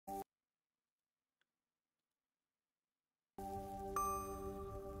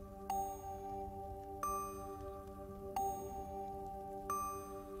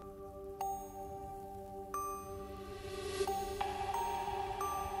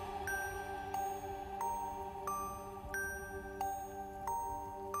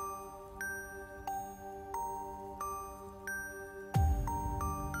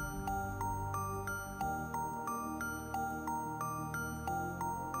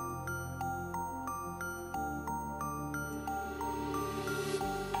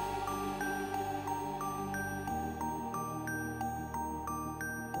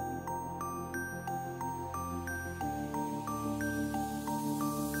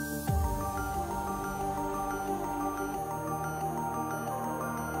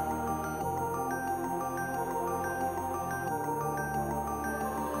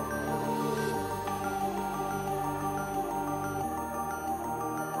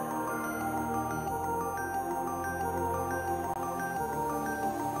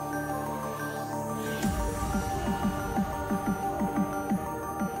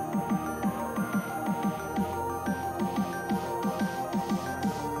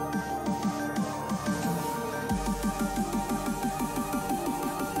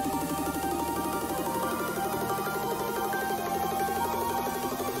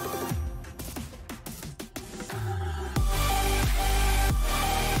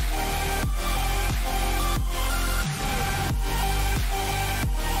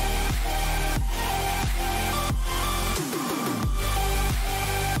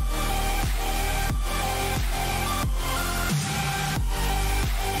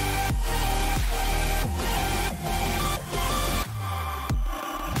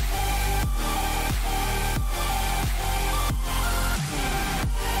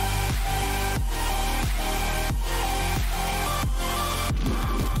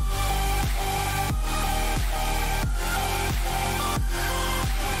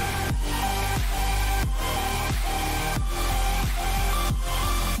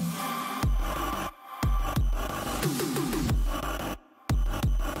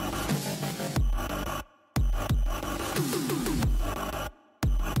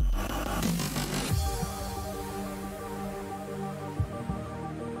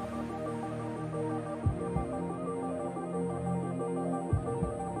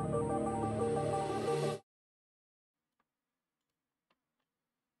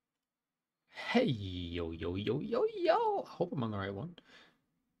Hey, yo, yo, yo, yo, yo. I hope I'm on the right one.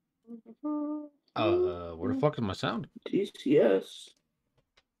 Where the fuck is my sound? TCS.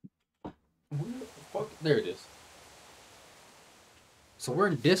 Where the fuck? There it is. So we're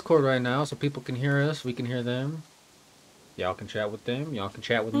in Discord right now, so people can hear us. We can hear them. Y'all can chat with them. Y'all can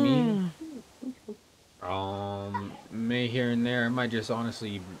chat with me. May here and there. I might just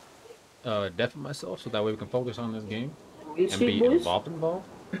honestly deafen myself so that way we can focus on this game Green and Street be Boys. involved.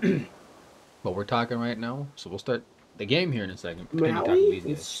 But we're talking right now, so we'll start the game here in a second. Continue talking to Maui these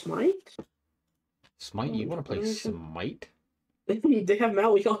and guys. Smite. Smite? You want to play Smite? They have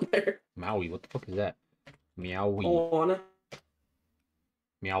Maui on there. Maui? What the fuck is that? Meowie. Moana.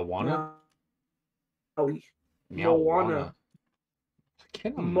 Meowana? Maui. Meowana. Moana.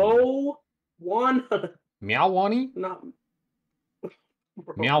 Can Moana. Meowani? Not.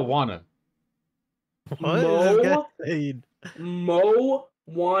 Bro. Meowana. What is this guy saying?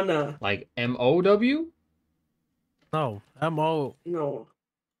 Moana. Like MOW? No, M-O-A. No.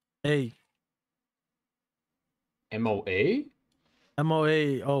 MOA?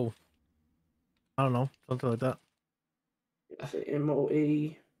 M-O-A-O. I don't know, something like that. Say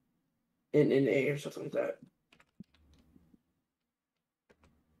MOANNA or something like that.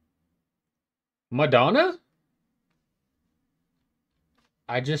 Madonna?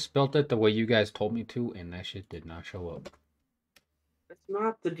 I just spelled it the way you guys told me to, and that shit did not show up. That's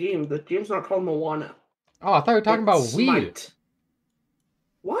not the game. The game's not called Moana. Oh, I thought you were talking about weed. Smite.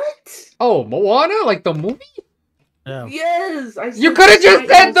 What? Oh, Moana? Like the movie? Yeah. Yes! You could have just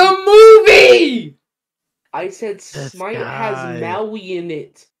said the movie! I said Smite has Maui in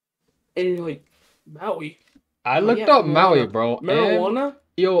it. And you're like, Maui? I looked up Maui, bro. Marijuana?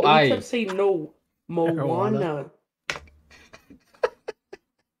 M-O-I. And you kept saying no. Moana.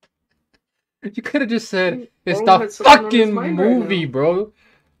 You could have just said, it's Bro the had something on his fucking mind right movie, now. bro.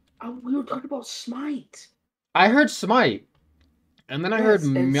 We were talking about Smite. I heard Smite. And then I heard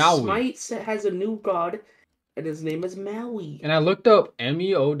and Maui. Smite has a new god, and his name is Maui. And I looked up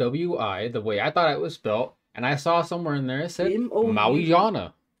M-E-O-W-I, the way I thought it was spelled, and I saw somewhere in there it said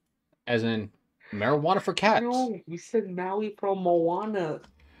Mauiana, as in marijuana for cats. No, we said Maui from Moana.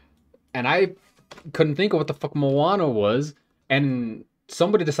 And I couldn't think of what the fuck Moana was, and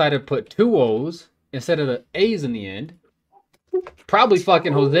somebody decided to put two O's instead of the A's in the end. Probably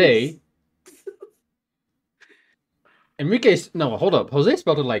fucking Jose. Enrique, no, hold up. Jose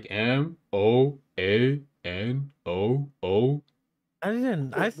spelled it like M-O-A-N-O-O. I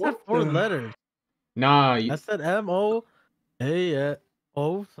didn't. I said four letters. Nah. I said M-O-A-O,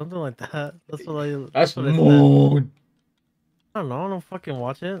 something like that. That's what I. That's what moon. I don't know. I don't fucking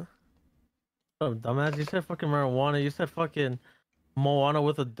watch it. Oh, dumbass! You said fucking marijuana. You said fucking Moana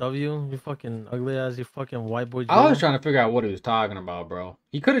with a W. You fucking ugly ass. You fucking white boy. I was trying to figure out what he was talking about, bro.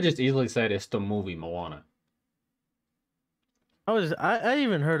 He could have just easily said it's the movie Moana. I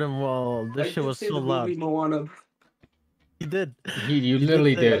even heard him while this shit was so loud. Movie Moana. He did. You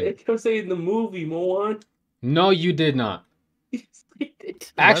literally did. I kept saying the movie Moana. No, you did not.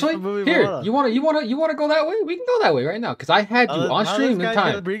 Actually, here, Moana. you wanna go that way? We can go that way right now, cause I had you on stream in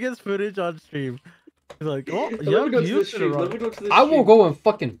time. Bring his footage on stream. He's like, oh, yeah, I will go and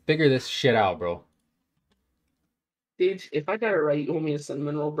fucking figure this shit out, bro. Stage, if I got it right, you owe me a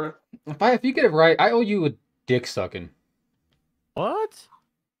cinnamon roll, bro. If you get it right, I owe you a dick sucking. What?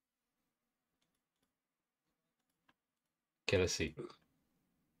 Okay, let's see.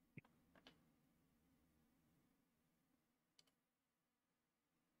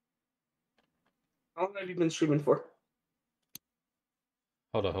 How long have you been streaming for?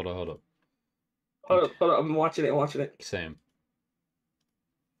 Hold up. Hold up. I'm watching it. Same.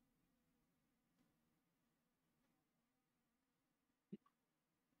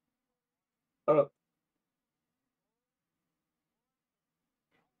 Hold up.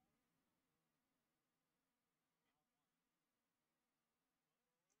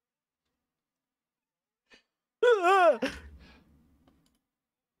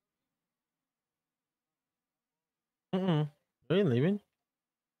 Are you leaving?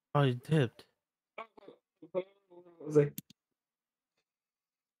 Oh, you dipped.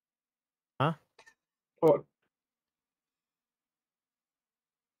 Huh? Hold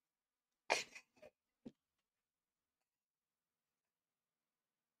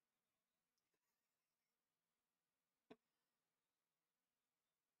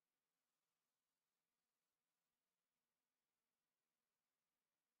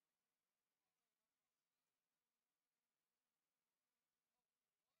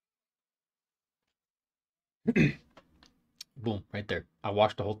Boom, right there. I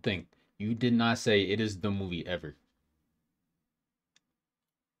watched the whole thing. You did not say it is the movie ever.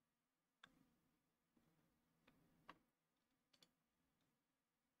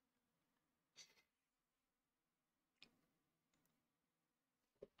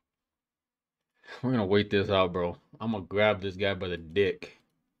 We're gonna wait this out, bro. I'm gonna grab this guy by the dick.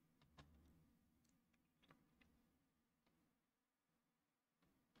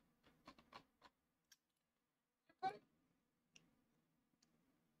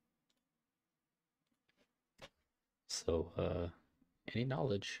 So, any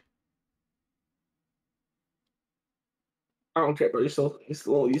knowledge? I don't care, bro. You still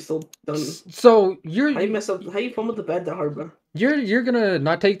done. So How you mess up? How you fumbled the bed that hard, bro? You're gonna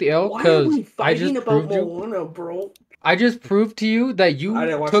not take the L Why are because we I just fighting about proved you. Moana, bro? I just proved to you that I you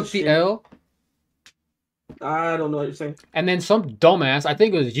didn't watch took the the stream. L, I don't know what you're saying. and then some dumbass, I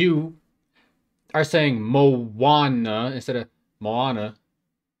think it was you, are saying Moana instead of Moana.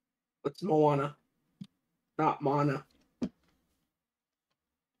 It's Moana, not Mana.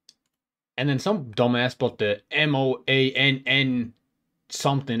 And then some dumbass spelled the Moann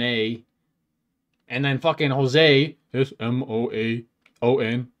something A. And then fucking Jose is Moaon.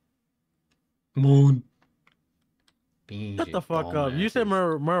 Moon. Shut the fuck up. You said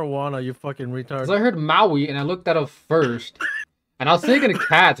marijuana, you fucking retard. Because I heard Maui and I looked that up first. And I was thinking of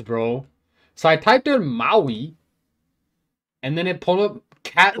cats, bro. So I typed in Maui. And then it pulled up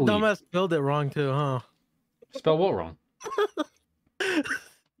cat weed. Dumbass spelled it wrong too, huh? Spell what wrong?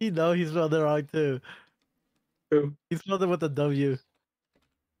 You know he spelled it wrong too. Who? He spelled it with a W.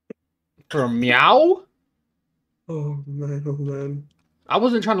 For meow? Oh man, oh man. I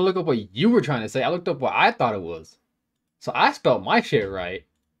wasn't trying to look up what you were trying to say. I looked up what I thought it was. So I spelled my shit right.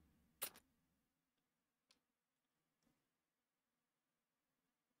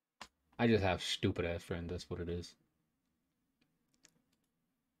 I just have stupid ass friends. That's what it is.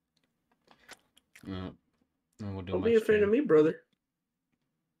 Don't be afraid of me, brother.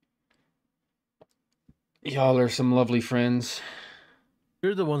 Y'all are some lovely friends.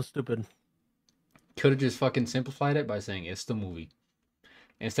 You're the one stupid. Could have just fucking simplified it by saying it's the movie.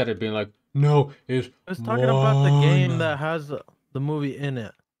 Instead of being like, no, it's talking about the game that has the movie in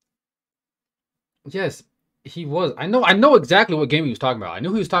it. Yes, he was. I know exactly what game he was talking about. I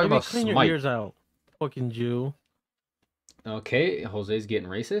knew he was talking about clean Smite. your ears out, fucking Jew. Okay, Jose's getting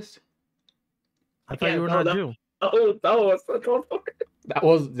racist. I thought you were not Jew. Oh, That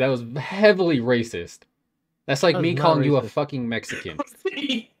was heavily racist. That's like me calling you a fucking Mexican.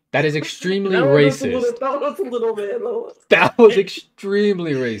 That is extremely racist. That was a little bit. That was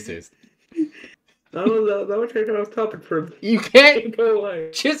extremely racist. That was taking off topic for. You can't go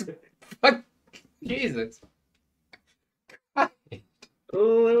away. just fuck Jesus. Oh,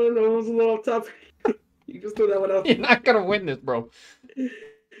 that was a little off topic. You just threw that one out. You're not gonna win this, bro.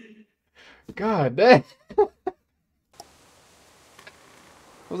 God damn.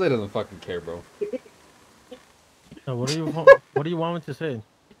 Jose doesn't fucking care, bro. What do you want me to say?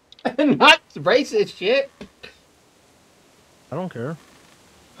 Not racist shit. I don't care.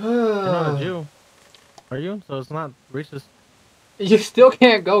 You're not a Jew. Are you? So it's not racist. You still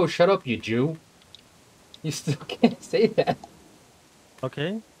can't go. Shut up, you Jew. You still can't say that.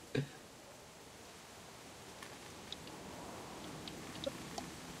 Okay.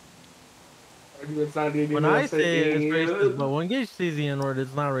 When I say it's racist, but when Gage sees the N-word,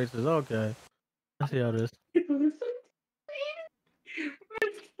 it's not racist. Okay. I see how it is.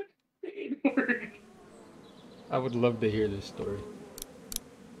 I would love to hear this story.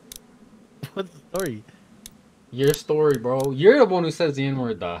 What's the story? Your story, bro. You're the one who says the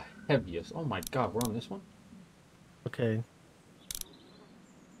N-word the heaviest. Oh my god, we're on this one? Okay.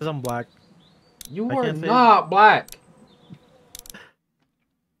 Because I'm black. You are not black.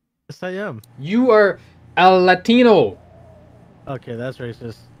 Yes, I am. You are a Latino. Okay, that's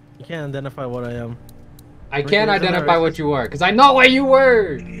racist. You can't identify what I am. I can't identify what you are, because I know what you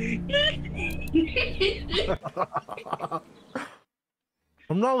were!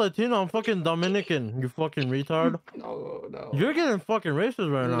 I'm not Latino, I'm fucking Dominican, you fucking retard. No. You're getting fucking racist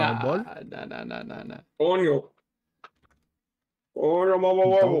right now, bud. Nah. Coño, mama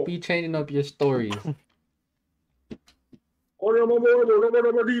Don't huevo. be changing up your stories. Coño, mama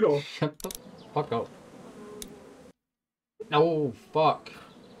huevo. Shut the fuck up. No, fuck.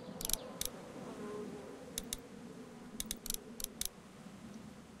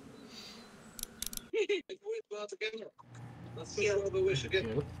 Yeah, what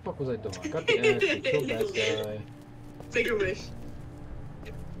the fuck was I doing? I got the ass, I killed that guy. Take a wish.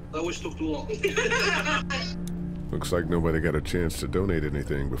 That wish took too long. Looks like nobody got a chance to donate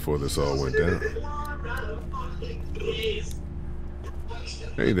anything before this all went down.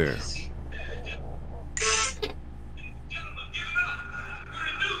 Hey there.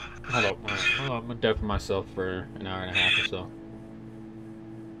 Hold up, I'm gonna deafen myself for an hour and a half or so.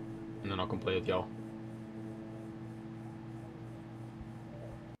 And then I'll come play with y'all.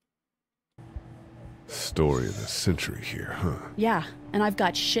 Story of the century here, huh? Yeah, and I've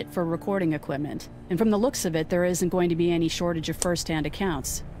got shit for recording equipment. And from the looks of it, there isn't going to be any shortage of first-hand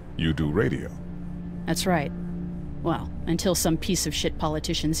accounts. You do radio? That's right. Well, until some piece of shit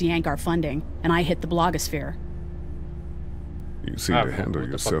politicians yank our funding, and I hit the blogosphere. You seem to handle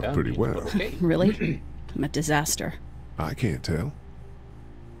yourself pretty well. Okay. Really? I'm a disaster. I can't tell.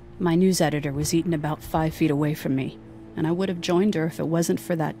 My news editor was eaten about 5 feet away from me, and I would have joined her if it wasn't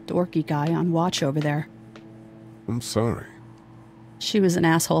for that dorky guy on watch over there. I'm sorry. She was an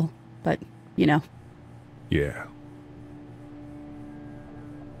asshole, but, you know. Yeah.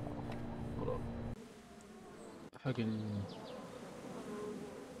 Hold up. Fucking...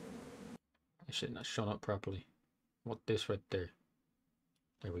 This shit not showing up properly. What this right there?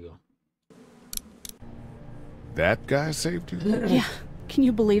 There we go. That guy saved you? Yeah, can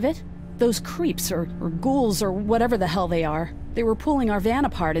you believe it? Those creeps, or ghouls, or whatever the hell they are. They were pulling our van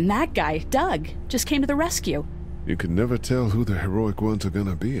apart, and that guy, Doug, just came to the rescue. You can never tell who the heroic ones are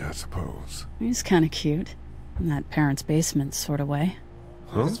gonna be, I suppose. He's kind of cute. In that parents' basement sort of way.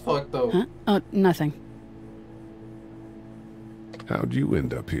 Huh? That's fucked though. Huh? Oh, nothing. How'd you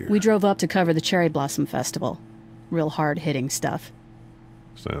end up here? We drove up to cover the Cherry Blossom Festival. Real hard-hitting stuff.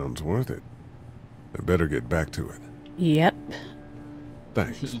 Sounds worth it. I better get back to it. Yep.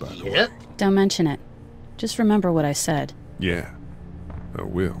 Thanks, by the way. Yep. Don't mention it. Just remember what I said. Yeah, I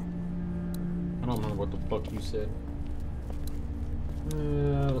will. I don't remember what the fuck you said.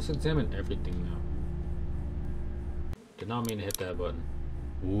 Let's examine everything now. Did not mean to hit that button.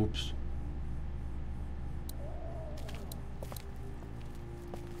 Oops.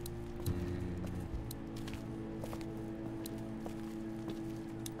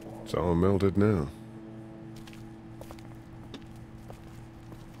 It's all melted now.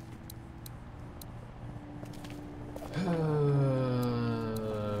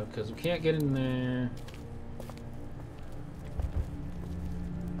 Because we can't get in there.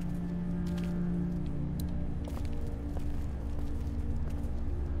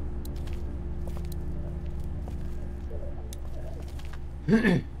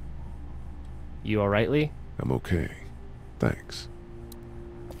 You alright, Lee? I'm okay. Thanks.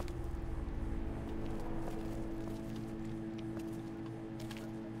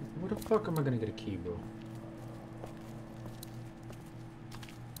 Where the fuck am I gonna get a key, bro?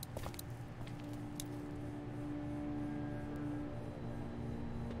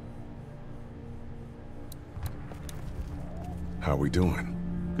 How we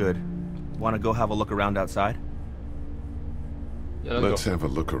doing? Good. Want to go have a look around outside? Yeah, Let's have a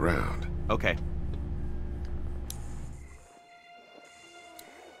look around. Okay.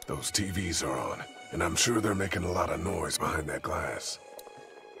 Those TVs are on, and I'm sure they're making a lot of noise behind that glass.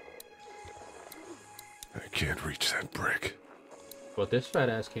 I can't reach that brick. But this fat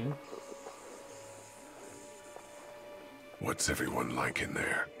ass can. What's everyone like in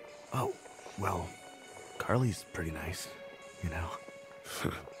there? Oh, well, Carly's pretty nice, you know.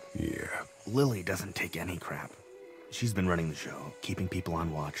 Yeah. Lily doesn't take any crap. She's been running the show, keeping people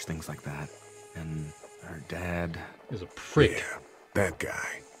on watch, things like that. And her dad... Is a prick. Yeah, that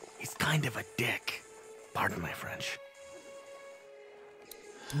guy. He's kind of a dick. Pardon my French.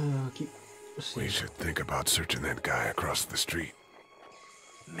 We should think about searching that guy across the street.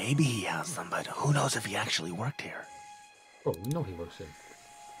 Maybe he has some, but who knows if he actually worked here. Oh, we know he works here.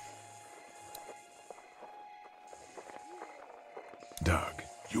 Doug,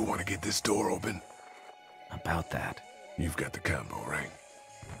 you want to get this door open? About that. You've got the combo, right?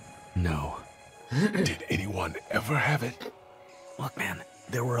 No. Did anyone ever have it? Look, man,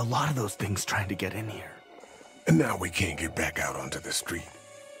 there were a lot of those things trying to get in here. And now we can't get back out onto the street.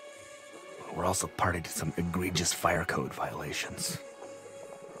 We're also party to some egregious fire code violations.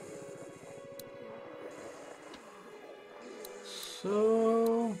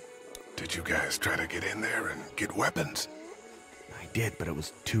 So... Did you guys try to get in there and get weapons? I did, but it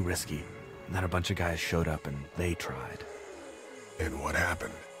was too risky. And then a bunch of guys showed up and they tried. And what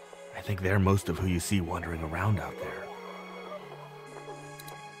happened? I think they're most of who you see wandering around out there.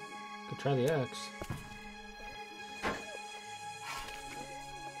 Could try the axe.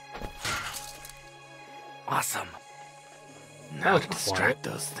 Awesome. That Now was distract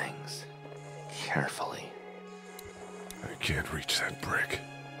those things. Carefully. I can't reach that brick.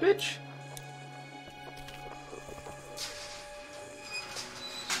 Bitch!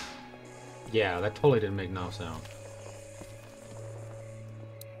 Yeah, that totally didn't make no sound.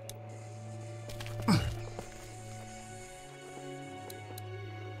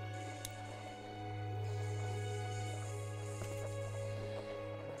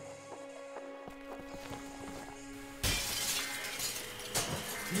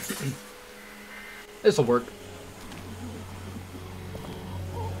 This'll work.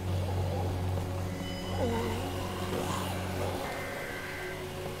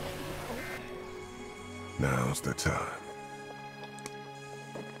 Now's the time.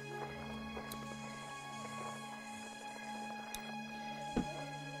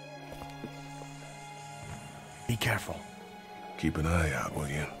 Be careful. Keep an eye out, will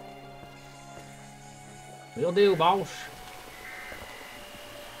you? Will do, boss.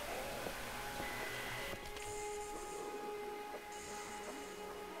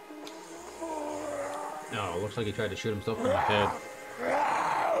 Oh, looks like he tried to shoot himself in the head.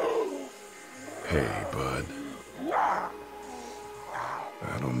 Hey, bud.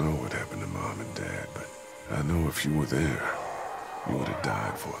 I don't know what happened to Mom and Dad, but I know if you were there, you would have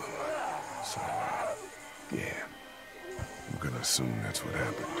died for them. So, yeah. I'm gonna assume that's what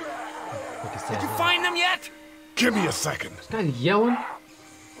happened. Did you find them yet? Give me a second. This guy's yelling.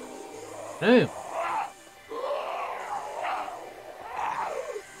 Damn.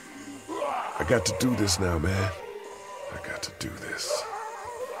 I got to do this now, man. I got to do this.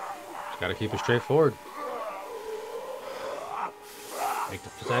 Just gotta keep it straightforward. Make the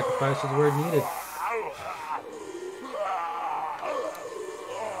sacrifices where needed.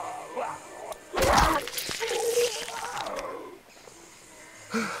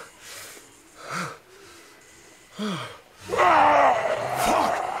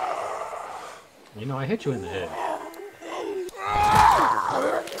 You know, I hit you in the head.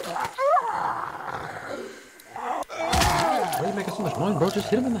 Why are you making so much noise, bro? Just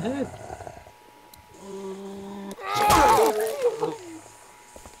hit him in the head.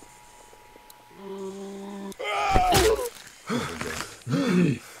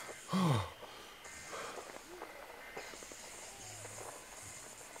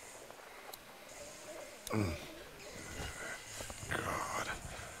 God.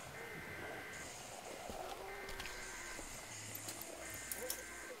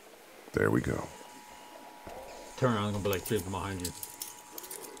 There we go. Turn around, I'm gonna be like 3 of them behind you.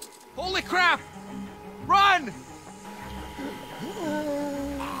 Holy crap! Run!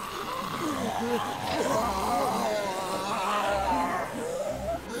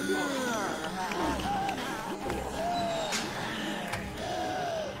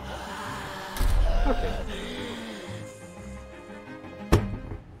 Okay.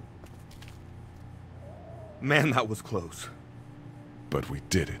 Man, that was close. But we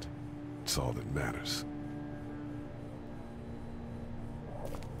did it. It's all that matters.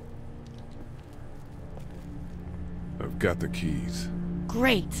 I've got the keys.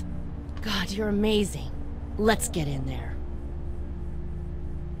 Great. God, you're amazing. Let's get in there.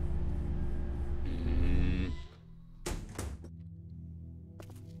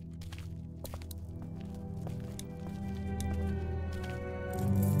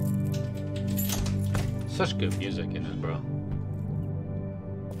 Such good music in it, bro.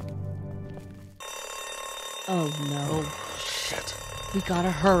 Oh no. Shit. We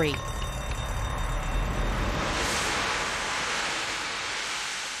gotta hurry.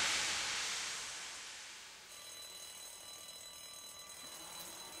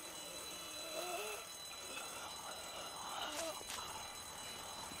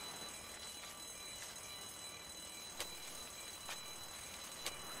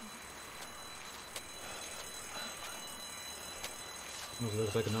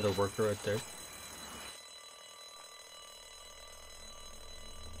 Looks like another worker right there.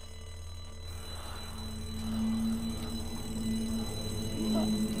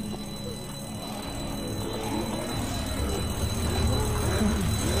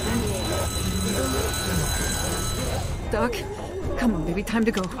 Doc, come on, baby, time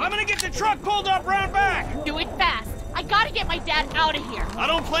to go. I'm gonna get the truck pulled up round back! Do it fast. I gotta get my dad out of here. I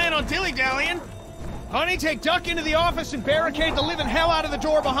don't plan on dilly-dallying. Honey, take Duck into the office and barricade the living hell out of the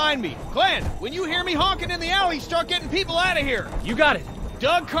door behind me. Glenn, when you hear me honking in the alley, start getting people out of here. You got it.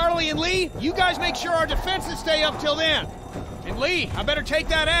 Doug, Carly, and Lee, you guys make sure our defenses stay up till then. And Lee, I better take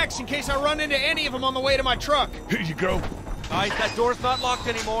that axe in case I run into any of them on the way to my truck. Here you go. Guys, that door's not locked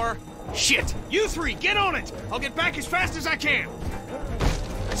anymore. Shit! You three, get on it! I'll get back as fast as I can.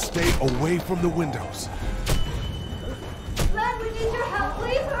 Stay away from the windows. Glenn, we need your help.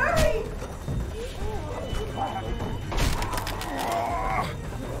 Please hurry!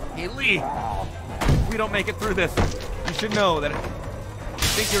 Hey, Lee, if we don't make it through this, you should know that I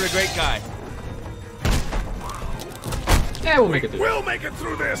think you're a great guy. Yeah, we'll make it through. We'll make it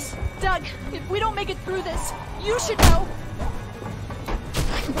through this! Doug, if we don't make it through this, you should know.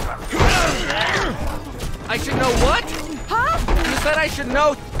 I should know what? Huh? You said I should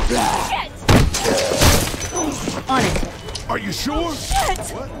know. Shit! On it. Are you sure?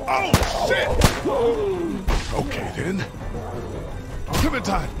 Shit! Oh, shit! Okay, then.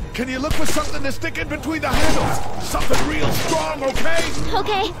 Clementine, can you look for something to stick in between the handles? Something real strong, okay?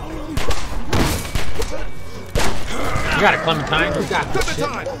 Okay. You got it, Clementine. You got it.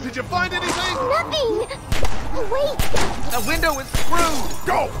 Clementine, did you find anything? Nothing! Wait! The window is screwed!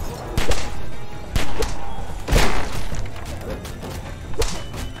 Go!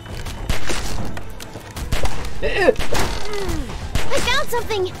 I found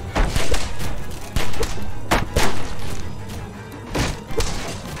something!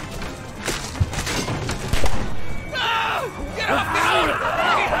 Get off me!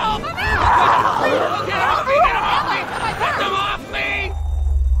 Help! Get off me! Get them off me!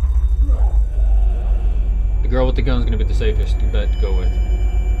 The girl with the gun is gonna be the safest bet to go with.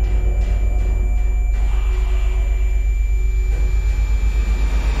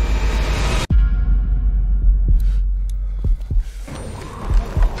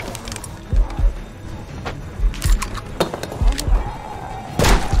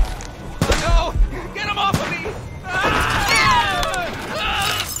 No! Get them off of me!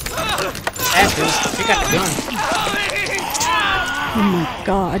 After, she got the gun. Oh my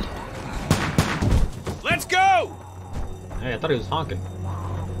god. Let's go! Hey, I thought he was honking.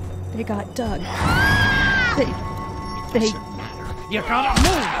 They got Doug. They... You gotta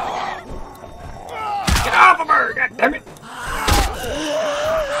move! Get off of her! God damn it!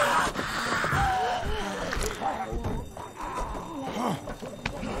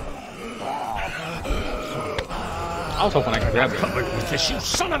 I was hoping I could grab it. Covered with this, you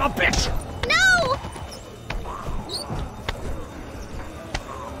son of a bitch! No!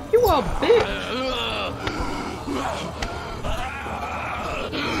 You a bitch!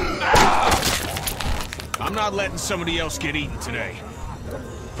 I'm not letting somebody else get eaten today.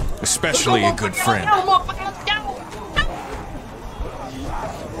 Especially a good friend.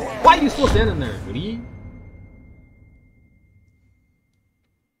 Why are you still standing there, dude?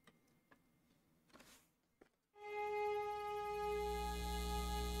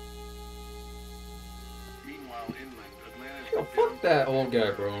 Yo, fuck that old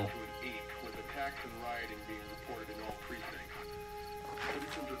guy, bro. With attacks and rioting being reported in all precincts.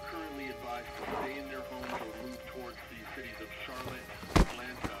 Citizens are currently advised to stay in their homes or move towards the cities of Charlotte,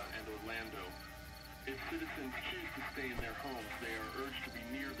 Atlanta, and Orlando. If citizens choose to stay in their homes, they are urged to be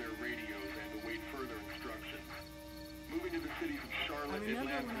near their radios and await further instructions. Moving to the cities of Charlotte,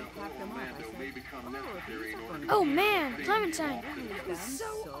 Atlanta, or Orlando may become necessary in order to... Oh man, Clementine!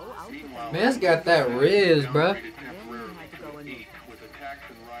 Man's got that riz, bruh.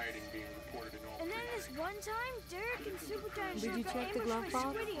 And then this one time, Derek and Supergiant Did you check the glove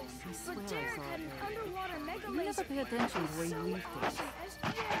box? But Derek had an underwater mega You never pay attention to where you leave things.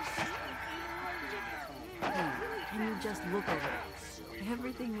 Hey, can you just look over it?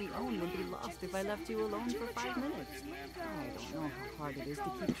 Everything we own would be lost if I left you alone for 5 minutes. I don't know how hard it is to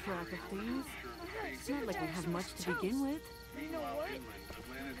keep track of things. It's not like we have much to begin with.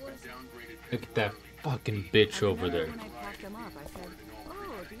 Look at that fucking bitch over there. When I packed them up, I said,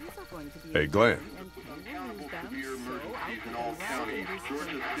 oh, these are going to be... Hey, Glenn. Severe emergencies in all counties.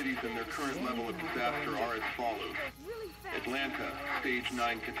 Georgia's cities and their current level of disaster are as follows. Atlanta, stage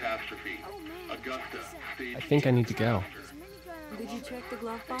 9 catastrophe. Augusta, stage... I think I need to go. Did you check the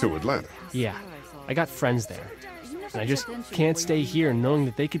glove box? To Atlanta? Yeah, I got friends there. And I just can't stay here knowing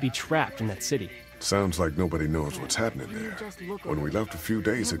that they could be trapped in that city. Sounds like nobody knows what's happening there. When we left a few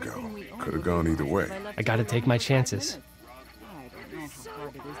days ago, could have gone either way. I gotta take my chances. I don't know how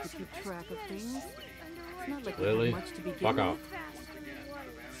hard it is to keep track of things. It's not like we Lily, have much to begin fuck with. off.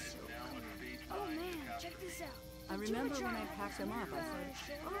 I remember when I packed them up, I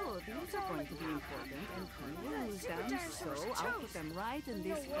said, oh, these are going to be important, and you will lose them, so I'll put them right in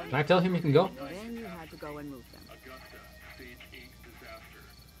this one. Can I tell him he can go? And then you had to go and move them.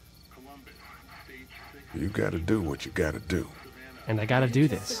 You gotta do what you gotta do. And I gotta do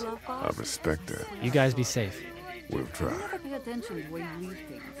this. I respect that. You guys be safe. We'll try. Never pay attention to where you leave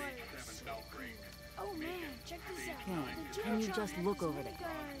things. Oh man, check this out. Can you just look over there?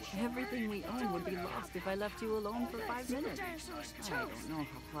 Everything we own would be lost if I left you alone for 5 minutes. I don't know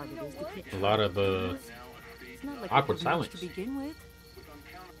how hard it is to keep A lot of It's not like we awkward have much silence. to begin with.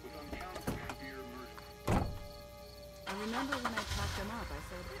 I remember when I packed them up, I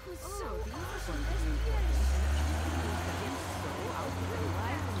said, oh, these are going to be important. So I'll put them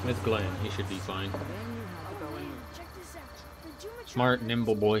right in It's Glenn. He should be fine. Then you had to go and move. Check this out. The Doom Smart,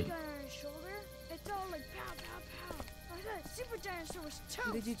 nimble boy. It's all like pow, pow, pow. I thought Super Dinosaur was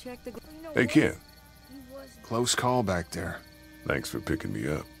toast. Did you check the... Hey, Ken. Close call back there. Thanks for picking me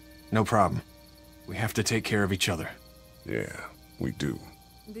up. No problem. We have to take care of each other. Yeah, we do.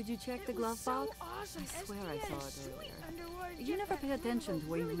 Did you check the glove box? I swear I saw it earlier. You never pay attention to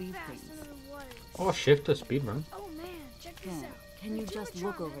where you leave things. Oh, shift to speed run. Can you just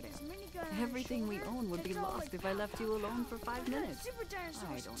look over there? Everything we own would be lost if I left you alone for 5 minutes.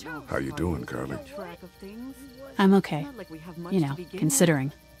 I don't know. How you doing, Carly? Track of things. I'm okay. Not like we have much You to know, begin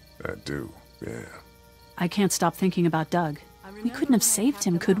considering. I do, yeah. I can't stop thinking about Doug. We couldn't have saved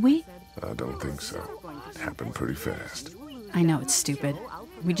him, could we? I don't think so. It happened pretty fast. I know it's stupid.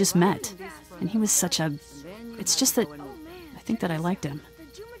 We just met. And he was such a... It's just that... I think that I liked him.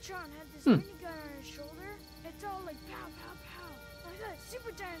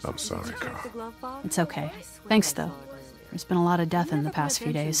 I'm sorry, Carl. It's okay. Thanks, though. There's been a lot of death in the past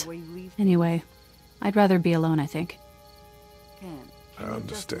few days. Anyway, I'd rather be alone, I think. I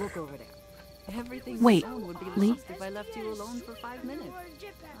understand. Wait, Lee? If I left you alone for 5 minutes.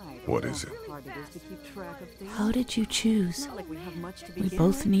 What is it? How did you choose? We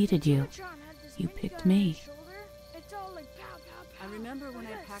both needed you. You picked me. I remember when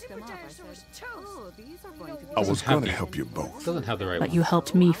I packed them up, I said, oh, these are going to be... I was gonna help you both. Doesn't have the right But you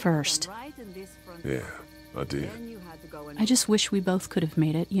helped me first. Yeah, I did. I just wish we both could have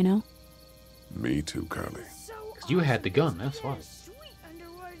made it, you know? Me too, Carly. You had the gun, that's why.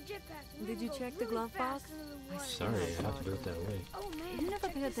 Did you check the glove box? Sorry, I have to do it that way. You never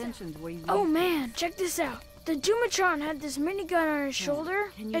pay attention to where you Oh man, check this out. The Dumatron had this minigun on his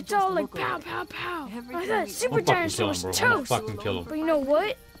shoulder. It's all like pow, pow, pow. I thought Super Dinosaur was toast. Fucking kill him. But you know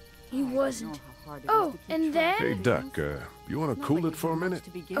what? He wasn't. Oh, and then... Hey, Duck, you wanna cool it for a minute?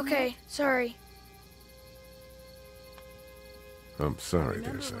 Okay, sorry. I'm sorry,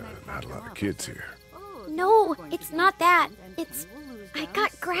 there's not a lot of kids here. No, it's not that. It's... I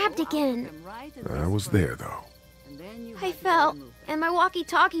got grabbed again. I was there, though. I fell, and my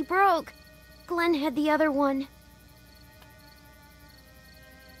walkie-talkie broke. Glenn had the other one.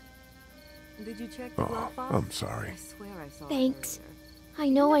 Did you check the glove box? I'm sorry. Thanks. I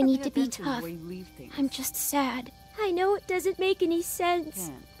know I need to be tough. I'm just sad. I know it doesn't make any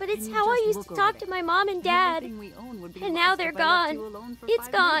sense, but it's how I used to talk to my mom and dad. And now they're gone. It's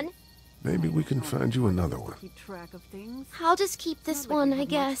gone. Maybe we can find you another one. I'll just keep this one, I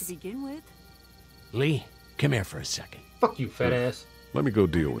guess. Lee, come here for a second. Fuck you, fat ass. Let me go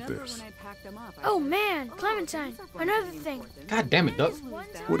deal with this. Oh man, Clementine, another thing. God damn it, Duck.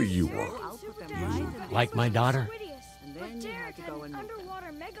 What do you want? You like my daughter? My dad had an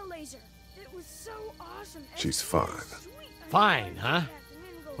underwater mega laser. It was so awesome. She's fine. Fine, huh?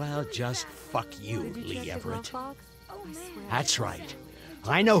 Well, just fuck you, Lee Everett. That's right.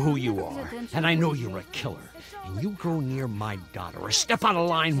 I know who you are, and I know you're a killer. And you go near my daughter or step out of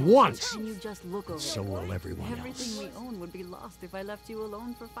line once, so will everyone else.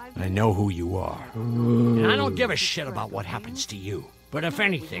 I know who you are. And I don't give a shit about what happens to you. But if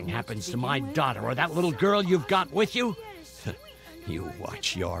anything happens to my daughter or that little girl you've got with you, you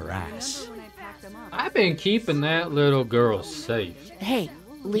watch your ass. I've been keeping that little girl safe. Hey,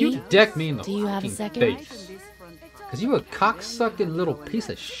 Lee, you decked me in the do you have a fucking second? face. Cause you a cocksucking little piece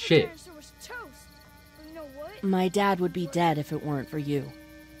of shit. My dad would be dead if it weren't for you.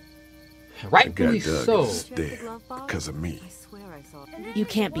 Rightfully Doug so. is dead because of me. You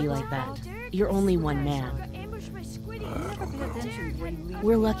can't be like that. You're only one man. I don't know.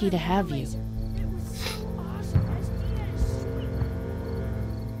 We're lucky to have you.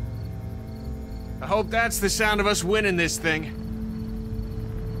 I hope that's the sound of us winning this thing.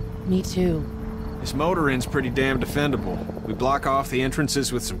 Me too. This motor inn's pretty damn defendable. We block off the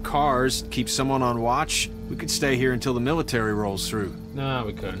entrances with some cars, keep someone on watch. We could stay here until the military rolls through. Nah,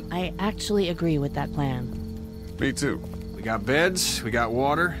 we couldn't. I actually agree with that plan. Me too. We got beds, we got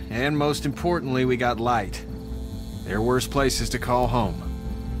water, and most importantly, we got light. There are worse places to call home.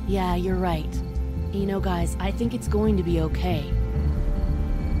 Yeah, you're right. You know, guys, I think it's going to be okay.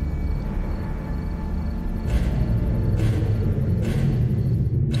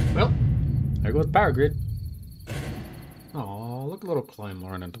 Well, there goes the power grid. Aw, look at little Clem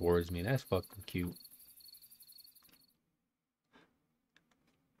running towards me. That's fucking cute.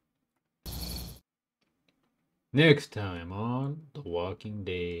 Next time on The Walking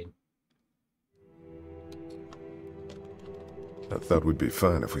Dead. I thought we'd be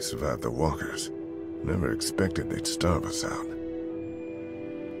fine if we survived the walkers. Never expected they'd starve us out.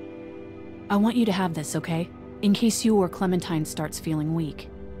 I want you to have this, okay? In case you or Clementine starts feeling weak.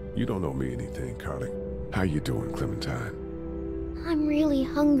 You don't owe me anything, Carly. How you doing, Clementine? I'm really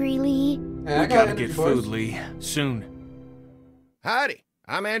hungry, Lee. We gotta get food, Lee. Soon. Howdy,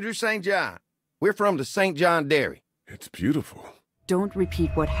 I'm Andrew St. John. We're from the St. John Dairy. It's beautiful. Don't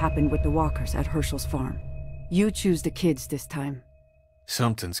repeat what happened with the walkers at Herschel's farm. You choose the kids this time.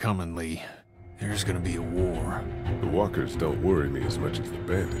 Something's coming, Lee. There's gonna be a war. The walkers don't worry me as much as the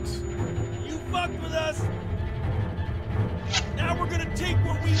bandits. You fucked with us! Now we're gonna take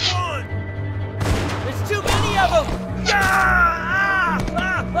what we want! There's too many of them!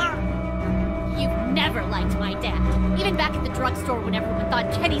 You've never liked my dad. Even back at the drugstore when everyone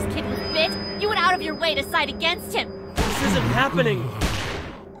thought Kenny's kid was bit, you went out of your way to side against him. This isn't happening!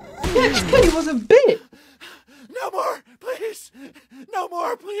 Yeah, Kenny wasn't bit! No more, please! No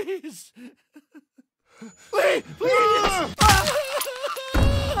more, please! Please, please!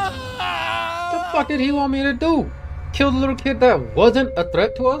 The fuck did he want me to do? Kill the little kid that wasn't a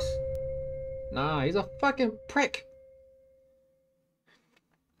threat to us? Nah, he's a fucking prick.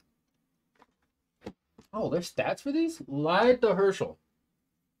 Oh, there's stats for these? Lied to Herschel.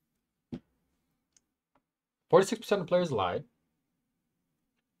 46% of players lied.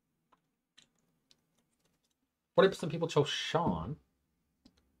 40% of people chose Sean.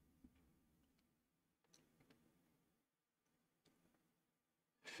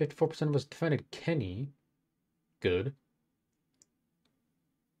 54% of us defended Kenny. Good.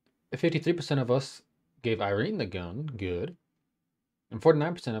 53% of us gave Irene the gun. Good. And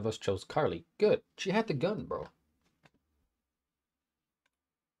 49% of us chose Carly. Good. She had the gun, bro.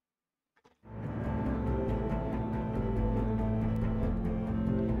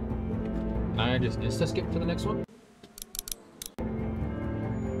 I just insta skip to the next one.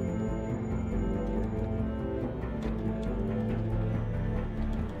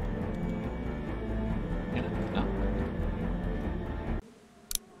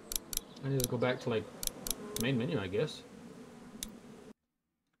 I need to go back to like main menu, I guess.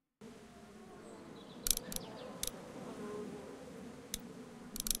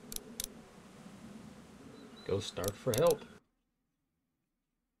 Go start for help.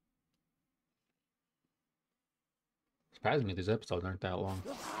 Surprised me these episodes aren't that long.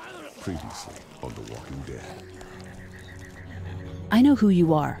 Previously on The Walking Dead. I know who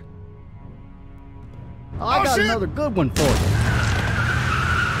you are. I got another good one for you.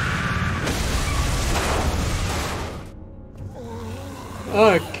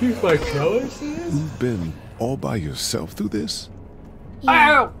 I keep my colors. You've been all by yourself through this?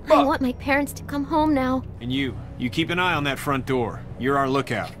 Yeah, I want my parents to come home now. And you keep an eye on that front door. You're our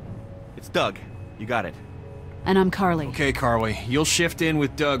lookout. It's Doug. You got it. And I'm Carly. Okay, Carly. You'll shift in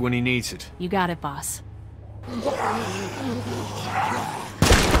with Doug when he needs it. You got it, boss.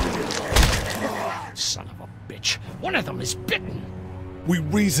 Son of a bitch. One of them is bitten. We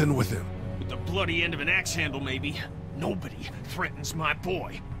reason with him. With the bloody end of an axe handle, maybe. Nobody threatens my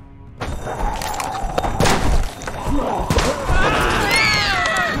boy. Oh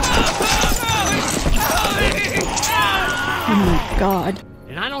my God.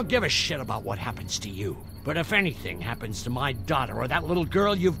 And I don't give a shit about what happens to you. But if anything happens to my daughter or that little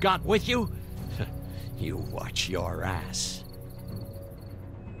girl you've got with you, you watch your ass.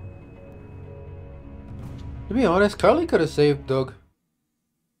 To be honest, Carly could have saved Doug.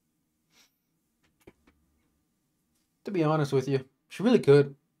 To be honest with you, she really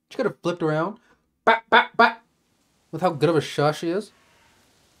could. She could have flipped around, bat, bat, bat, with how good of a shot she is.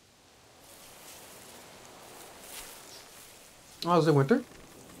 Oh, is it winter?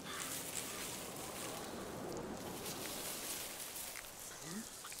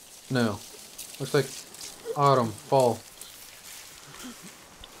 No. Looks like autumn, fall.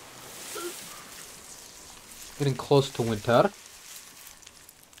 Getting close to winter.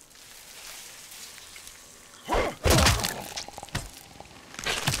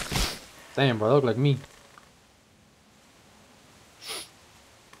 Damn, bro, they look like me.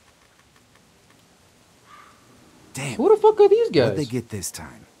 Damn. Who the fuck are these guys? What'd they get this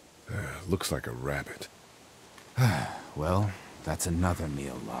time? Looks like a rabbit. Well, that's another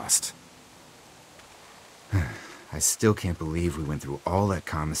meal lost. I still can't believe we went through all that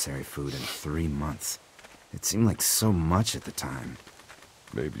commissary food in 3 months. It seemed like so much at the time.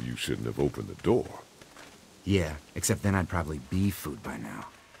 Maybe you shouldn't have opened the door. Yeah, except then I'd probably be food by now.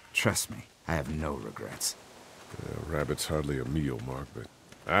 Trust me, I have no regrets. Rabbit's hardly a meal, Mark, but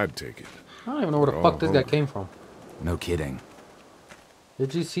I'd take it. I don't even know where the fuck this guy came from. No kidding. He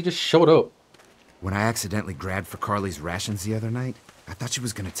just showed up. When I accidentally grabbed for Carly's rations the other night, I thought she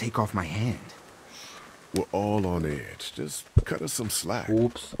was gonna take off my hand. We're all on edge. Just cut us some slack.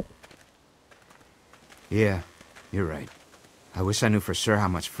 Oops. Yeah, you're right. I wish I knew for sure how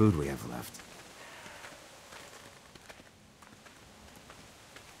much food we have left.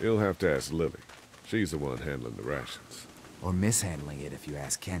 You'll have to ask Lily. She's the one handling the rations. Or mishandling it if you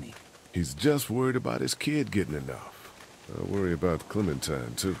ask Kenny. He's just worried about his kid getting enough. I worry about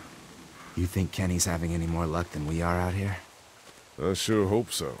Clementine, too. You think Kenny's having any more luck than we are out here? I sure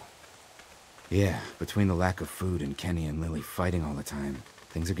hope so. Yeah, between the lack of food and Kenny and Lily fighting all the time,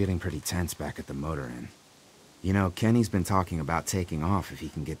 things are getting pretty tense back at the motor inn. You know, Kenny's been talking about taking off if he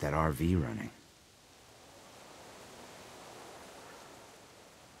can get that RV running.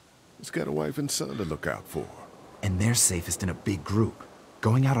 He's got a wife and son to look out for. And they're safest in a big group.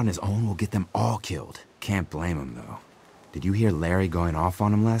 Going out on his own will get them all killed. Can't blame him, though. Did you hear Larry going off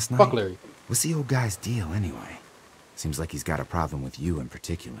on him last night? Fuck Larry. What's the old guy's deal, anyway? Seems like he's got a problem with you in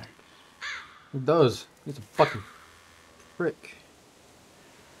particular. He does. He's a fucking prick.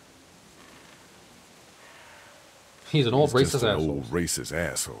 He's an old racist asshole. Old racist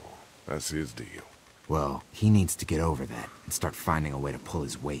asshole. That's his deal. Well, he needs to get over that and start finding a way to pull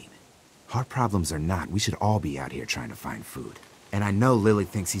his weight. Heart problems or not, we should all be out here trying to find food. And I know Lily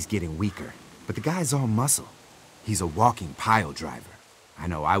thinks he's getting weaker, but the guy's all muscle. He's a walking pile driver. I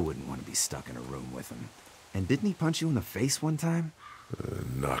know I wouldn't want to be stuck in a room with him. And didn't he punch you in the face one time?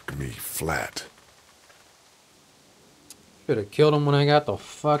 Knock me flat. Should have killed him when I got the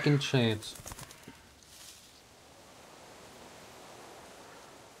fucking chance.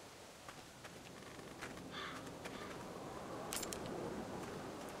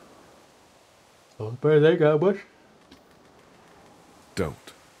 Oh, better they got bush. Don't.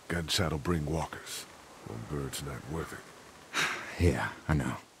 Gunshot'll bring walkers. One bird's not worth it. Yeah, I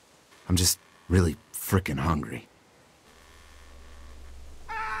know. I'm just really frickin' hungry.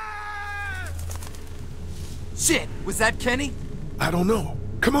 Shit! Was that Kenny? I don't know.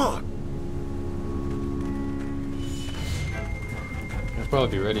 Come on! I'll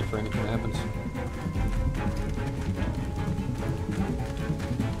probably be ready for anything that happens.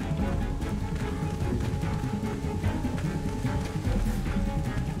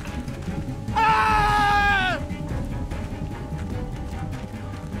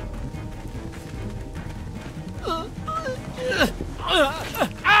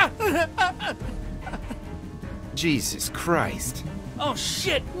 Jesus Christ. Oh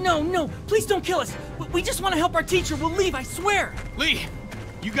shit! No, no! Please don't kill us! We just want to help our teacher. We'll leave, I swear! Lee,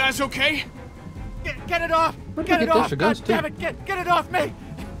 you guys okay? Get it off! Get it off! God damn it! Get it off me!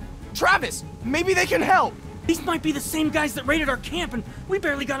 Travis! Maybe they can help! These might be the same guys that raided our camp, and we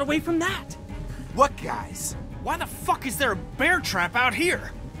barely got away from that! What guys? Why the fuck is there a bear trap out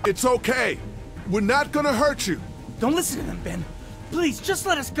here? It's okay. We're not gonna hurt you. Don't listen to them, Ben. Please, just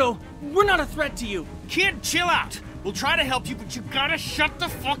let us go. We're not a threat to you. Kid, chill out. We'll try to help you, but you gotta shut the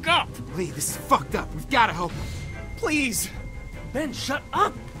fuck up. Lee, this is fucked up. We've gotta help him. Please. Ben, shut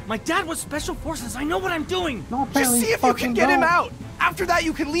up. My dad was Special Forces. I know what I'm doing. No, just see if you can get him out. After that,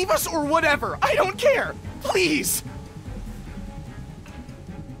 you can leave us or whatever. I don't care. Please.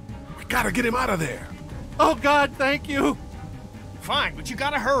 We gotta get him out of there. Oh, God, thank you. Fine, but you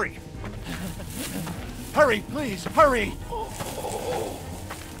gotta hurry. Hurry, please, hurry.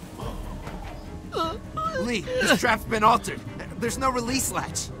 Lee, this trap's been altered. There's no release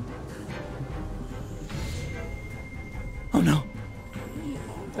latch. Oh no.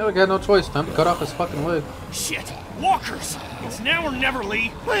 Yeah, we got no choice. Time to cut off his fucking leg. Shit! Walkers! It's now or never,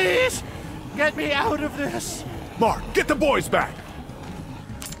 Lee! Please! Get me out of this! Mark, get the boys back!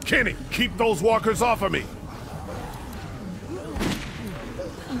 Kenny, keep those walkers off of me!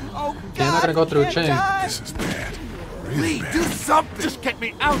 Oh, God! You're not gonna go through a chain. This is bad. Really Lee, bad. do something! Just get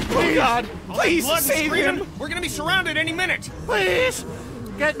me out, please! Oh, God! Please Blood save him! We're gonna be surrounded any minute! Please!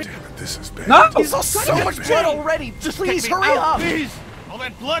 Get me... Damn it, this is bad. No! He's lost so much blood already! Just please hurry up! Please! All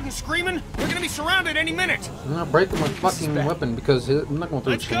that blood and screaming, we're gonna be surrounded any minute! I'm not breaking my fucking weapon because I'm not going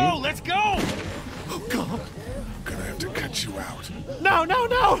through a Let's chain. go! Let's go! Oh, God! I'm gonna have to cut you out. No, no,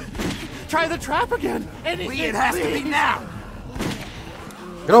 no! Try the trap again! Anything, Lee, it has to be now!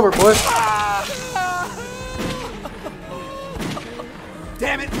 Get over it, boy!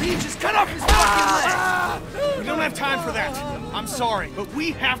 Damn it, Lee, just cut off his fucking leg! We don't have time for that. I'm sorry, but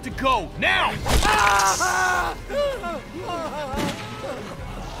we have to go now!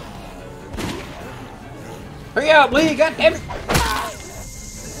 Hurry up, Lee! God damn it!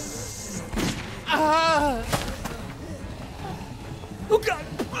 Oh, God!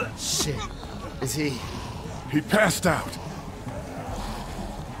 Shit. Is he... He passed out.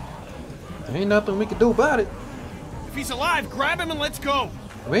 There ain't nothing we can do about it. If he's alive, grab him and let's go!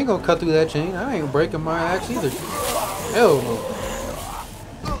 We ain't gonna cut through that chain. I ain't breaking my axe either. Hell no.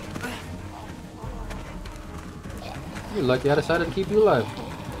 You're lucky I decided to keep you alive.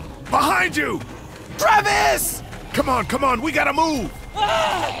 Behind you! Travis! Come on, we gotta move!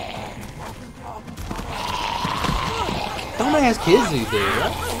 Dumbass kids these days,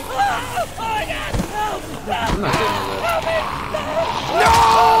 right? I'm not getting into that.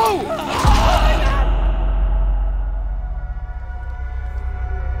 No!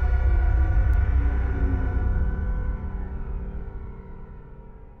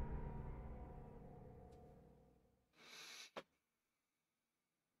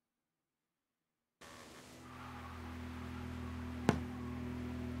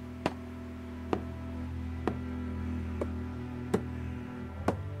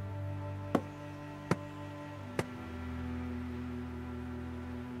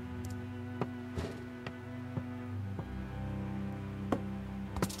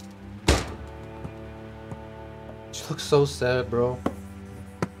 She looks so sad, bro.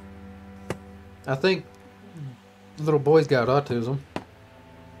 I think the little boy's got autism.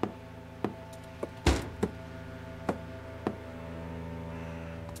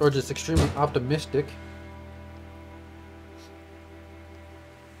 Or just extremely optimistic.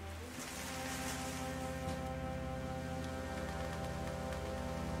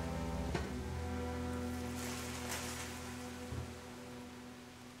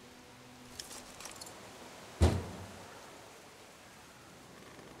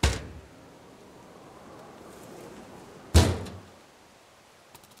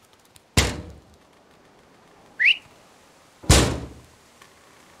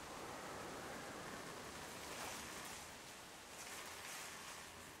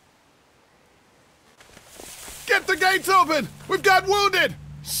 Get the gates open! We've got wounded!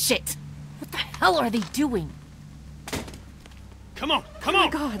 Shit! What the hell are they doing? Come on, come on! Oh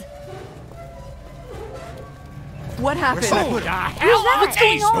my god. What happened? Oh, Who's that? What's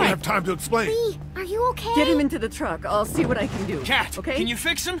going on? Don't have time to explain. Lee, are you okay? Get him into the truck. I'll see what I can do. Cat, okay? can you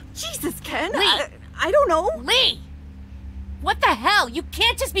fix him? Jesus, Ken. Lee! I don't know. Lee! What the hell? You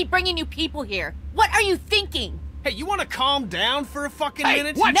can't just be bringing new people here. What are you thinking? Hey, you want to calm down for a fucking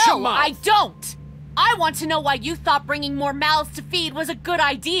minute? No, I don't! I want to know why you thought bringing more mouths to feed was a good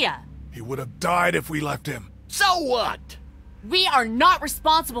idea. He would have died if we left him. So what? We are not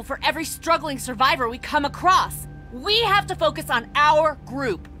responsible for every struggling survivor we come across. We have to focus on our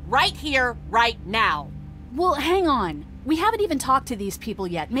group, right here, right now. Well, hang on. We haven't even talked to these people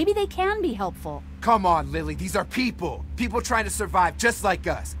yet. Maybe they can be helpful. Come on, Lily. These are people. People trying to survive just like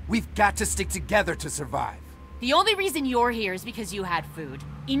us. We've got to stick together to survive. The only reason you're here is because you had food.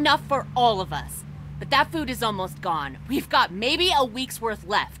 Enough for all of us. But that food is almost gone. We've got maybe a week's worth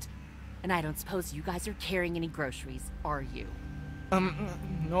left. And I don't suppose you guys are carrying any groceries, are you?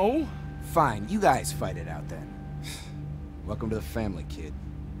 No. Fine, you guys fight it out then. Welcome to the family, kid.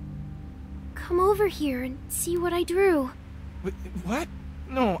 Come over here and see what I drew. What?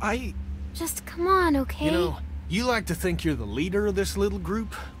 No, Just come on, okay? You know, you like to think you're the leader of this little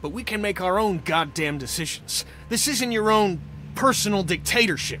group, but we can make our own goddamn decisions. This isn't your own personal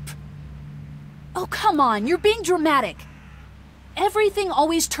dictatorship. Oh, come on. You're being dramatic. Everything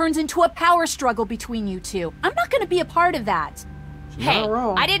always turns into a power struggle between you two. I'm not going to be a part of that. Hey,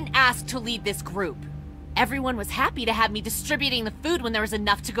 I didn't ask to lead this group. Everyone was happy to have me distributing the food when there was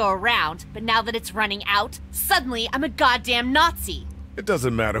enough to go around, but now that it's running out, suddenly I'm a goddamn Nazi. It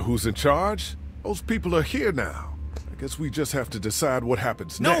doesn't matter who's in charge. Those people are here now. I guess we just have to decide what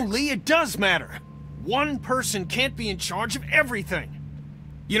happens next. No, Lee, it does matter. One person can't be in charge of everything.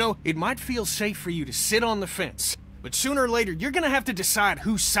 You know, it might feel safe for you to sit on the fence, but sooner or later you're gonna have to decide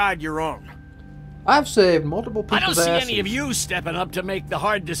whose side you're on. I've saved multiple I people's don't see asses. any of you stepping up to make the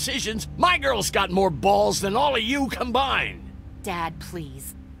hard decisions. My girl's got more balls than all of you combined. Dad,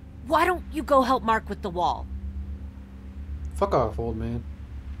 please. Why don't you go help Mark with the wall? Fuck off, old man.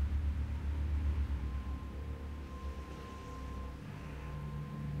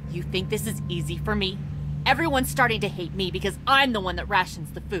 You think this is easy for me? Everyone's starting to hate me because I'm the one that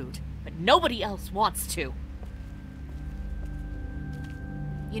rations the food, but nobody else wants to.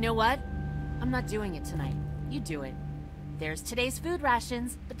 You know what? I'm not doing it tonight. You do it. There's today's food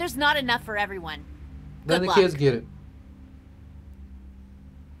rations, but there's not enough for everyone. Then Good the luck. kids get it.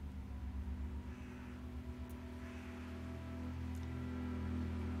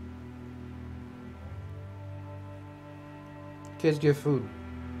 Kids get food.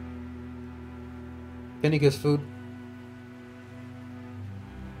 Kenny gets food.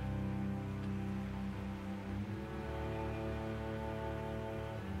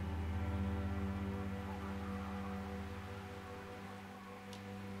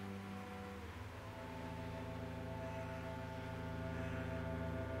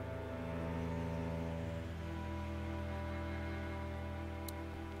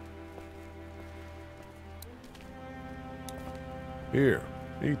 Here,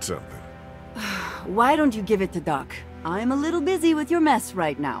 eat something. Why don't you give it to Doc? I'm a little busy with your mess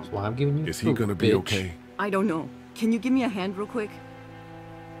right now. That's why I'm giving you Is he gonna be okay? I don't know. Can you give me a hand real quick?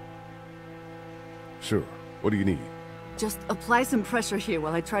 Sure. What do you need? Just apply some pressure here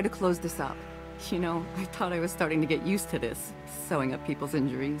while I try to close this up. You know, I thought I was starting to get used to this, sewing up people's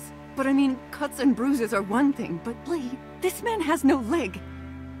injuries. But I mean, cuts and bruises are one thing, but Lee, this man has no leg.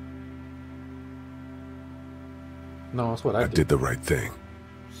 No, that's what I did the right thing.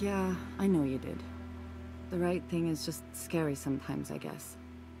 Yeah, I know you did. The right thing is just scary sometimes, I guess.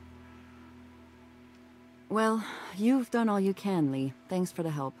 Well, you've done all you can, Lee. Thanks for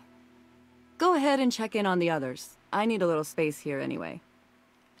the help. Go ahead and check in on the others. I need a little space here anyway.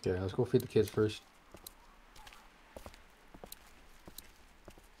 Yeah, let's go feed the kids first.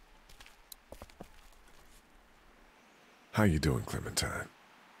 How you doing, Clementine?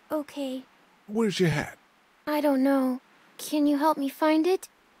 Okay. Where's your hat? I don't know. Can you help me find it?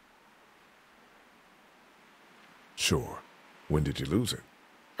 Sure. When did you lose it?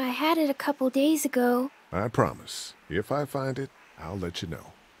 I had it a couple days ago. I promise. If I find it, I'll let you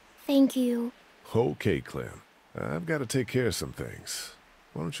know. Thank you. Okay, Clem. I've got to take care of some things.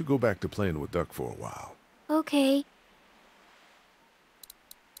 Why don't you go back to playing with Duck for a while? Okay.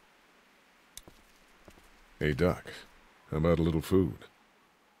 Hey, Duck. How about a little food?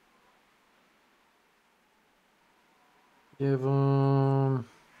 Give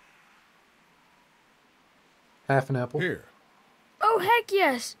half an apple. Here. Oh, heck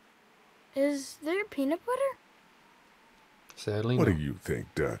yes. Is there peanut butter? Sadly, What no. do you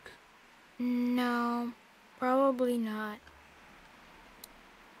think, Duck? No, probably not.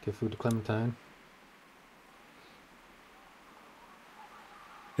 Give food to Clementine.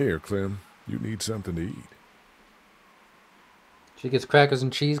 Here, Clem. You need something to eat. She gets crackers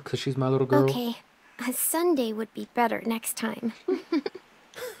and cheese because she's my little girl. Okay. A Sunday would be better next time.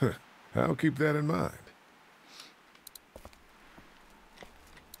 I'll keep that in mind.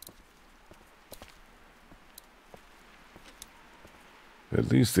 At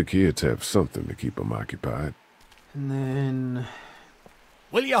least the kids have something to keep them occupied. And then...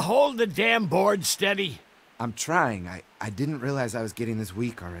 Will you hold the damn board steady? I'm trying. I didn't realize I was getting this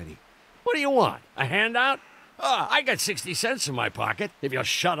weak already. What do you want? A handout? Oh, I got 60 cents in my pocket, if you'll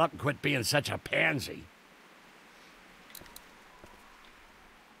shut up and quit being such a pansy.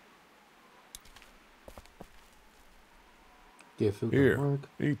 Give food Here, to work.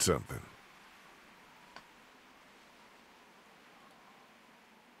 eat something.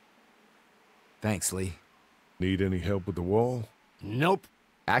 Thanks, Lee. Need any help with the wall? Nope.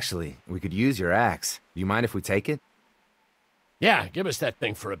 Actually, we could use your axe. Do you mind if we take it? Yeah, give us that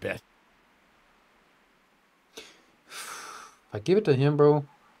thing for a bit. If I give it to him, bro.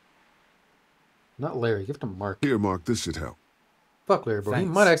 Not Larry. Give it to Mark. Here, Mark. This should help. Fuck Larry, bro. Thanks.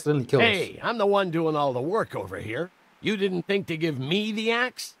 He might accidentally kill us. Hey, I'm the one doing all the work over here. You didn't think to give me the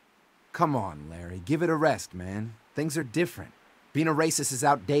axe? Come on, Larry. Give it a rest, man. Things are different. Being a racist is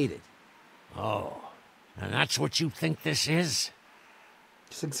outdated. Oh, and that's what you think this is?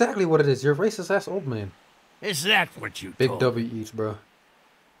 It's exactly what it is. You're a racist ass old man. Is that what you Big told W me? eats, bro.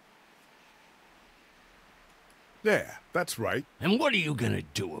 Yeah, that's right. And what are you gonna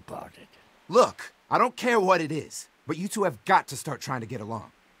do about it? Look, I don't care what it is, but you two have got to start trying to get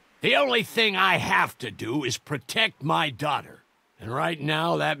along. The only thing I have to do is protect my daughter. And right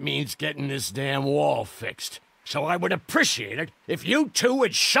now, that means getting this damn wall fixed. So I would appreciate it if you two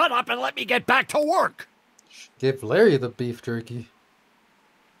would shut up and let me get back to work. Give Larry the beef jerky.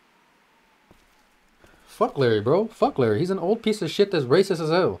 Fuck Larry, bro. Fuck Larry. He's an old piece of shit that's racist as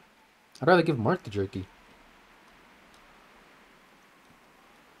hell. I'd rather give Mark the jerky.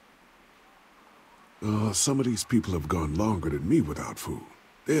 Some of these people have gone longer than me without food.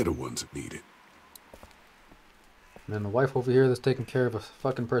 They're the ones that need it. And then the wife over here that's taking care of a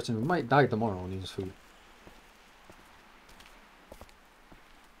fucking person who might die tomorrow and needs food.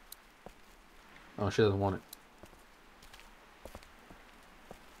 Oh, she doesn't want it.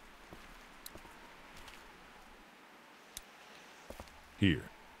 Here.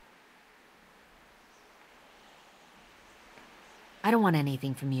 I don't want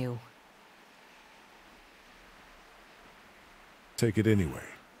anything from you. Take it anyway.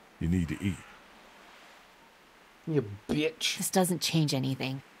 You need to eat. You bitch. This doesn't change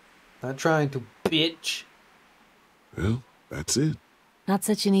anything. Not trying to, bitch. Well, that's it. Not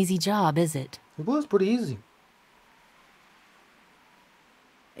such an easy job, is it? It was pretty easy.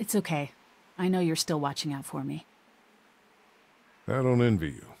 It's okay. I know you're still watching out for me. I don't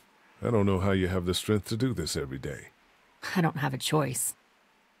envy you. I don't know how you have the strength to do this every day. I don't have a choice.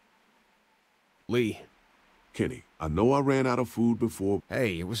 Lee. Kenny, I know I ran out of food before.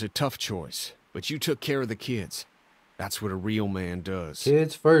 Hey, it was a tough choice, but you took care of the kids. That's what a real man does.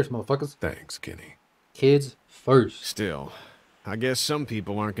 Kids first, motherfuckers. Thanks, Kenny. Kids first. Still, I guess some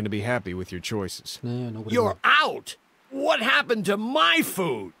people aren't going to be happy with your choices. You're out! What happened to my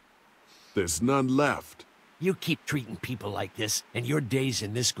food? There's none left. You keep treating people like this, and your days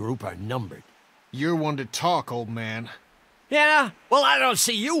in this group are numbered. You're one to talk, old man. Yeah? Well, I don't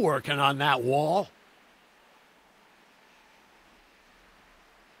see you working on that wall.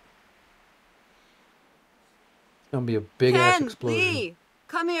 It's gonna be a big ass Ken, explosion. Lee,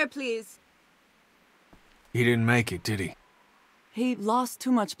 come here, please. He didn't make it, did he? He lost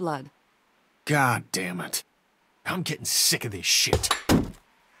too much blood. God damn it. I'm getting sick of this shit.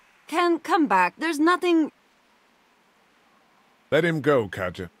 Ken, come back. There's nothing... Let him go,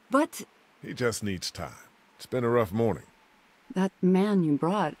 Katja. But... He just needs time. It's been a rough morning. that man you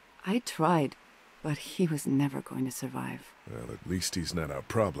brought, I tried, but he was never going to survive. Well, at least he's not our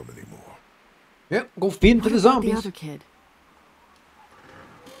problem anymore. Yep, go feed him to the zombies. The other kid.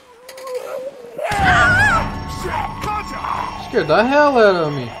 Scared the hell out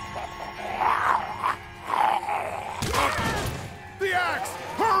of me. The axe!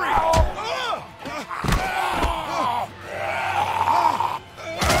 Hurry!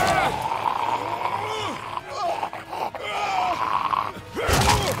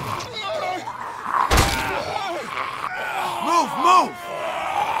 Move!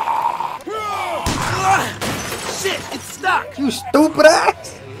 Shit, it's stuck! You stupid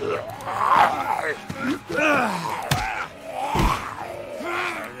ass!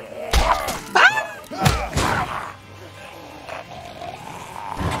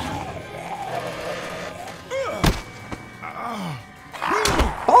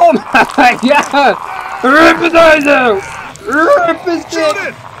 Oh my god! Rip his eyes out! Rip his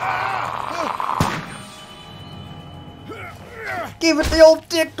dick! Give it the old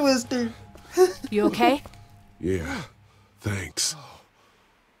dick twister! You okay? Yeah, thanks.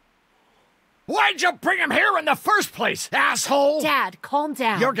 Why'd you bring him here in the first place, asshole? Dad, calm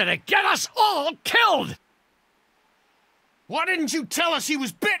down. You're gonna get us all killed! Why didn't you tell us he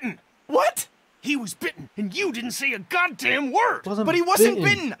was bitten? What? He was bitten, and you didn't say a goddamn word. But he wasn't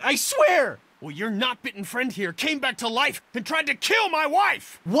bitten, I swear! Well, your not bitten friend here came back to life and tried to kill my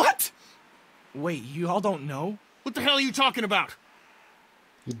wife. What? Wait, you all don't know? What the hell are you talking about?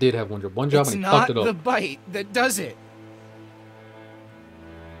 He did have one job It's and he not fucked it up. the bite that does it.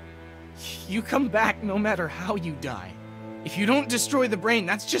 You come back no matter how you die. If you don't destroy the brain,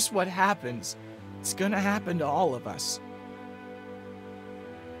 that's just what happens. It's gonna happen to all of us.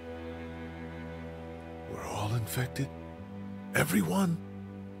 We're all infected? Everyone?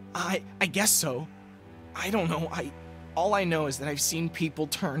 I guess so. I don't know. All I know is that I've seen people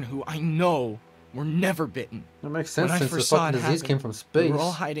turn who I know were never bitten. That makes sense When I since the first saw fucking it disease happen, came from space. We were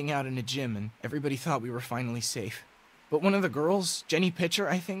all hiding out in a gym, and everybody thought we were finally safe. But one of the girls, Jenny Pitcher,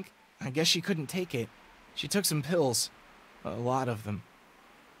 I think, I guess she couldn't take it. She took some pills. A lot of them.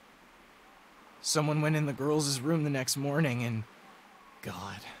 Someone went in the girls' room the next morning, and...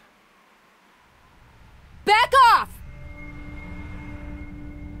 God. Back off!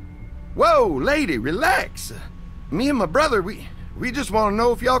 Whoa, lady, relax. Me and my brother, we just want to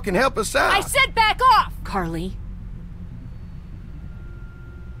know if y'all can help us out. I said back off! Carly.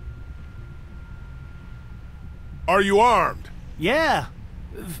 Are you armed? Yeah,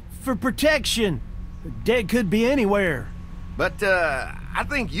 for protection. Dead could be anywhere. But, I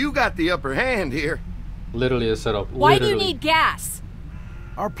think you got the upper hand here. Literally a setup. Why do you need gas?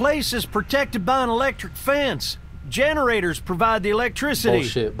 Our place is protected by an electric fence. Generators provide the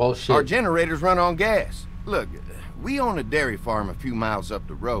electricity. Bullshit. Our generators run on gas. Look, we own a dairy farm a few miles up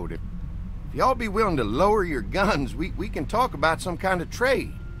the road. If y'all be willing to lower your guns, we can talk about some kind of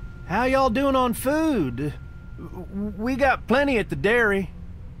trade. How y'all doing on food? We got plenty at the dairy.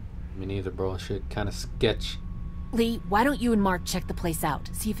 Me neither, bro. Shit, kind of sketch. Lee, why don't you and Mark check the place out?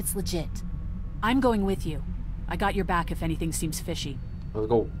 See if it's legit. I'm going with you. I got your back if anything seems fishy. Let's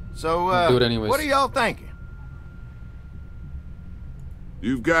go. So, Let's do it anyways. what are y'all thinking?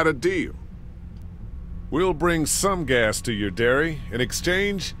 You've got a deal. We'll bring some gas to your dairy. In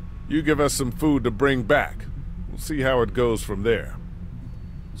exchange, you give us some food to bring back. We'll see how it goes from there.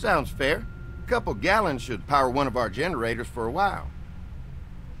 Sounds fair. A couple gallons should power one of our generators for a while.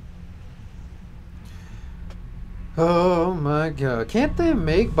 Oh my god. Can't they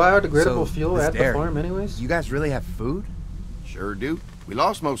make biodegradable fuel this at the dairy, farm anyways? You guys really have food? Sure do. We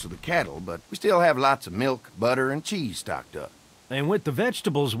lost most of the cattle, but we still have lots of milk, butter, and cheese stocked up. And with the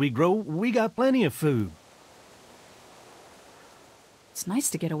vegetables we grow, we got plenty of food. It's nice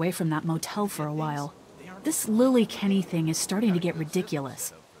to get away from that motel for a while. This Lily Kenny thing is starting to get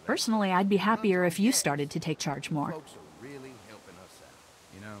ridiculous. Personally, I'd be happier if you started to take charge more.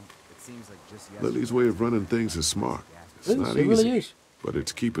 Lily's way of running things is smart. It's not It really easy, is. but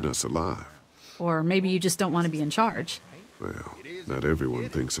it's keeping us alive. Or maybe you just don't want to be in charge. Well, not everyone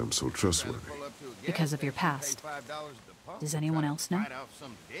thinks I'm so trustworthy. Because of your past. Does anyone else know?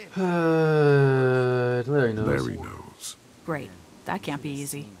 Larry knows. Larry knows. Great. That can't be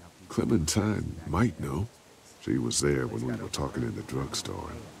easy. Clementine might know. She was there when we were talking in the drugstore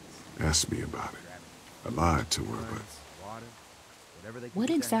and asked me about it. I lied to her, but... What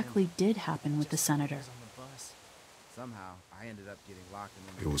exactly did happen with the senator? Somehow, I ended up getting locked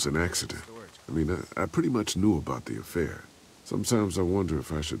in. It was an accident. I mean, I pretty much knew about the affair. Sometimes I wonder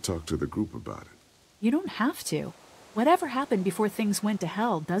if I should talk to the group about it. You don't have to. Whatever happened before things went to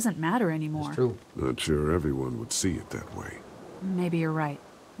hell doesn't matter anymore. It's true. Not sure everyone would see it that way. Maybe you're right.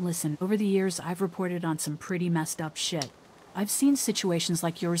 Listen, over the years, I've reported on some pretty messed up shit. I've seen situations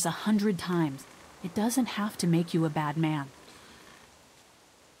like yours 100 times. It doesn't have to make you a bad man.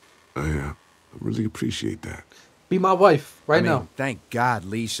 I really appreciate that. Be my wife right now. Thank God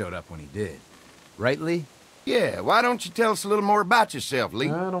Lee showed up when he did. Right, Lee? Yeah, why don't you tell us a little more about yourself, Lee?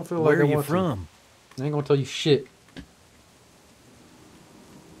 I don't feel like Where I are you want from? to. I ain't gonna tell you shit.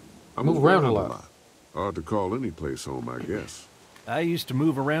 I move around a lot. Hard to call any place home, I guess. I used to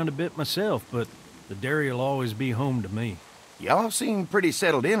move around a bit myself, but the dairy will always be home to me. Y'all seem pretty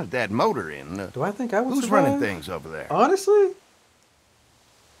settled in at that motor inn. Do I think I would Who's survive? running things over there? Honestly?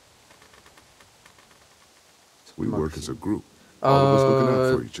 We work as a group. All of us looking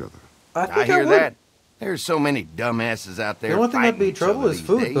out for each other. I hear that. There's so many dumbasses out there. The only thing that'd be fighting each other trouble is these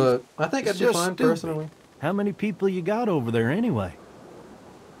food, days. but I think It's I'd be just fine stupid. personally. How many people you got over there anyway?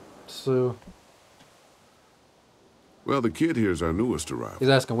 So Well, the kid here's our newest arrival. he's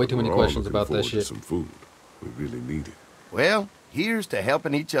asking way too many We're all questions looking about that forward to shit. some food. We really need it. Well, here's to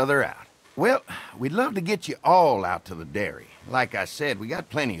helping each other out. Well, we'd love to get you all out to the dairy. Like I said, we got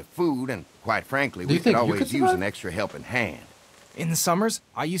plenty of food, and quite frankly, Do you we could think you always could use survive? an extra helping hand. In the summers,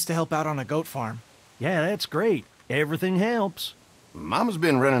 I used to help out on a goat farm. Yeah, that's great. Everything helps. Mama's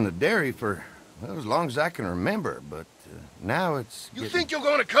been running the dairy for, well, as long as I can remember, but now it's... You think you're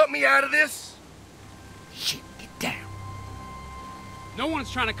gonna cut me out of this? Shit, get down. No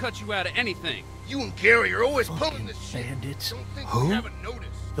one's trying to cut you out of anything. You and Gary are always pulling this shit. Bandits. Don't think Who? we haven't noticed.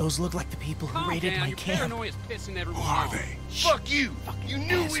 Those look like the people who raided my Your camp. paranoia's pissing everyone off. Fuck you. You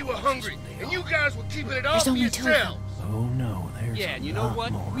knew we were hungry, and you guys were keeping it all There's for only two of yourselves. Oh no, there's Yeah, and you a know lot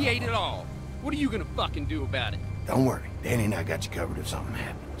what? more We of ate it all. What are you gonna fucking do about it? Don't worry, Danny and I got you covered if something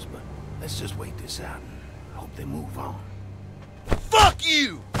happens, but let's just wait this out and hope they move on. Fuck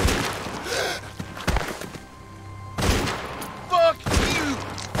you! Fuck you!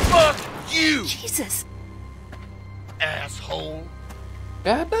 Fuck you! Jesus! Asshole!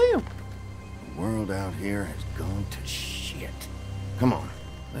 God damn! The world out here has gone to shit. Come on,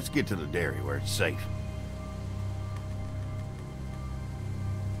 let's get to the dairy where it's safe.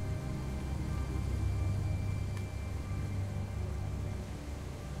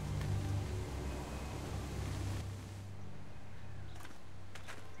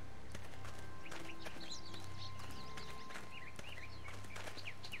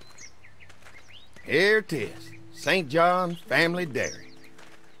 Here it is, St. John Family Dairy.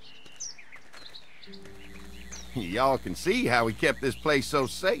 Y'all can see how we kept this place so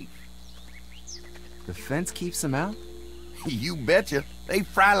safe. The fence keeps them out? You betcha. They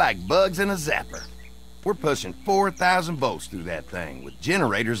fry like bugs in a zapper. We're pushing 4,000 volts through that thing with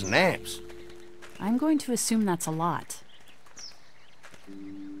generators and amps. I'm going to assume that's a lot.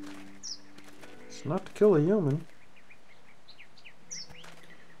 It's not to kill a human.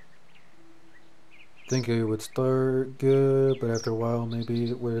 Think it would start good, but after a while, maybe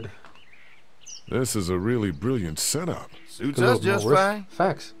it would. This is a really brilliant setup. Suits us just fine.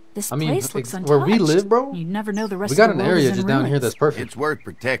 Facts. This I mean, place looks untouched. where we live, bro. You never know the rest We got of the an world area is in just down here ruins. that's perfect. It's worth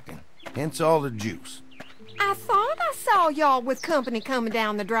protecting. Hence all the juice. I thought I saw y'all with company coming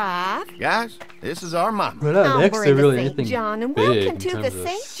down the drive. Guys, this is our mama. We're not next to Brenda really St. anything John, and big welcome in to the terms of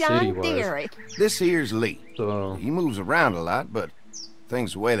St. John city-wise. Dairy. This here's Lee. So, He moves around a lot, but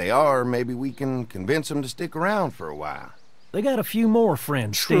things the way they are, maybe we can convince him to stick around for a while. They got a few more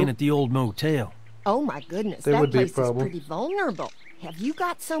friends staying at the old motel. Oh my goodness, There that would be a place is problem. pretty vulnerable. Have you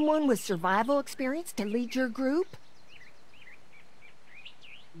got someone with survival experience to lead your group?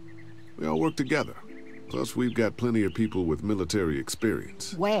 We all work together. Plus, we've got plenty of people with military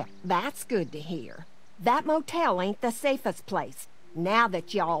experience. Well, that's good to hear. That motel ain't the safest place. Now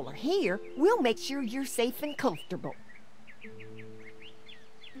that y'all are here, we'll make sure you're safe and comfortable.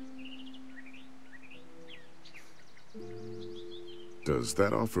 Does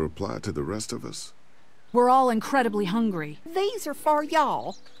that offer apply to the rest of us? We're all incredibly hungry. These are for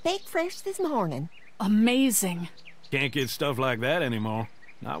y'all. Baked fresh this morning. Amazing. Can't get stuff like that anymore.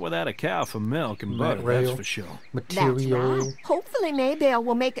 Not without a cow for milk and butter, Material. that's for sure. That's right. Hopefully Maybelle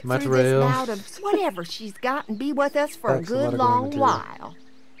will make it through this bout of whatever she's got and be with us for a good long while.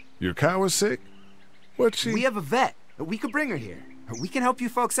 Your cow is sick? What's she? We have a vet. We could bring her here. We can help you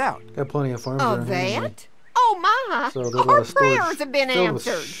folks out. Got plenty of farms A around here. vet? Oh my! So there's a lot Our of storage prayers have been filled with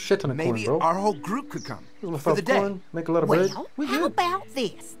answered. shit ton of Maybe corn, bro. our whole group could come Lift for off the day. corn, make a lot of bread. Well, how about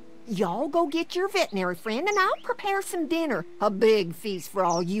this? Y'all go get your veterinary friend and I'll prepare some dinner. A big feast for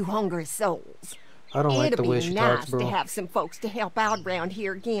all you hungry souls. I don't like the way she It'll be nice talks, bro. to have some folks to help out around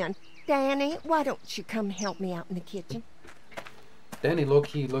here again. Danny, why don't you come help me out in the kitchen? Danny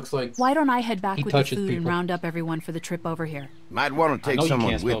low-key looks like... Why don't I head back He with the touches food and people. round up everyone for the trip over here? Might want to I take know you someone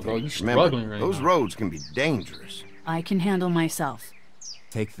can't spell, with bro. you. You're struggling Remember, right those now. roads can be dangerous. I can handle myself.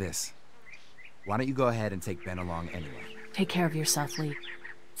 Take this. Why don't you go ahead and take Ben along anyway? Take care of yourself, Lee.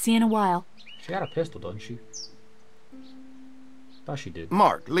 See you in a while. She got a pistol, doesn't she? Thought she did.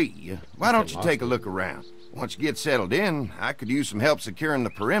 Mark, Lee, why don't you lost take a look around? Once you get settled in, I could use some help securing the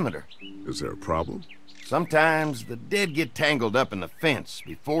perimeter. Is there a problem? Sometimes the dead get tangled up in the fence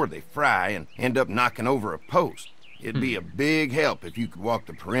before they fry and end up knocking over a post. It'd be a big help if you could walk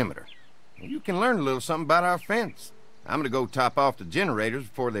the perimeter. You can learn a little something about our fence. I'm gonna go top off the generators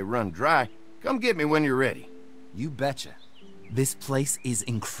before they run dry. Come get me when you're ready. You betcha. This place is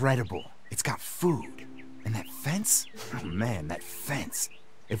incredible. It's got food. And that fence? Oh man, that fence.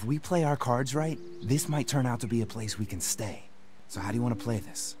 If we play our cards right, this might turn out to be a place we can stay. So how do you want to play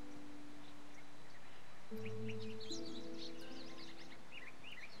this?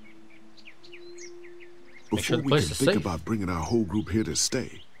 Make sure Before the we place can is think safe. about bringing our whole group here to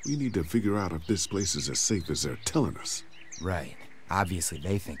stay, we need to figure out if this place is as safe as they're telling us. Right. Obviously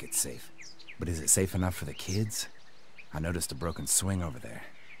they think it's safe. But is it safe enough for the kids? I noticed a broken swing over there.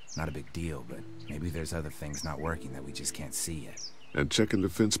 Not a big deal, but maybe there's other things not working that we just can't see yet. And checking the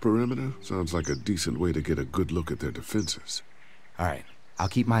fence perimeter sounds like a decent way to get a good look at their defenses. All right. I'll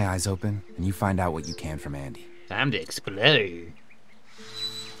keep my eyes open, and you find out what you can from Andy. Time to explode.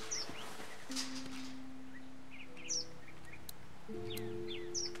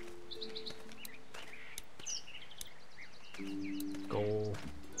 Go.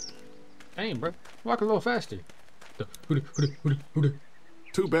 Dang, bro. Walk a little faster.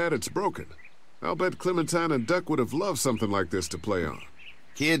 Too bad it's broken. I'll bet Clementine and Duck would have loved something like this to play on.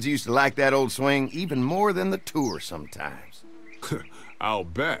 Kids used to like that old swing even more than the tour sometimes. I'll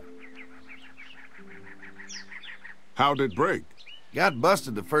bet. How'd it break? Got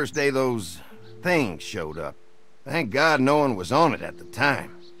busted the first day those things showed up. Thank God no one was on it at the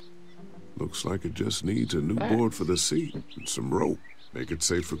time. Looks like it just needs a new board for the seat and some rope. Make it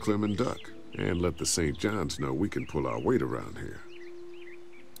safe for Clem and Duck. And let the St. John's know we can pull our weight around here.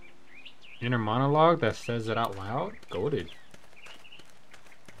 Inner monologue that says it out loud? Goated.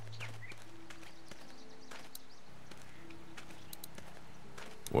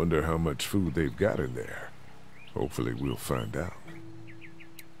 Wonder how much food they've got in there. Hopefully we'll find out.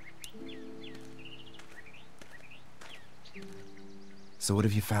 So what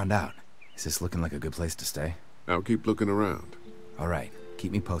have you found out? Is this looking like a good place to stay? I'll keep looking around. All right.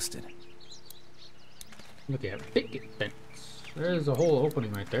 Keep me posted. Look at picket fence. There's a whole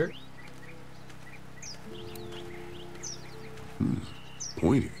opening right there.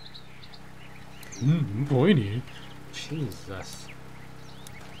 Pointy. Pointy. Jesus.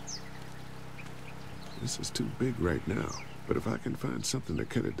 This is too big right now, but if I can find something to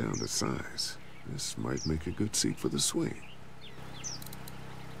cut it down to size, this might make a good seat for the swing.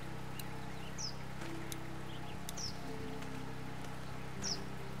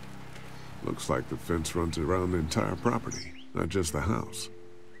 Looks like the fence runs around the entire property, not just the house.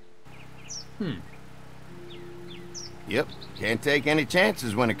 Yep, can't take any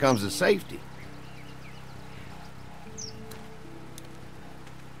chances when it comes to safety.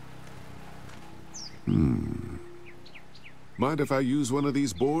 Mind if I use one of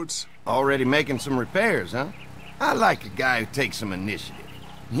these boards? Already making some repairs, huh? I like a guy who takes some initiative.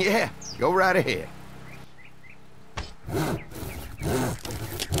 Yeah, go right ahead.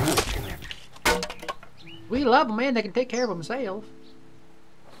 We love a man that can take care of himself.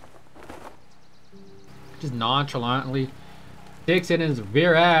 Just nonchalantly sticks it in his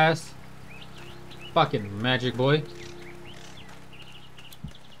rear ass. Fucking magic boy.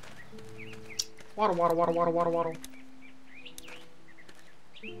 Water, water, water, water, water, water.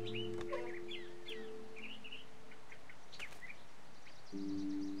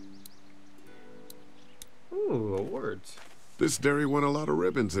 Ooh, awards. This dairy won a lot of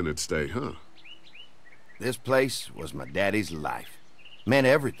ribbons in its day, huh? This place was my daddy's life. Meant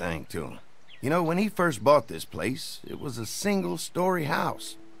everything to him. You know, when he first bought this place, it was a single-story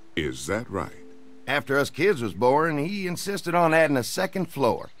house. Is that right? After us kids was born, he insisted on adding a second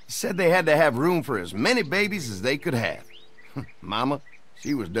floor. Said they had to have room for as many babies as they could have. Mama,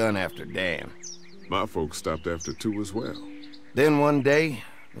 she was done after Dan. My folks stopped after 2 as well. Then one day,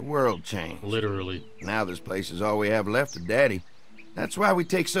 the world changed. Literally. Now this place is all we have left of Daddy. That's why we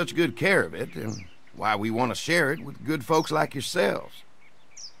take such good care of it, and why we want to share it with good folks like yourselves.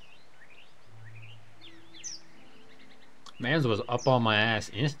 Mans was up on my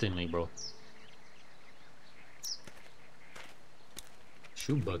ass instantly, bro.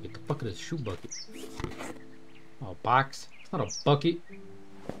 Shoe bucket. The fuck is a shoe bucket? Oh, box. It's not a bucket.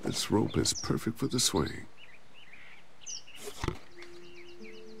 This rope is perfect for the swing.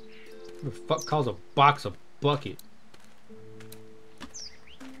 Who the fuck calls a box a bucket?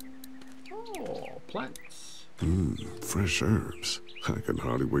 Oh, plants. Fresh herbs. I can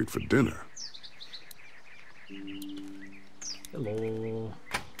hardly wait for dinner. Hello.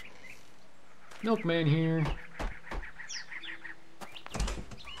 Milkman here.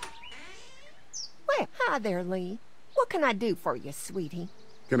 Well, hi there, Lee. What can I do for you, sweetie?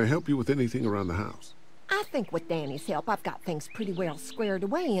 Can I help you with anything around the house? I think with Danny's help, I've got things pretty well squared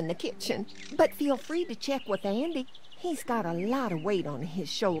away in the kitchen. But feel free to check with Andy. He's got a lot of weight on his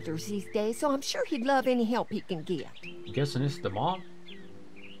shoulders these days, so I'm sure he'd love any help he can get. I'm guessing it's the mom?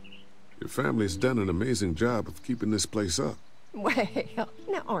 Your family's done an amazing job of keeping this place up. Well,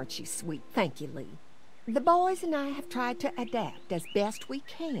 now aren't you sweet? Thank you, Lee. The boys and I have tried to adapt as best we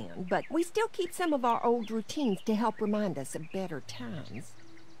can, but we still keep some of our old routines to help remind us of better times.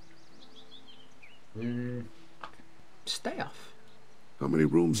 Staff. How many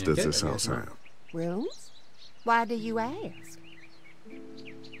rooms does this house have? Rooms? Why do you ask?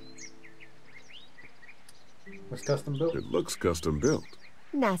 What's custom built? It looks custom built.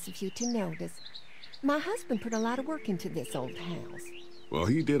 Nice of you to notice. My husband put a lot of work into this old house. Well,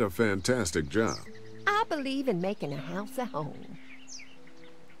 he did a fantastic job. I believe in making a house a home.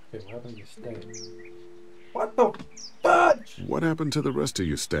 Okay, what happened to your staff? What the fudge? What happened to the rest of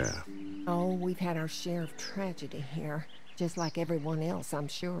your staff? Oh, we've had our share of tragedy here. Just like everyone else, I'm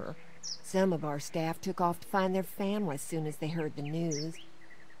sure. Some of our staff took off to find their families as soon as they heard the news.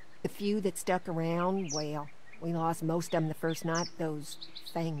 The few that stuck around, well, we lost most of them the first night those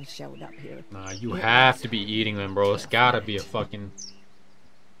things showed up here. Nah, you have to be eating them, bro. It's gotta be a fucking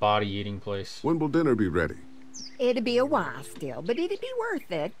body-eating place. When will dinner be ready? It'll be a while still, but it'll be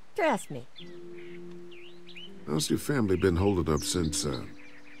worth it. Trust me. How's your family been holding up since,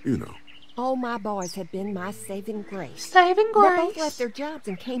 you know? All my boys have been my saving grace. Saving grace. They both left their jobs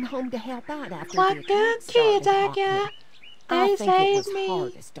and came home to help out after What good kids I got. They saved me.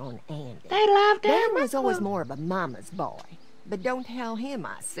 Hardest on Andy. They loved Dan was always more of a mama's boy. But don't tell him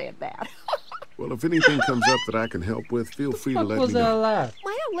I said that. Well, if anything comes up that I can help with, feel free to let me know. Well,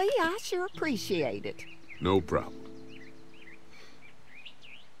 Lee, I sure appreciate it. No problem.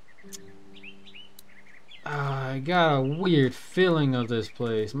 I got a weird feeling of this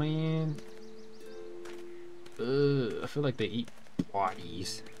place, man. I feel like they eat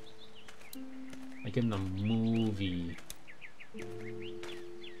bodies. Like in the movie.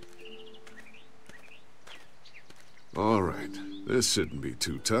 All right, this shouldn't be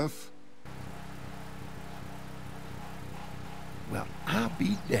too tough. Well, I'll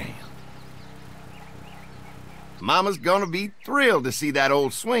be damned. Mama's gonna be thrilled to see that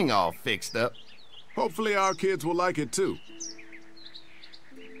old swing all fixed up. Hopefully our kids will like it too.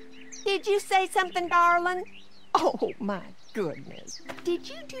 Did you say something, darling? Oh, my goodness. Did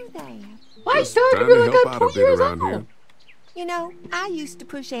you do that? I Just trying to help out a bit around here. You know, I used to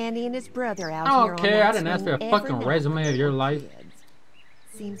push Andy and his brother out I here don't on care. that I didn't ask for a swing fucking every resume night of your with life. kids.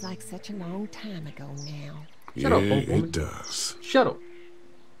 Seems like such a long time ago now. Shut up, old woman. It does. Shut up.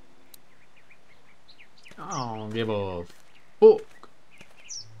 I don't give a fuck.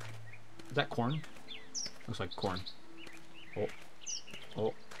 Is that corn? Looks like corn. Oh.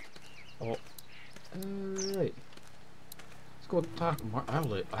 Oh. Oh. Alright. Let's go talk more.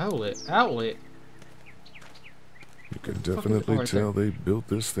 Outlet. You can definitely right tell they built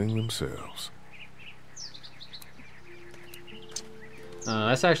this thing themselves.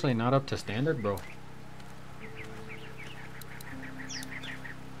 That's actually not up to standard, bro.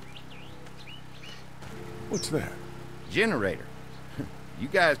 What's that? Generator. You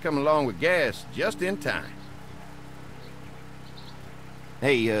guys come along with gas just in time.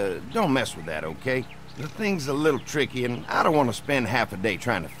 Hey, don't mess with that, okay? The thing's a little tricky, and I don't want to spend half a day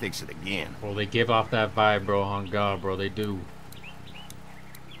trying to fix it again. Well, they give off that vibe, bro. On God, bro, they do.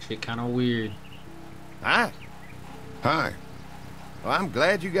 Shit kind of weird. Hi. Hi. Well, I'm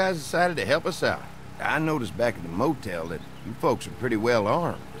glad you guys decided to help us out. I noticed back at the motel that you folks are pretty well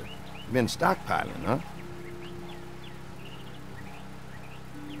armed. You've been stockpiling, huh?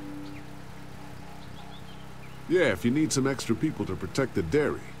 Yeah, if you need some extra people to protect the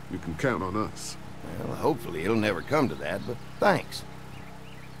dairy, you can count on us. Well, hopefully it'll never come to that, but thanks.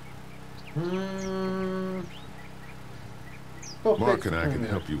 Mark and I can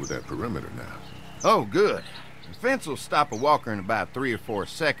help you with that perimeter now. Oh, good. The fence will stop a walker in about 3 or 4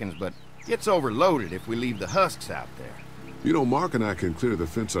 seconds, but gets overloaded if we leave the husks out there. You know, Mark and I can clear the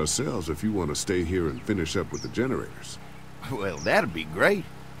fence ourselves if you want to stay here and finish up with the generators. Well, that'd be great.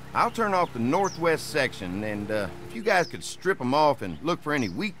 I'll turn off the northwest section, and if you guys could strip them off and look for any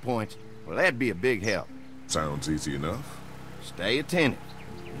weak points, well, that'd be a big help. Sounds easy enough. Stay attentive.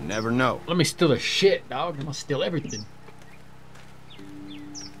 You never know. Let me steal the shit, dog. I'm gonna steal everything.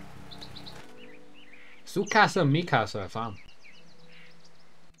 Su casa, mi casa, fam.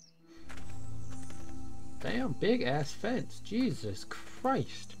 Damn, big ass fence. Jesus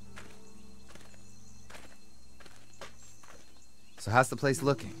Christ. So how's the place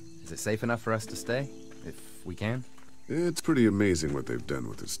looking? Is it safe enough for us to stay? If we can? It's pretty amazing what they've done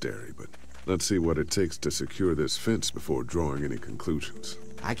with this dairy, but let's see what it takes to secure this fence before drawing any conclusions.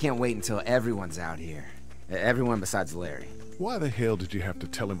 I can't wait until everyone's out here. Everyone besides Larry. Why the hell did you have to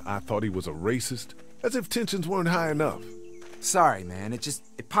tell him I thought he was a racist? As if tensions weren't high enough. Sorry, man.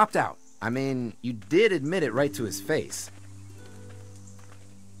 It popped out. I mean, you did admit it right to his face.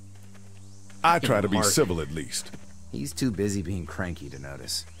 I try to be civil at least. He's too busy being cranky to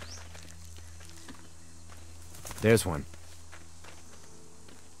notice. There's one.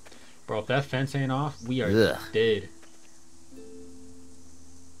 Bro, if that fence ain't off, we are dead.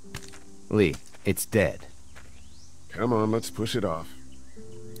 Lee, it's dead. Come on, let's push it off.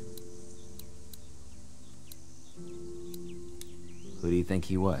 Who do you think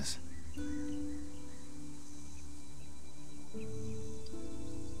he was?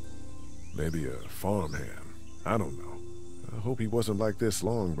 Maybe a farmhand. I don't know. I hope he wasn't like this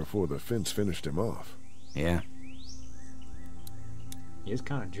long before the fence finished him off. Yeah. He is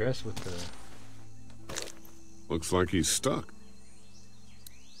kind of dressed with the... Looks like he's stuck.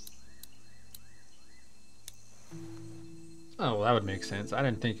 Oh, well, that would make sense. I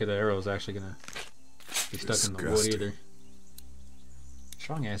didn't think the arrow was actually gonna be stuck in the wood either.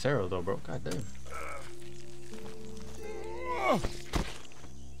 Strong ass arrow though, bro. God damn.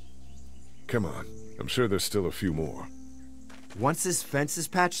 Come on. I'm sure there's still a few more. Once this fence is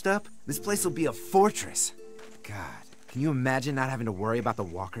patched up, this place will be a fortress. God, can you imagine not having to worry about the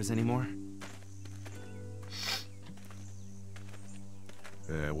walkers anymore?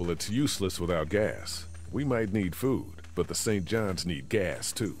 Well, it's useless without gas. We might need food, but the St. John's need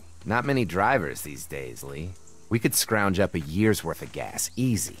gas, too. Not many drivers these days, Lee. We could scrounge up a year's worth of gas,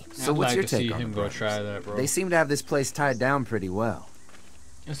 easy. So what's your take on him go try that, bro? They seem to have this place tied down pretty well.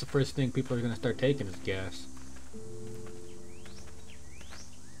 That's the first thing people are gonna start taking is gas.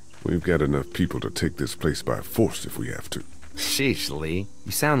 We've got enough people to take this place by force if we have to. Sheesh, Lee.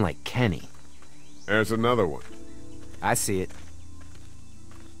 You sound like Kenny. There's another one. I see it.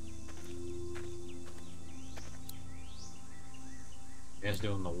 Man's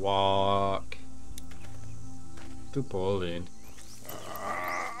doing the walk. To pull in.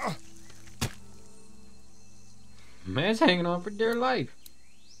 Man's hanging on for dear life.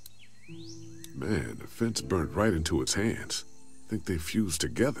 Man, the fence burnt right into its hands. Think they fused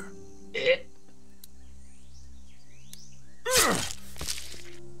together.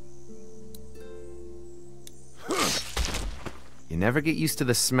 You never get used to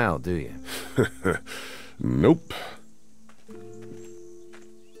the smell, do you? Nope.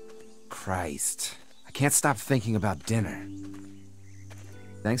 Christ. I can't stop thinking about dinner.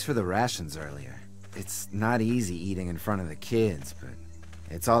 Thanks for the rations earlier. It's not easy eating in front of the kids, but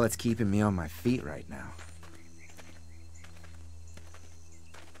it's all that's keeping me on my feet right now.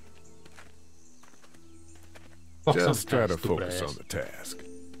 Just try to focus on the task.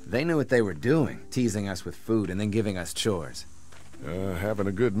 They knew what they were doing, teasing us with food and then giving us chores. Having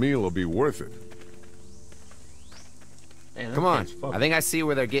a good meal will be worth it. Man, come on, I think I see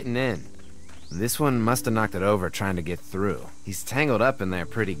where they're getting in. This one must have knocked it over trying to get through. He's tangled up in there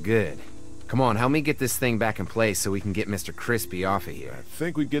pretty good. Come on, help me get this thing back in place so we can get Mr. Crispy off of here. I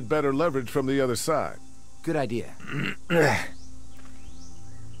think we'd get better leverage from the other side. Good idea.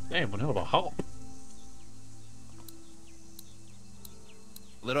 Damn, one hell of a hop.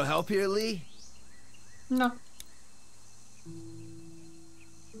 Little help here, Lee? No.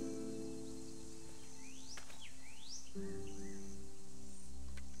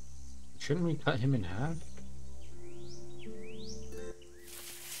 Shouldn't we cut him in half?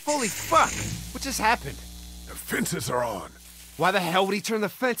 Holy fuck! What just happened? The fences are on. Why the hell would he turn the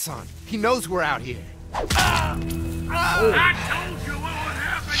fence on? He knows we're out here. Ah! I told you what would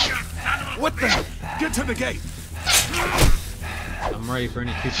happen, you son of a What the? Get to the gate. I'm ready for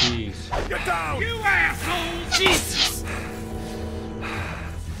any QPs. Get down! You assholes! Jesus!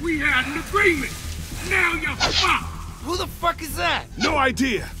 We had an agreement. Now you're fucked. Who the fuck is that? No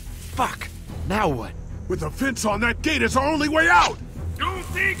idea. Fuck. Now what? With a fence on that gate, it's our only way out. Don't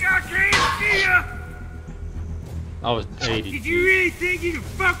think I can't see ya! I was 80. Did you really think you could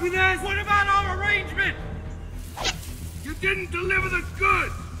fuck with us? What about our arrangement? You didn't deliver the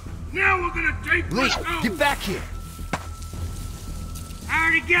goods. Now we're gonna take Lee, what's owed. get back here. I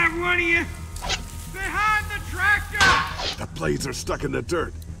already got one of you. Behind the tractor! The blades are stuck in the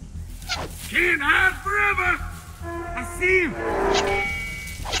dirt. Can't hide forever. I see him.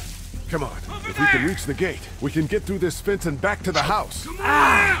 Come on. If we can reach the gate, we can get through this fence and back to the house. Come on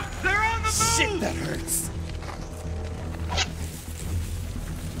out. They're on the move. Shit, that hurts.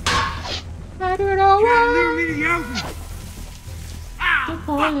 Trying to lure me to the open. I'll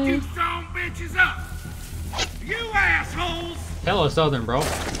fuck you some bitches up. You assholes. Hella southern, bro.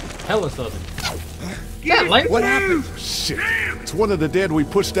 Hella southern. Get light? What happened? Shit. It's one of the dead we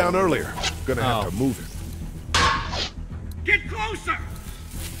pushed down earlier. Gonna have to move it. Get closer.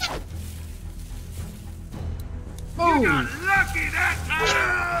 Oh. You got lucky that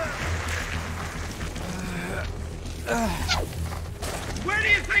time. Where do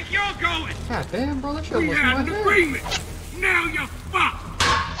you think you're going? God damn, bro, that shit We was had my an head. agreement. Now you're fucked.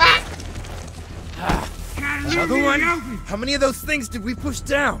 Another one? How many of those things did we push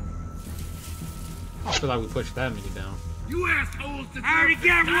down? I feel like we pushed that many down. You assholes deserve I already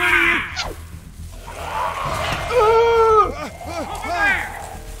got one of you. Over there.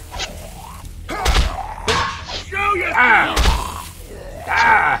 Show yourself.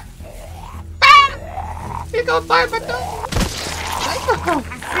 You gonna fight my dog? I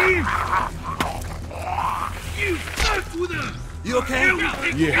see him. You stuck with us. You okay?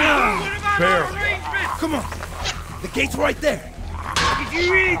 Yeah. Barely. Come on. The gate's right there. Did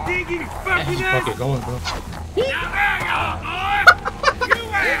you really think you could fuck with us? Fuck it, going, bro. Now there you are, boy. You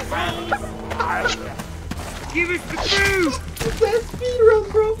assholes. Give us the food. What's that speed run,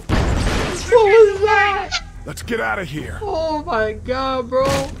 bro? What was that? Let's get out of here. Oh my god, bro.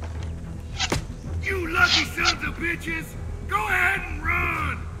 You lucky sons of bitches. Go ahead and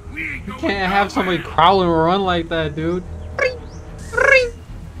run. We ain't You going can't have somebody crawl and run like that, dude.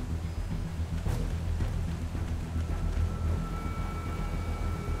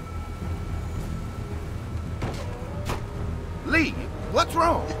 Lee, what's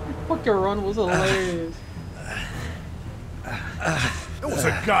wrong? Fucking run was hilarious. There was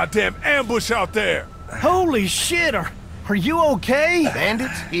a goddamn ambush out there. Holy shit, are you okay?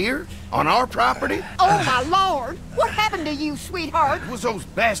 Bandits here? On our property? Oh, my lord! What happened to you, sweetheart? It was those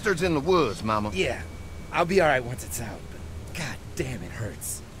bastards in the woods, Mama. Yeah, I'll be alright once it's out, but god damn, it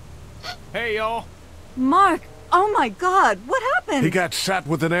hurts. Hey, y'all. Mark! Oh my god, what happened? He got shot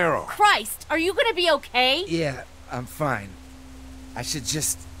with an arrow. Christ, are you gonna be okay? Yeah, I'm fine. I should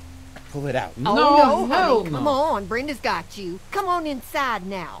just pull it out. Oh, No, no, hell honey. no. Come on, Brenda's got you. Come on inside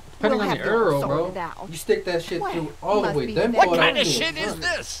now. Depending we'll on have the it all arrow, sorted bro. out. You stick that shit Well, through all the must way. be Then what pull it kind out of through shit the is front.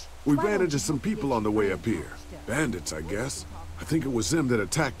 this? We ran into some people on the way up here. Bandits, I guess. I think it was them that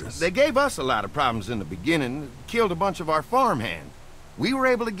attacked us. They gave us a lot of problems in the beginning, killed a bunch of our farmhands. We were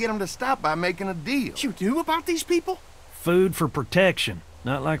able to get them to stop by making a deal. You knew about these people? Food for protection.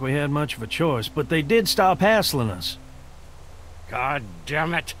 Not like we had much of a choice, but they did stop hassling us. God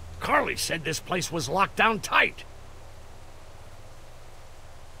damn it. Carly said this place was locked down tight.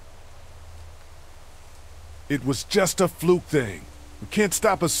 It was just a fluke thing. We can't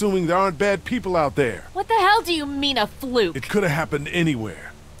stop assuming there aren't bad people out there. What the hell do you mean a fluke? It could have happened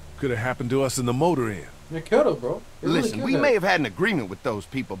anywhere. Could have happened to us in the motor inn. It could have, bro. It really Listen, could we have. may have had an agreement with those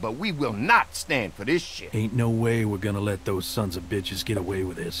people, but we will not stand for this shit. Ain't no way we're gonna let those sons of bitches get away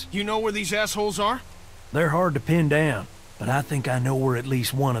with this. You know where these assholes are? They're hard to pin down, but I think I know where at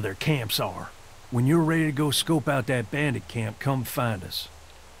least one of their camps are. When you're ready to go scope out that bandit camp, come find us.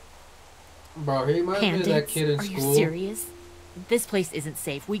 Bro, he might be that Bandits? kid in Are school you serious? This place isn't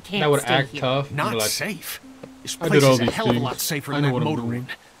safe. We can't that would stay act here. tough. Not Like, safe. This I place did all is a these hell of a things. lot safer I than know that what I'm motor doing. inn.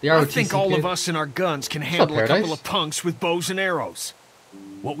 The I ROTC think all kid. of us and our guns can up, handle a couple Paradise? of punks with bows and arrows.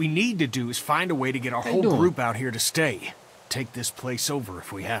 What we need to do is find a way to get our How you whole doing? group out here to stay. take this place over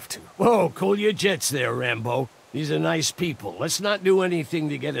if we have to. Whoa, cool your jets there, Rambo. These are nice people. Let's not do anything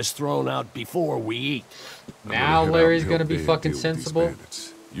to get us thrown out before we eat. Now Larry's gonna be fucking sensible.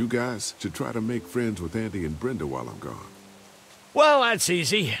 You guys should try to make friends with Andy and Brenda while I'm gone. Well, that's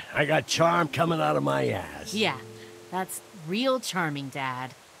easy. I got charm coming out of my ass. Yeah, that's real charming,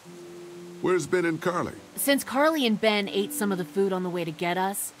 Dad. Where's Ben and Carly? Since Carly and Ben ate some of the food on the way to get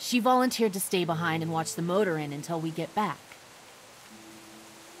us, she volunteered to stay behind and watch the motor inn until we get back.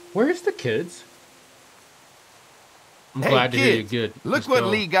 Where's the kids? I'm Hey, glad to hear you kids, good. Look Let's what go.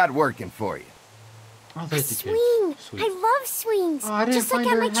 Lee got working for you. Oh, A there's the kids. swing. Sweet. I love swings. Oh, I didn't just like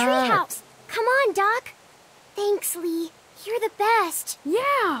find at my her hat. treehouse. Come on, Doc. Thanks, Lee. You're the best. Yeah.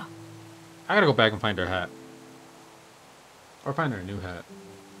 I gotta go back and find her hat. Or find her a new hat.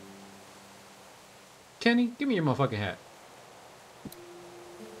 Kenny, give me your motherfucking hat.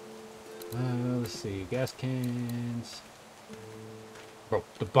 Let's see. Gas cans. Bro,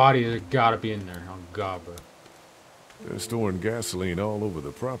 the bodies have gotta be in there. Oh, God, bro. They're storing gasoline all over the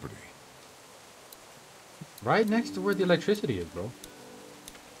property. Right next to where the electricity is, bro.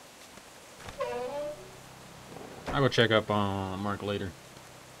 I'll go check up on Mark later.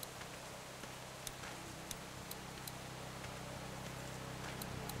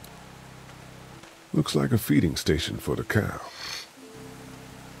 Looks like a feeding station for the cow.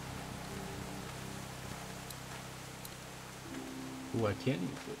 Ooh, I can't use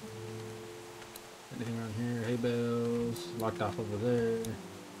it. Anything around here? Hay bales. Locked off over there.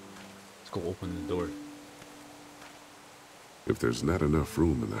 Let's go open the door. If there's not enough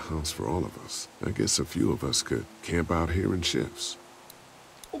room in the house for all of us, I guess a few of us could camp out here in shifts.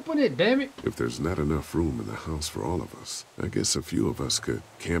 Open it, damn it. If there's not enough room in the house for all of us, I guess a few of us could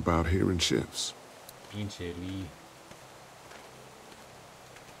camp out here in shifts. Pinche Lee.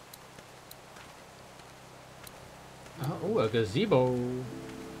 Oh, a gazebo.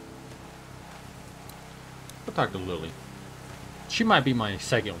 I'll talk to Lily. She might be my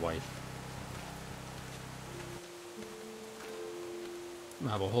second wife. I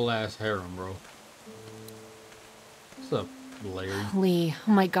have a whole ass harem, bro. What's up, Larry? Lee,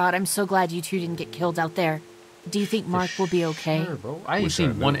 oh my God, I'm so glad you two didn't get killed out there. Do you think Mark will be okay? Sure, bro. I ain't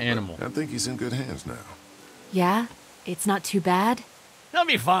seen one animal. I think he's in good hands now. Yeah? It's not too bad? He'll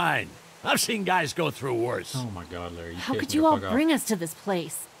be fine. I've seen guys go through worse. Oh my God, Larry. How could you all bring us to this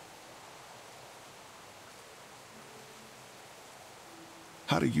place?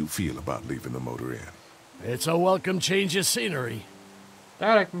 How do you feel about leaving the motor inn? It's a welcome change of scenery.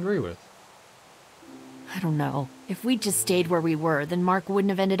 That I can agree with. I don't know. If we'd just stayed where we were, then Mark wouldn't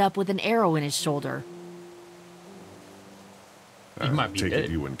have ended up with an arrow in his shoulder. He might be take dead.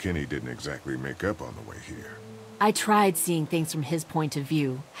 it you and Kenny didn't exactly make up on the way here. I tried seeing things from his point of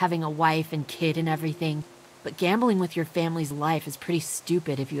view, having a wife and kid and everything, but gambling with your family's life is pretty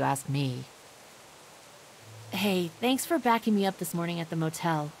stupid if you ask me. Hey, thanks for backing me up this morning at the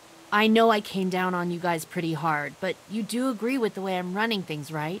motel. I know I came down on you guys pretty hard, but you do agree with the way I'm running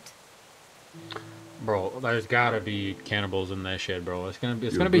things, right? Bro, there's gotta be cannibals in that shit, bro. It's gonna be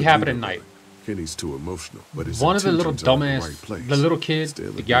You're a happening good leader, tonight. Boy. Kenny's too emotional, but his One of the little intentions are in dumbass, the right place. the little kid, Still,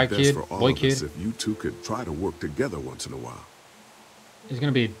 the it'd guy be best kid, for all boy of us kid. if you two could try to work together once in a while. He's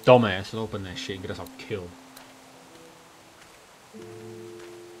gonna be a dumbass and open that shit and get us all killed.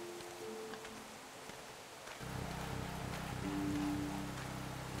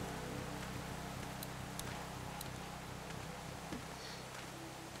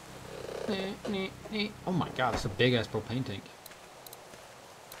 Oh my God, it's a big ass propane tank.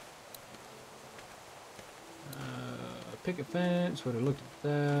 Picket fence, would have looked at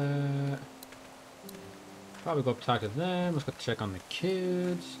that. Probably go up talk to them. Let's go check on the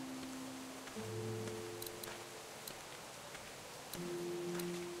kids.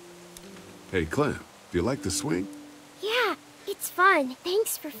 Hey, Clem, do you like the swing? Yeah, it's fun.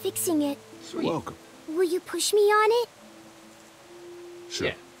 Thanks for fixing it. Sweet. Welcome. Will you push me on it? Sure.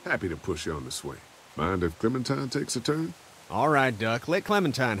 Yeah. Happy to push you on the swing. Mind if Clementine takes a turn? All right, Duck. Let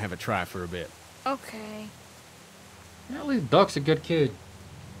Clementine have a try for a bit. Okay. At least Duck's a good kid.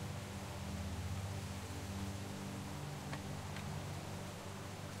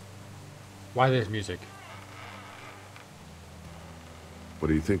 Why this music? What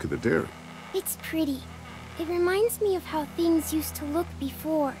do you think of the dairy? It's pretty. It reminds me of how things used to look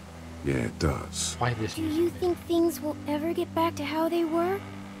before. Yeah, it does. Why this Do music? you think things will ever get back to how they were?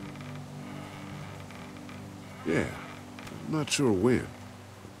 Yeah. I'm not sure when.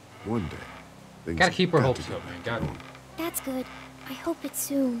 One day. Things Gotta keep her got hopes to up, get man. back Got to it. normal. That's good. I hope it's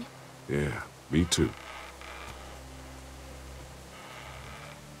soon. Yeah, me too.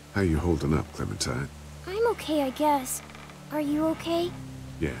 How you holding up, Clementine? I'm okay, I guess. Are you okay?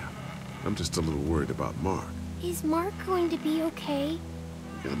 Yeah, I'm just a little worried about Mark. Is Mark going to be okay?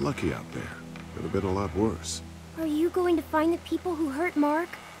 You got lucky out there. Could have been a lot worse. Are you going to find the people who hurt Mark?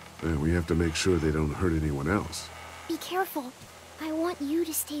 And we have to make sure they don't hurt anyone else. Be careful. I want you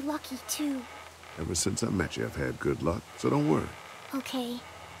to stay lucky, too. Ever since I met you, I've had good luck, so don't worry. Okay.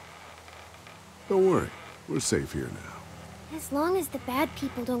 Don't worry. We're safe here now. As long as the bad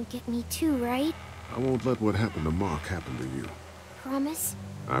people don't get me too, right? I won't let what happened to Mark happen to you. Promise?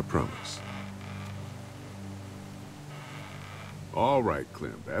 I promise. All right,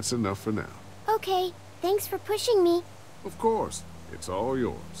 Clem. That's enough for now. Okay. Thanks for pushing me. Of course. It's all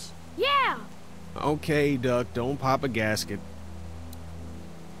yours. Yeah! Okay, Duck, don't pop a gasket.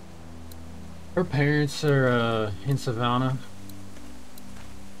 Her parents are in Savannah.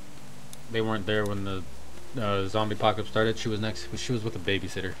 They weren't there when the zombie apocalypse started. She was with a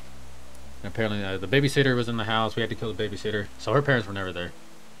babysitter. And apparently the babysitter was in the house. We had to kill the babysitter. So her parents were never there.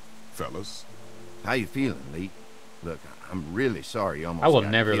 Fellas. How you feeling, Lee? Look, I'm really sorry you almost I will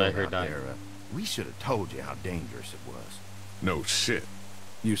got never let killed her out die. there. We should have told you how dangerous it was. No shit.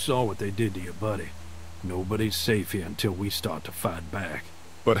 You saw what they did to your buddy. Nobody's safe here until we start to fight back.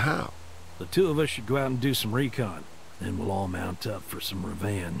 But how? The two of us should go out and do some recon. Then we'll all mount up for some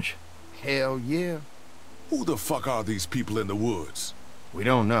revenge. Hell yeah. Who the fuck are these people in the woods? We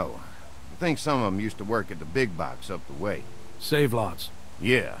don't know. I think some of them used to work at the big box up the way. Save lots.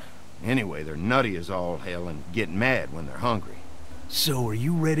 Yeah. Anyway, they're nutty as all hell and get mad when they're hungry. So, are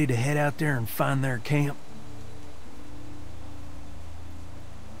you ready to head out there and find their camp?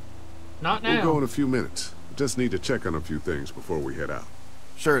 Not now. We'll go in a few minutes. Just need to check on a few things before we head out.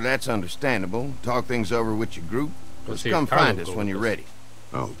 Sure, that's understandable. Talk things over with your group. Just come find us when you're ready.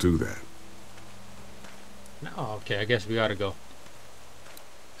 I'll do that. No, okay, I guess we gotta go.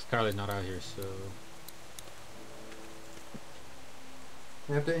 Carly's not out here, so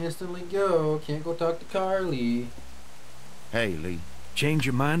I have to instantly go. Can't go talk to Carly. Hey, Lee. Change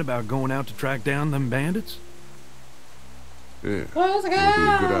your mind about going out to track down them bandits? Yeah. Let's go! It'll be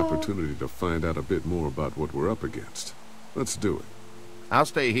a good opportunity to find out a bit more about what we're up against. Let's do it. I'll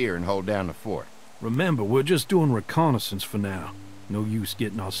stay here and hold down the fort. Remember, we're just doing reconnaissance for now. No use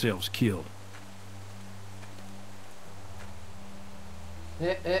getting ourselves killed.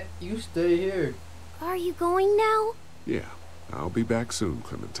 You stay here. Are you going now? Yeah. I'll be back soon,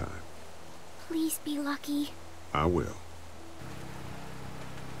 Clementine. Please be lucky. I will.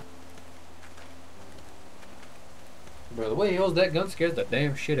 Bro, the way he holds that gun scares the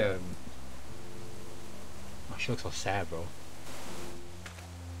damn shit out of me. Oh, she looks so sad, bro.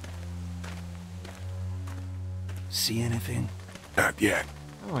 See anything? Not yet.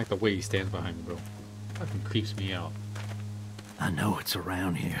 I don't like the way he stands behind me, bro. Fucking creeps me out. I know it's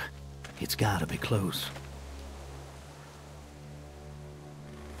around here. It's gotta be close.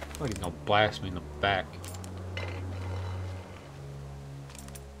 I feel like he's gonna blast me in the back.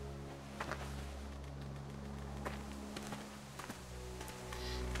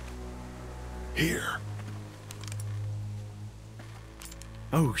 Here.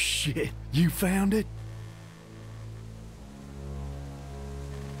 Oh shit, you found it?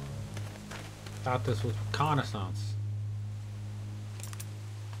 Thought this was reconnaissance.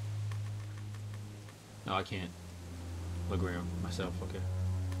 No, I can't look around myself, okay.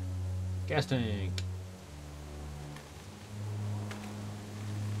 Gas tank.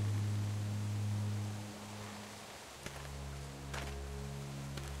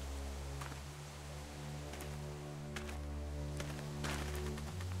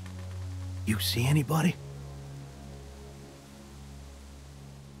 You see anybody?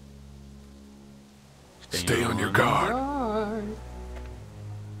 Stay on your guard.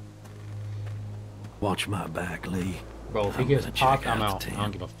 Watch my back, Lee. Bro, if he gets popped, I'm out. I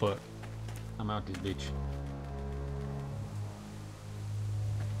don't give a fuck. I'm out this bitch.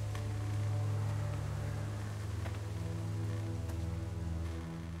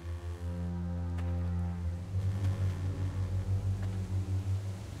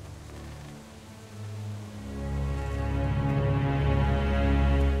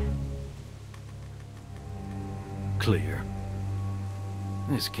 Clear.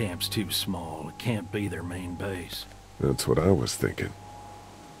 This camp's too small. It can't be their main base. That's what I was thinking.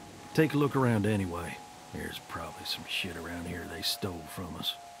 Take a look around anyway. There's probably some shit around here they stole from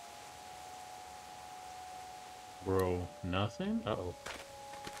us. Bro, nothing? Uh-oh.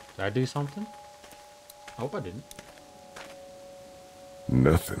 Did I do something? I hope I didn't.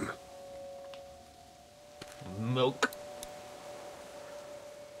 Nothing. Milk.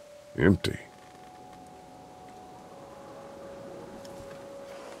 Empty.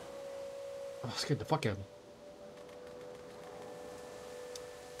 Oh, scared the fuck out of me.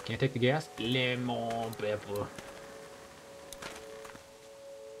 Can't take the gas? Lemon pepper.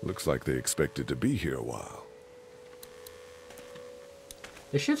 Looks like they expected to be here a while.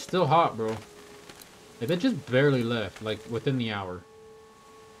 This shit's still hot, bro. Like, they just barely left, like, within the hour.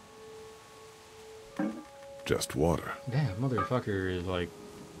 Just water. Damn, motherfucker is, like,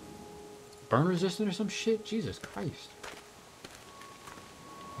 burn resistant or some shit? Jesus Christ.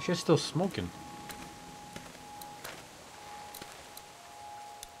 This shit's still smoking.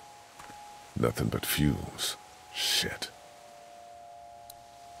 Nothing but fumes. Shit.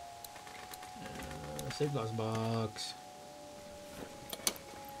 Save loss box.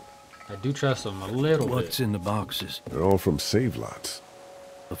 I do trust them a little bit. What's in the boxes? They're all from save lots.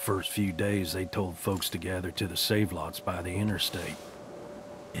 The first few days they told folks to gather to the save lots by the interstate.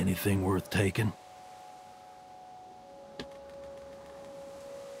 Anything worth taking?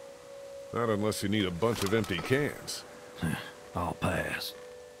 Not unless you need a bunch of empty cans. I'll pass.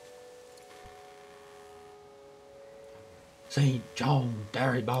 St. John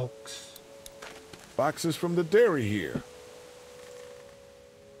dairy box. Boxes from the dairy here.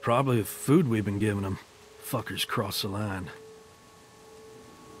 Probably the food we've been giving them. Fuckers cross the line.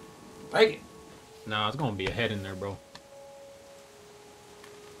 Take it. Nah, it's gonna be a head in there, bro.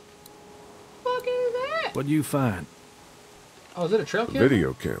 Fuck is that? What'd you find? Oh, is it a trail camera?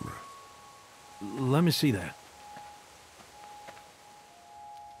 Video camera. Let me see that.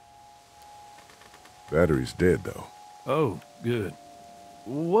 Battery's dead, though. Oh, good.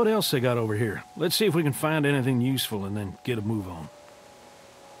 What else they got over here? Let's see if we can find anything useful and then get a move on.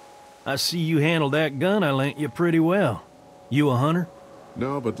 I see you handled that gun I lent you pretty well. You a hunter?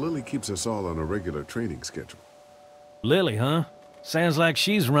 No, but Lily keeps us all on a regular training schedule. Lily, huh? Sounds like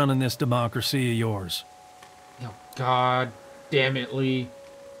she's running this democracy of yours. Oh, God damn it, Lee.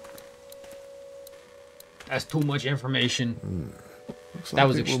 That's too much information. Looks That like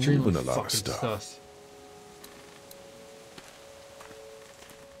was they were extremely moving a lot fucking of stuff. sus.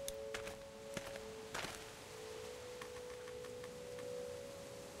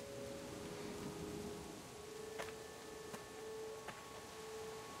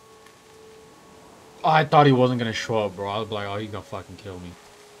 Oh, I thought he wasn't gonna show up, bro. I was like, oh, he's gonna fucking kill me.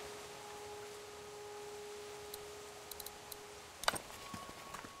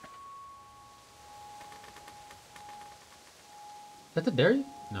 Is that the dairy?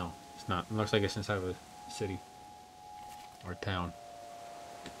 No, it's not. It looks like it's inside of a city or town.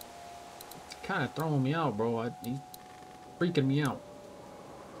 It's kind of throwing me out, bro. He's freaking me out.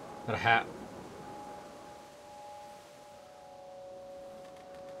 Got a hat.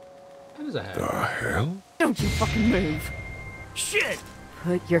 What is a hat? The hell? Don't you fucking move. Shit!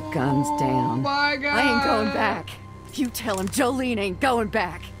 Put your guns down. My God. I ain't going back. You tell him Jolene ain't going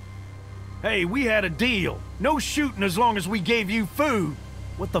back. Hey, we had a deal. No shooting as long as we gave you food.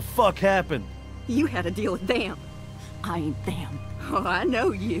 What the fuck happened? You had a deal with them. I ain't them. Oh, I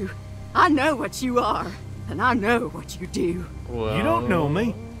know you. I know what you are. And I know what you do. Well, you don't know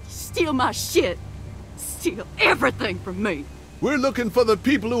me. Steal my shit. Steal everything from me. We're looking for the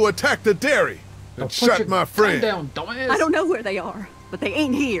people who attacked the dairy and shot my friend. Down, dumbass. I don't know where they are, but they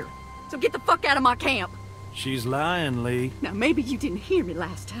ain't here. So get the fuck out of my camp. She's lying, Lee. Now, maybe you didn't hear me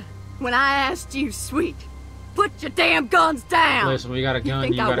last time. When I asked you, sweet, put your damn guns down. Listen, we got a gun, you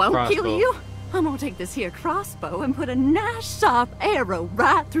think you I got a won't crossbow. kill you? I'm gonna take this here crossbow and put a nice sharp arrow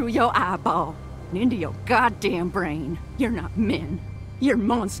right through your eyeball and into your goddamn brain. You're not men. You're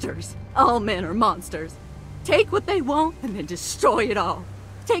monsters. All men are monsters. Take what they want and then destroy it all.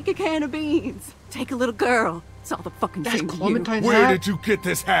 Take a can of beans. Take a little girl. It's all the fucking same to you. Where did you get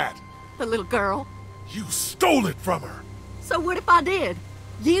this hat? The little girl. You stole it from her. So what if I did?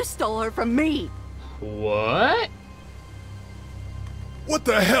 You stole her from me. What? What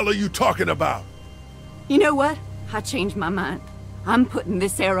the hell are you talking about? You know what? I changed my mind. I'm putting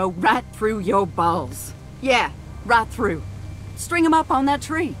this arrow right through your balls. Yeah, right through. String them up on that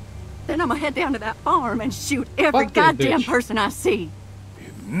tree. Then I'm gonna head down to that farm and shoot every Fuck this goddamn bitch. person I see.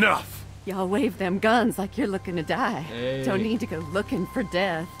 Enough. Y'all wave them guns like you're looking to die. Hey. Don't need to go looking for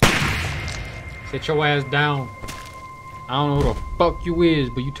death. Sit your ass down. I don't know who the fuck you is,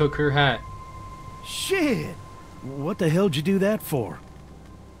 but you took her hat. Shit! What the hell'd you do that for?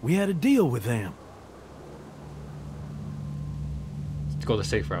 We had a deal with them. Let's go the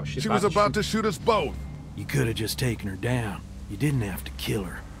safe route. She was about to shoot us both. You could have just taken her down. You didn't have to kill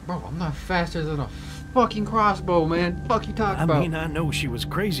her. Bro, I'm not faster than a fucking crossbow, man. Fuck you talking about? I mean, I know she was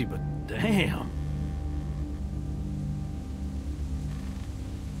crazy, but damn.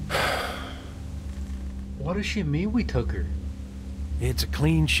 What does she mean we took her? It's a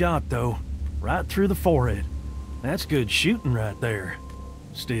clean shot, though. Right through the forehead. That's good shooting right there.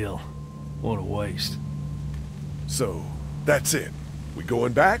 Still, what a waste. So, that's it. We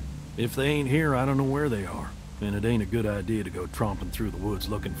going back? If they ain't here, I don't know where they are. And it ain't a good idea to go tromping through the woods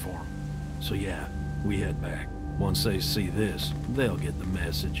looking for them. So yeah, we head back. Once they see this, they'll get the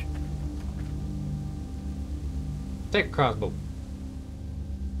message. Take a crossbow.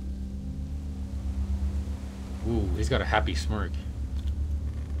 Ooh, he's got a happy smirk.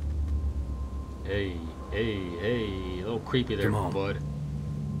 Hey, hey, hey. A little creepy there, bud.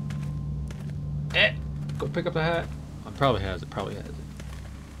 Eh! Go pick up the hat. It probably has it, probably has it.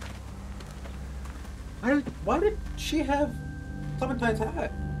 Why did she have Clementine's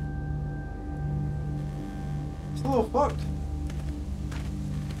hat? It's a little fucked.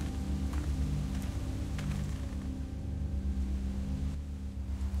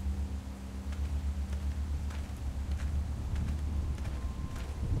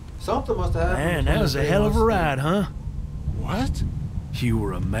 Something must have happened. Man, that was a hell of a ride, huh? What? You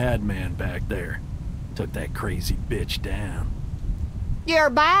were a madman back there. Took that crazy bitch down.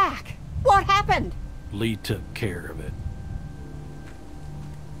 You're back. What happened? Lee took care of it.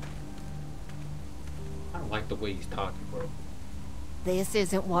 I don't like the way he's talking, bro. This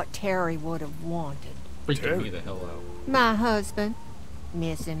isn't what Terry would have wanted. Freaking me the hell out. My husband.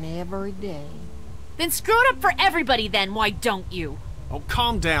 Miss him every day. Then screw it up for everybody then, why don't you? Oh,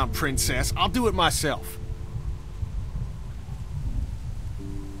 calm down, princess. I'll do it myself.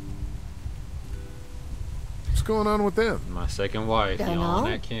 What's going on with them? My second wife, y'all, Dunno.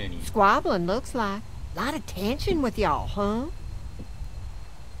 in that canyon. Squabbling, looks like. Lot of tension with y'all, huh?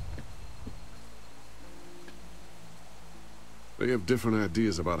 They have different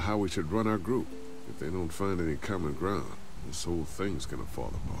ideas about how we should run our group. If they don't find any common ground, this whole thing's gonna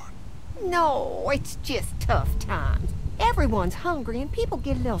fall apart. No, it's just tough times. Everyone's hungry and people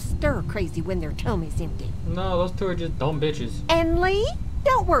get a little stir-crazy when their tummy's empty. No, those two are just dumb bitches. And Lee,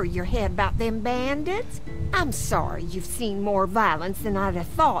 don't worry your head about them bandits. I'm sorry you've seen more violence than I'd have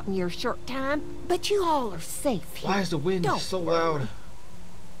thought in your short time, but you all are safe here. Why is the wind so loud?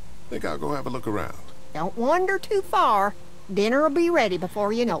 Think I'll go have a look around. Don't wander too far. Dinner will be ready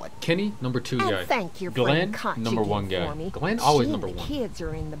before you know it. Kenny, number 2 guy. And thank your Glenn, friend Conch number 1 again guy. for me. Glenn, always She number and the 1. kids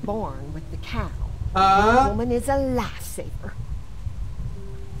are in the barn with the cow. That woman is a lifesaver.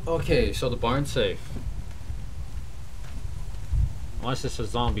 Okay, so the barn's safe. Unless it's a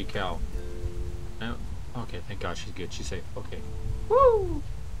zombie cow. No. Okay, thank God she's good. She's safe. Okay. Woo!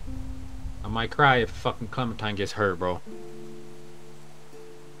 I might cry if fucking Clementine gets hurt, bro.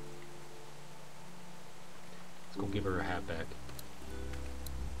 Let's go give her her hat back.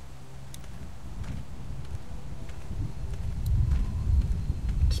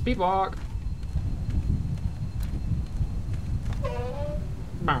 Speed walk.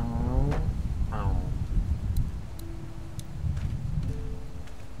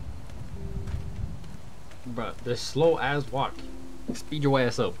 Bruh, this slow ass walk. Speed your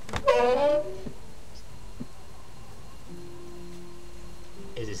ass up.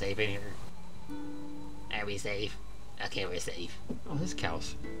 Is it safe in here? Are we safe? Okay, we're safe. Oh, this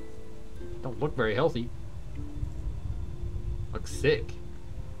cow's don't look very healthy. Looks sick.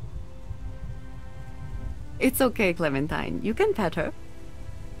 It's okay, Clementine. You can pet her.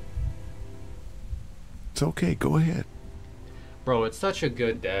 It's okay, go ahead. Bro, it's such a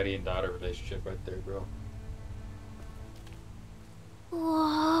good daddy and daughter relationship right there, bro.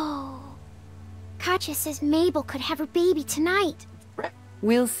 Whoa. Katja says Mabel could have her baby tonight.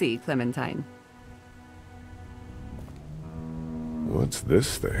 We'll see, Clementine. What's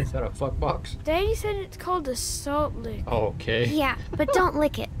this thing? Is that a fuck box? Daddy said it's called a salt lick. Okay. Yeah, but don't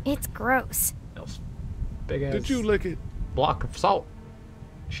lick it. It's gross. Big ass. Did you lick it? Block of salt.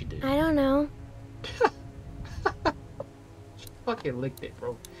 She did. I don't know. She fucking licked it,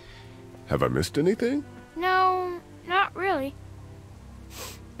 bro. Have I missed anything? No, not really.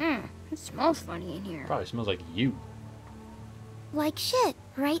 It smells funny in here. Probably smells like you. Like shit,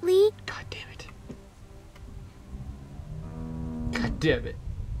 right, Lee? God damn it. God damn it.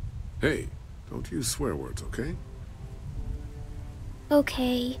 Hey, don't use swear words, okay?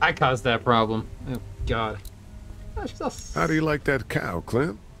 Okay. I caused that problem. Oh, God. How do you like that cow,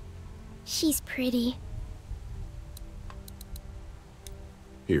 Clem? She's pretty.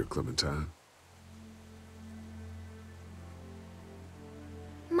 Here, Clementine.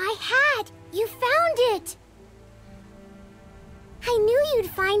 My hat! You found it! I knew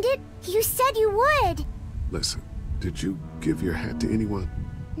you'd find it. You said you would. Listen, did you give your hat to anyone?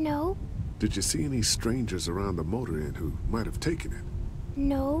 No. Did you see any strangers around the motor inn who might have taken it?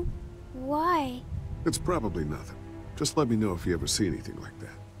 No. Why? It's probably nothing. Just let me know if you ever see anything like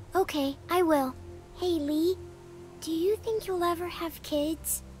that. Okay, I will. Hey, Lee. Do you think you'll ever have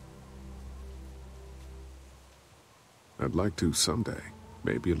kids? I'd like to someday.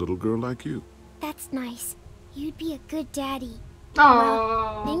 Maybe a little girl like you. That's nice. You'd be a good daddy.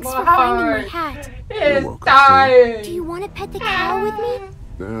 Oh, thanks my for finding my heart hat. is welcome, dying. Do you want to pet the cow with me?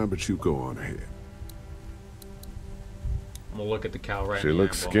 Nah, but you go on ahead. I'm gonna look at the cow right now. She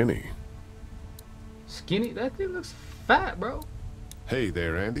looks skinny. Skinny? That thing looks fat, bro. Hey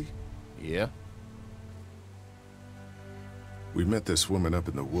there, Andy. Yeah? We met this woman up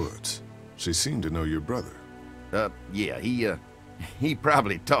in the woods. She seemed to know your brother. Yeah, he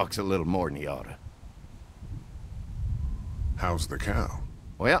probably talks a little more than he oughta. How's the cow?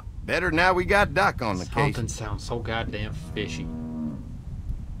 Well, better now we got Doc on the case. Something sounds so goddamn fishy.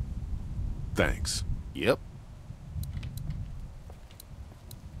 Thanks. Yep.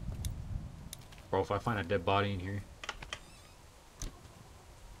 Bro, if I find a dead body in here.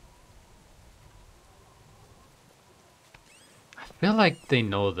 I feel like they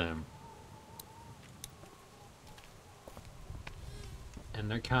know them. And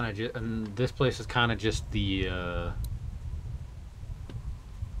they're kind of just, and this place is kind of just the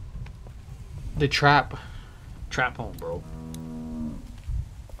trap home, bro.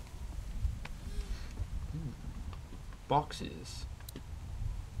 Boxes.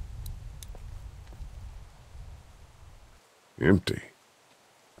 Empty.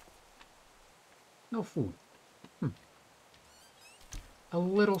 No food. A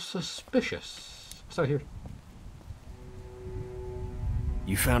little suspicious. What's out here?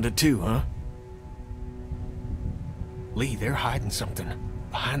 You found it too, huh? Lee, they're hiding something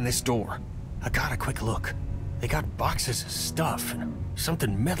behind this door. I got a quick look. They got boxes of stuff and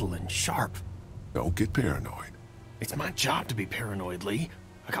something metal and sharp. Don't get paranoid. It's my job to be paranoid, Lee.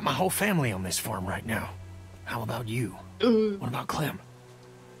 I got my whole family on this farm right now. How about you? What about Clem?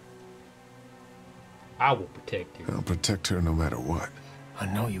 I will protect you. I'll protect her no matter what. I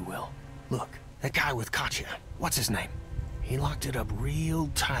know you will. Look, that guy with Katya, what's his name? He locked it up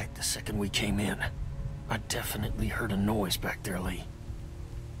real tight the second we came in. I definitely heard a noise back there, Lee.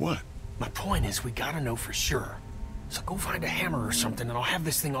 What? My point is, we gotta know for sure. So go find a hammer or something and I'll have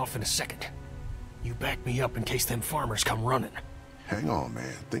this thing off in a second. You back me up in case them farmers come running. Hang on,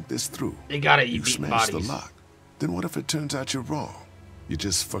 man. Think this through. They gotta eat You beaten smashed bodies. the lock. Then what if it turns out you're wrong? You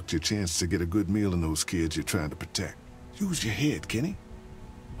just fucked your chance to get a good meal in those kids you're trying to protect. Use your head, Kenny.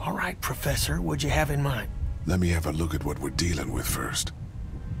 All right, Professor, what'd you have in mind? Let me have a look at what we're dealing with first.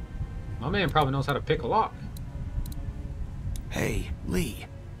 My man probably knows how to pick a lock. Hey, Lee,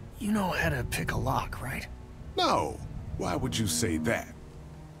 you know how to pick a lock, right? No. Why would you say that?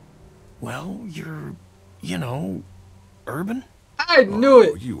 Well, you're, you know, urban? I knew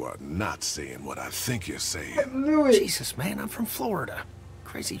it! You are not saying what I think you're saying. I knew it! Jesus, man, I'm from Florida.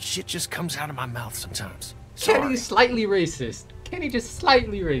 Crazy shit just comes out of my mouth sometimes. Kenny's slightly racist. Kenny just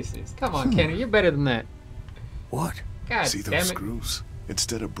slightly racist. Come on, Kenny, you're better than that. What? God See damn those it. screws?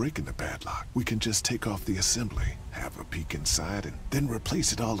 Instead of breaking the padlock, we can just take off the assembly, have a peek inside, and then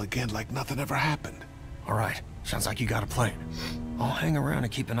replace it all again like nothing ever happened. All right, sounds like you got a plan. I'll hang around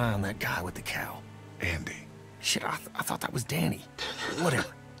and keep an eye on that guy with the cow. Andy. Shit, I thought that was Danny. Whatever.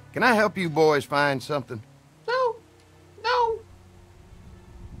 Can I help you boys find something? No. No.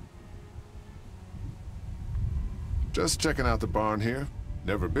 Just checking out the barn here.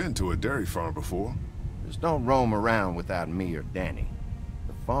 Never been to a dairy farm before. Just don't roam around without me or Danny.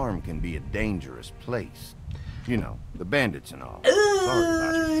 The farm can be a dangerous place. You know, the bandits and all. Sorry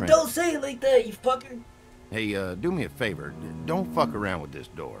about your friend. Don't say it like that, you fucker. Hey, do me a favor. Don't fuck around with this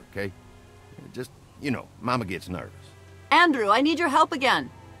door, okay? Just, you know, Mama gets nervous. Andrew, I need your help again.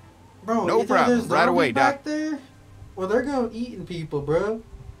 Bro, No you think problem. there's Right away, zombies back Doc. there? Well, they're gonna eating people, bro.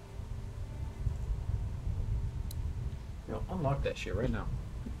 Yo, unlock that shit right now.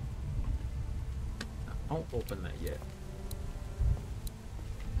 Don't open that yet.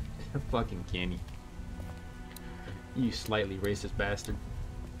 Fucking Kenny. You slightly racist bastard.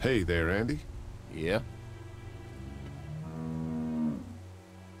 Hey there, Andy. Yeah?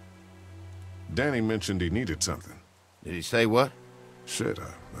 Danny mentioned he needed something. Did he say what? Shit,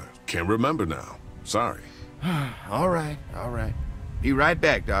 I can't remember now. Sorry. All right, all right. Be right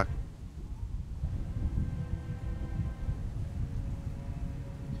back, Doc.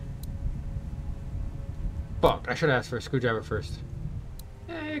 Fuck, I should have asked for a screwdriver first.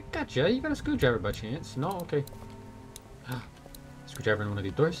 Hey, gotcha. You got a screwdriver by chance? No? Okay. Screwdriver in one of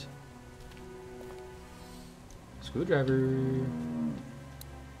these doors. Screwdriver.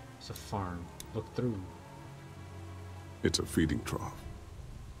 It's a farm. Look through. It's a feeding trough.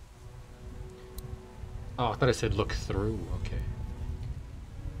 Oh, I thought I said look through. Okay.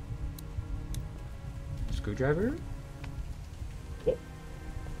 Screwdriver? Oh. Is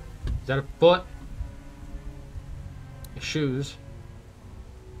that a foot? Shoes.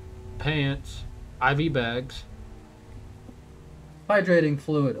 Pants. IV bags. Hydrating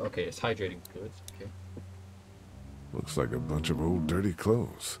fluid. Okay, it's hydrating fluids. Okay. Looks like a bunch of old dirty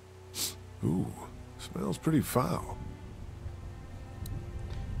clothes. Ooh, smells pretty foul.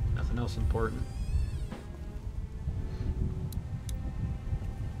 Nothing else important.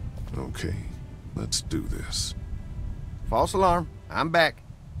 Okay, let's do this. False alarm. I'm back.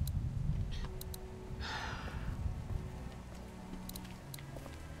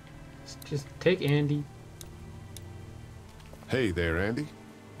 Just take Andy. Hey there, Andy.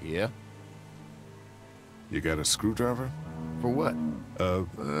 Yeah? You got a screwdriver? For what?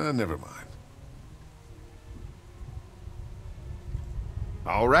 Never mind.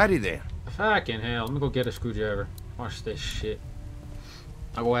 Alrighty then. Fucking hell. Let me go get a screwdriver. Watch this shit.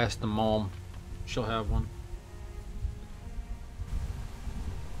 I'll go ask the mom. She'll have one.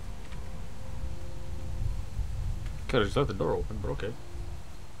 Could've just left the door open, but okay.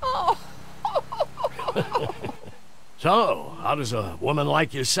 So, how does a woman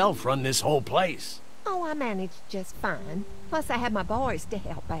like yourself run this whole place? Oh, I managed just fine. Plus, I had my boys to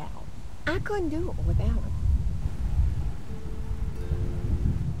help out. I couldn't do it without them.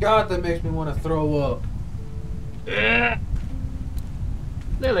 God, that makes me want to throw up.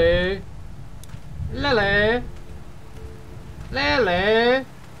 Lily! Lily! Lily!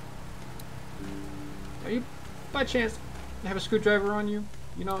 Are you, by chance, have a screwdriver on you?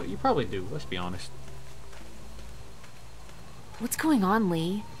 You know, you probably do, let's be honest. What's going on,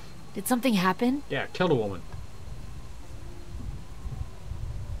 Lee? Did something happen? Yeah, killed a woman.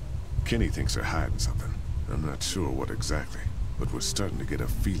 Kenny thinks they're hiding something. I'm not sure what exactly, but we're starting to get a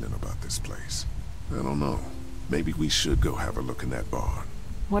feeling about this place. I don't know. Maybe we should go have a look in that barn.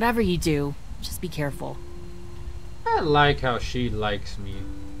 Whatever you do, just be careful. I like how she likes me.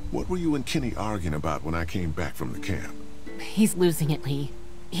 What were you and Kenny arguing about when I came back from the camp? He's losing it, Lee.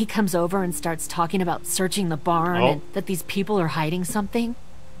 He comes over and starts talking about searching the barn and that these people are hiding something.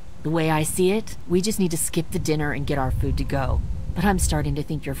 The way I see it, we just need to skip the dinner and get our food to go. But I'm starting to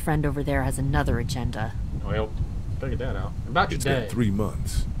think your friend over there has another agenda. Well, figured that out. About your dad. It's been 3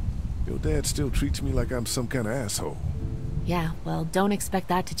 months. Your dad still treats me like I'm some kind of asshole. Yeah, well, don't expect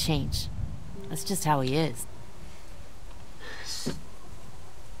that to change. That's just how he is.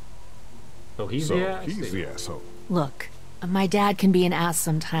 So he's the asshole. Look, my dad can be an ass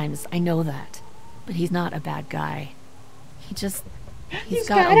sometimes, I know that. But he's not a bad guy. He's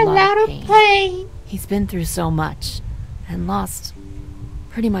got a lot of pain. He's been through so much. And lost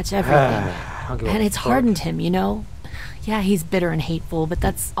pretty much everything. And it's hardened him, you know? Yeah, he's bitter and hateful, but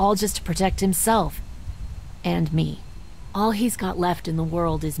that's all just to protect himself. And me. All he's got left in the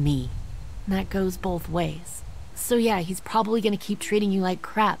world is me. And that goes both ways. So yeah, he's probably gonna keep treating you like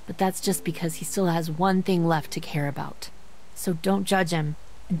crap, but that's just because he still has one thing left to care about. So don't judge him.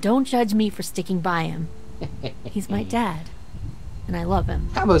 And don't judge me for sticking by him. He's my dad. And I love him.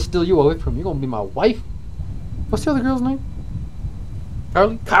 I'm gonna steal you away from you. You're gonna be my wife. What's the other girl's name?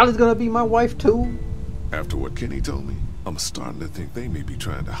 Carly? Carly's gonna be my wife too? After what Kenny told me, I'm starting to think they may be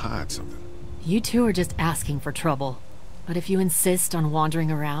trying to hide something. You two are just asking for trouble. But if you insist on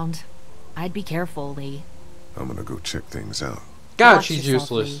wandering around, I'd be careful, Lee. I'm gonna go check things out. God, Watch she's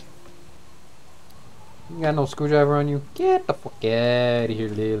yourself, useless. Lee. You got no screwdriver on you? Get the fuck out of here,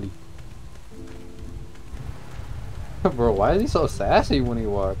 Lily. Bro, why is he so sassy when he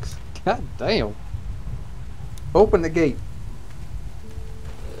walks? God damn. Open the gate.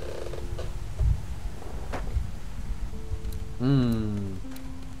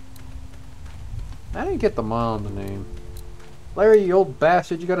 I didn't get the mom's name. Larry, you old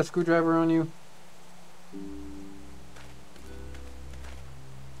bastard, you got a screwdriver on you?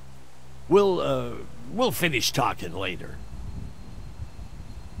 We'll finish talking later.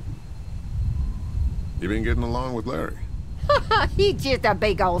 You been getting along with Larry? He's just a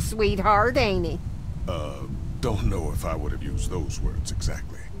big old sweetheart, ain't he? Don't know if I would have used those words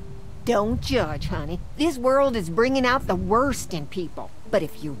exactly. Don't judge, honey. This world is bringing out the worst in people. But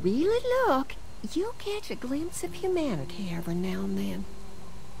if you really look, you'll catch a glimpse of humanity every now and then.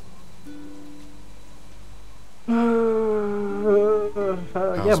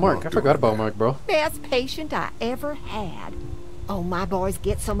 Yeah, Mark. I forgot about Mark, bro. Best patient I ever had. Oh, my boys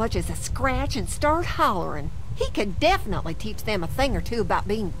get so much as a scratch and start hollering. He could definitely teach them a thing or two about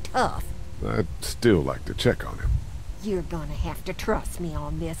being tough. I'd still like to check on him. You're gonna have to trust me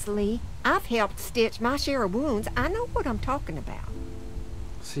on this, Lee. I've helped stitch my share of wounds. I know what I'm talking about.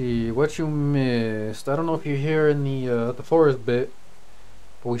 Let's see, what you missed. I don't know if you're here in the forest bit,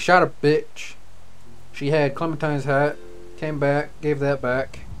 but we shot a bitch. She had Clementine's hat, came back, gave that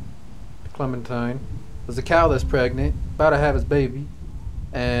back to Clementine. There's a cow that's pregnant, about to have his baby.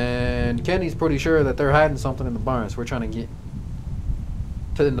 And Kenny's pretty sure that they're hiding something in the barn, so we're trying to get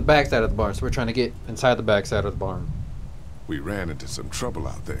to in the backside of the barn. So we're trying to get inside the backside of the barn. We ran into some trouble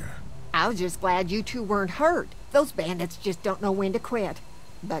out there. I was just glad you two weren't hurt. Those bandits just don't know when to quit.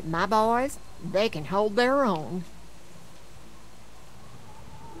 But my boys, they can hold their own.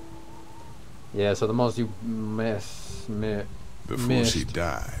 Yeah, so the most you Before she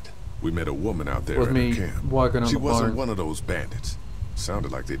died, we met a woman out there was at me her camp. walking on She the wasn't barn. one of those bandits.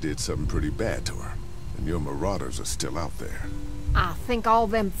 Sounded like they did something pretty bad to her. And your marauders are still out there. I think all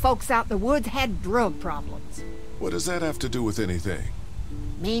them folks out in the woods had drug problems. What does that have to do with anything?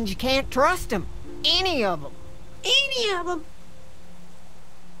 Means you can't trust them. Any of them. Any of them.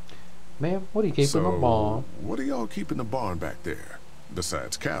 Ma'am, what are you keeping in the barn? What are y'all keeping the barn back there?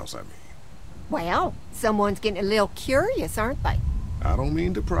 Besides cows, I mean. Well, someone's getting a little curious, aren't they? I don't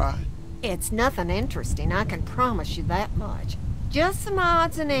mean to pry. It's nothing interesting, I can promise you that much. Just some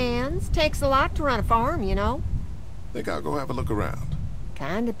odds and ends. Takes a lot to run a farm, you know. Think I'll go have a look around.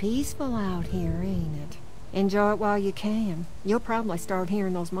 Kinda peaceful out here, ain't it? Enjoy it while you can. You'll probably start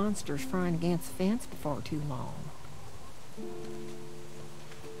hearing those monsters frying against the fence before too long.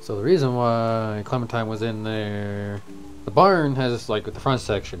 So the reason why Clementine was in there, the barn has like the front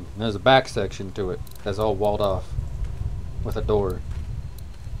section, and there's a back section to it that's all walled off with a door.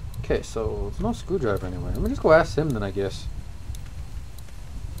 Okay, so there's no screwdriver anywhere. Let me just go ask him then, I guess.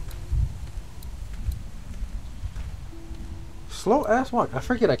 Slow ass walk. I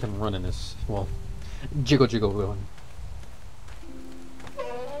forget I can run in this. Well, jiggle going.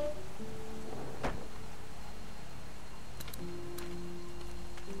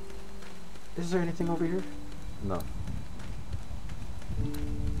 Is there anything over here? No.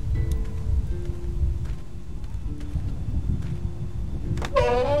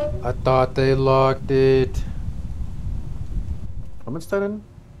 I thought they locked it. I'm installing.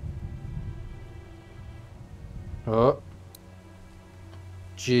 Oh.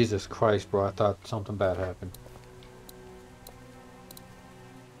 Jesus Christ, bro. I thought something bad happened.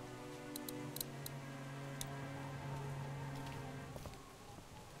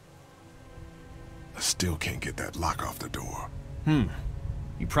 I still can't get that lock off the door.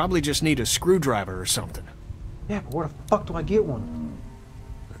 You probably just need a screwdriver or something. Yeah, but where the fuck do I get one?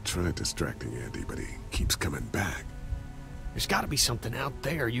 I tried distracting Andy, but he keeps coming back. There's gotta be something out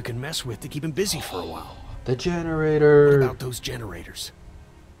there you can mess with to keep him busy for a while. The generator. What about those generators?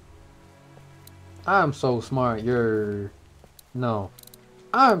 I'm so smart, you're... No.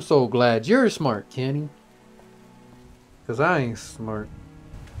 I'm so glad you're smart, Kenny. Because I ain't smart.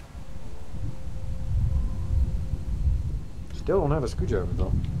 Still don't have a screwdriver,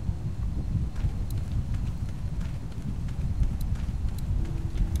 though.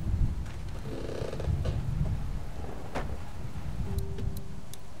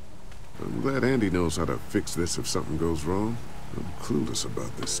 I'm glad Andy knows how to fix this if something goes wrong. I'm clueless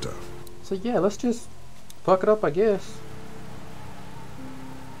about this stuff. So yeah, let's just fuck it up, I guess.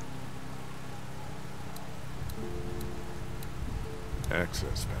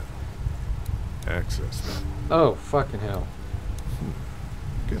 Access panel. Access panel. Oh, fucking hell.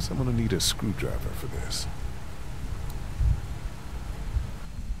 Guess I'm gonna need a screwdriver for this.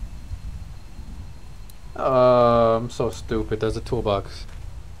 I'm so stupid. There's a toolbox.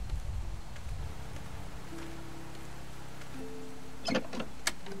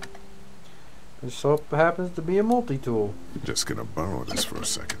 It so happens to be a multi-tool. I'm just gonna borrow this for a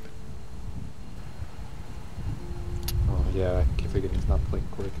second. Oh yeah, I figured it's not playing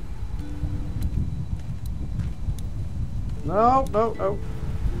quick. No.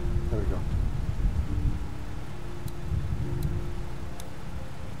 There we go.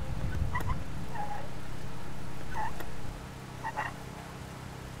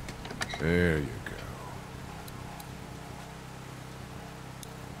 There you go.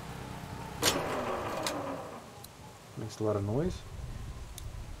 Makes a lot of noise.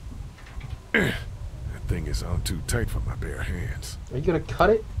 That thing is on too tight for my bare hands. Are you gonna cut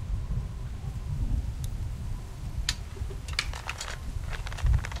it?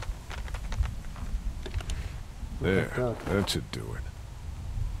 There, that should do it.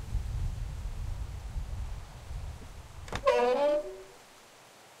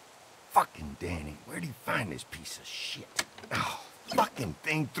 Fucking Danny, where do you find this piece of shit? Oh, fucking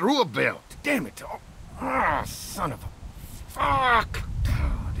thing through a belt. Damn it. Oh, son of a... Fuck.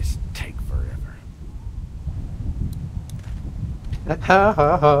 Oh, this take forever. Ha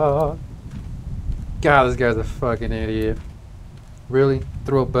ha ha. God, this guy's a fucking idiot. Really?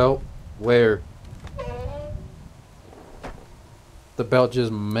 Through a belt? Where? The belt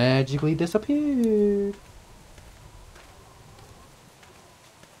just magically disappeared.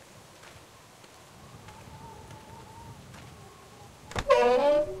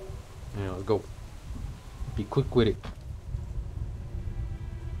 Yeah, let's go. Be quick with it.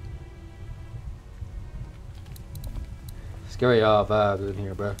 Scary vibes in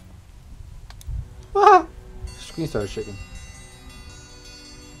here, bro. Ah! Screen started shaking.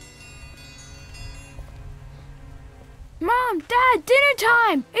 Mom, Dad, dinner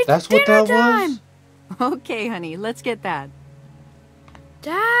time! It's That's dinner what that time! was? Okay, honey, let's get that.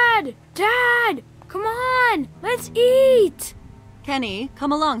 Dad! Dad! Come on! Let's eat! Kenny,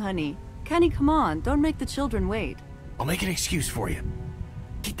 come along, honey. Kenny, come on. Don't make the children wait. I'll make an excuse for you.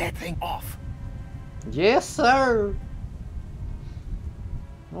 Get that thing off. Yes, sir.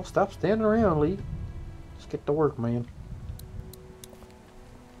 Don't stop standing around, Lee. Let's get to work, man.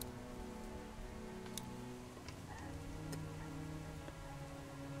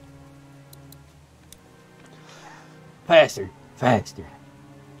 Faster, faster.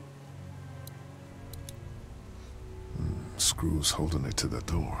 Screws holding it to the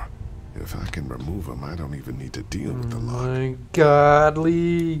door. If I can remove them, I don't even need to deal with the lock. My God,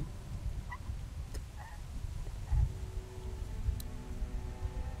 Lee.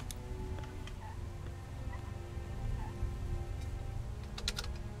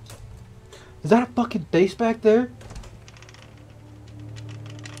 Is that a fucking base back there?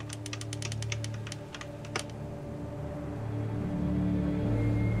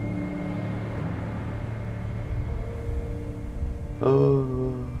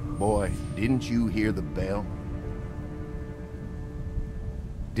 Boy, didn't you hear the bell?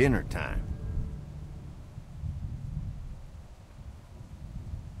 Dinner time.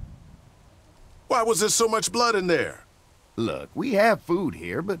 Why was there so much blood in there? Look, we have food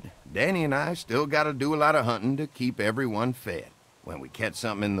here, but Danny and I still gotta do a lot of hunting to keep everyone fed. When we catch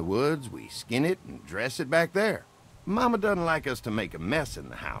something in the woods, we skin it and dress it back there. Mama doesn't like us to make a mess in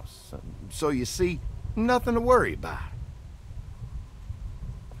the house, so you see, nothing to worry about.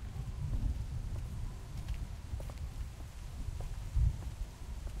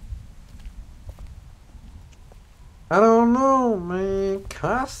 I don't know, man.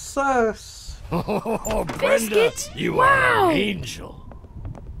 Casas. Oh, Brenda, Biscuits? you Wow. are an angel.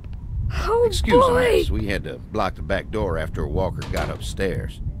 Oh, Excuse boy! us, we had to block the back door after Walker got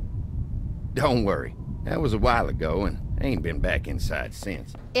upstairs. Don't worry, that was a while ago and I ain't been back inside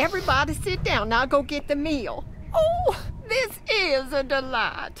since. Everybody sit down. I'll go get the meal. Oh, this is a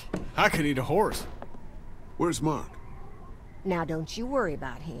delight. I could eat a horse. Where's Mark? Now don't you worry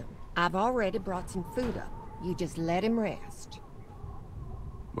about him. I've already brought some food up. You just let him rest.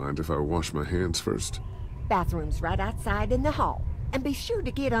 Mind if I wash my hands first? Bathroom's right outside in the hall. And be sure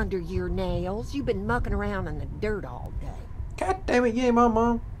to get under your nails. You've been mucking around in the dirt all day. God damn it, you ain't my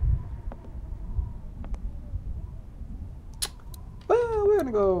mom. Well, we're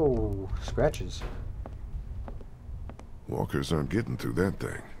gonna go scratches. Walkers aren't getting through that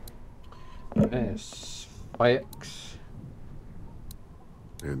thing. Yes. Spikes.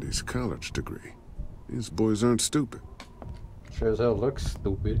 And his college degree. These boys aren't stupid. Sure as hell looks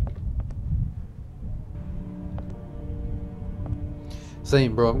stupid.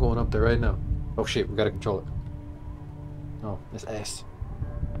 Same, bro. I'm going up there right now. Oh shit, we gotta control it. Oh, it's S.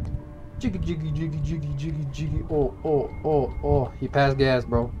 Jiggy, jiggy, jiggy, jiggy, jiggy, jiggy. Oh, oh, oh, oh. He passed gas,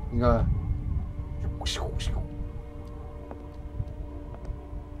 bro. You gotta.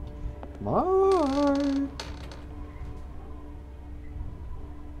 Mark.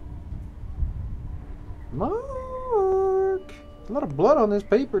 Mark. A lot of blood on this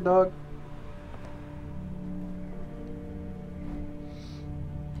paper, dog.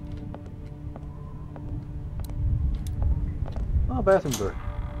 Oh, bathroom door.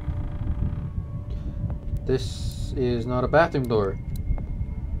 This is not a bathroom door.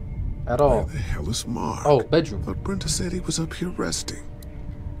 At all. Where the hell is Mark? Oh, bedroom. But Brenda said he was up here resting.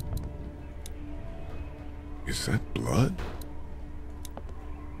 Is that blood?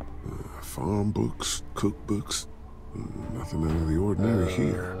 Farm books, cookbooks. Nothing out of the ordinary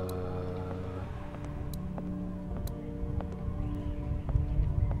here.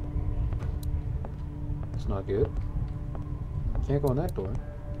 It's not good. Can't go in that door.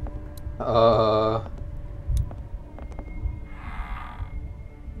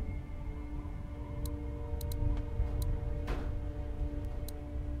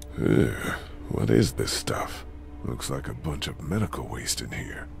 What is this stuff? Looks like a bunch of medical waste in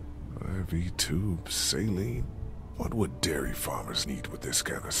here. IV tubes, saline. What would dairy farmers need with this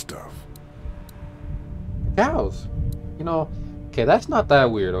kind of stuff? Cows. You know, okay, that's not that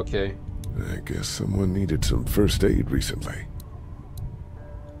weird, okay? I guess someone needed some first aid recently.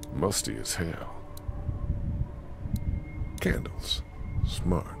 Musty as hell. Candles.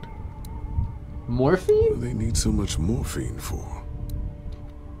 Smart. Morphine? What do they need so much morphine for?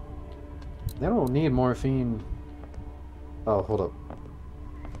 They don't need morphine. Oh, hold up.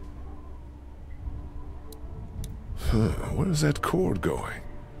 Huh, where's that cord going?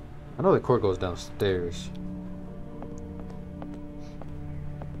 I know the cord goes downstairs.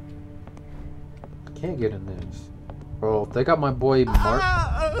 Can't get in this. Bro, they got my boy Mark.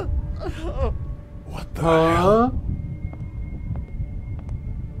 What the hell?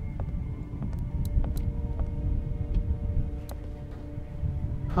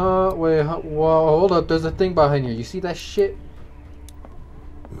 Wait, whoa, hold up. There's a thing behind you. You see that shit?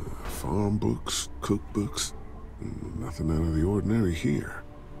 Farm books, cookbooks. Nothing out of the ordinary here.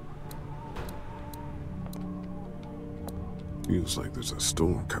 Feels like there's a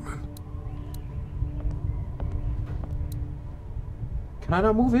storm coming. Can I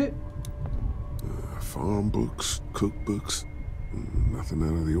not move it? Farm books, cookbooks. Nothing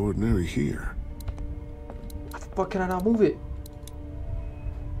out of the ordinary here. How the fuck can I not move it?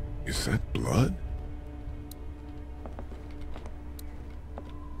 Is that blood?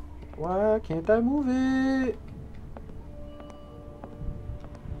 Why can't I move it?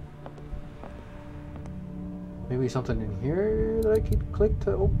 Maybe something in here that I could click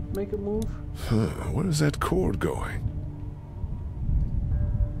to make it move? Huh, where's that cord going?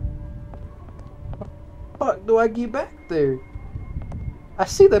 Fuck do I get back there? I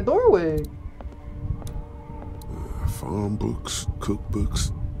see the doorway. Farm books,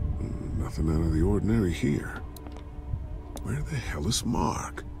 cookbooks. Nothing out of the ordinary here. Where the hell is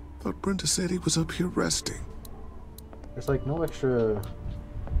Mark? Thought Brenda said he was up here resting. There's like no extra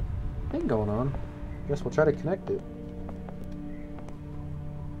thing going on. Guess we'll try to connect it.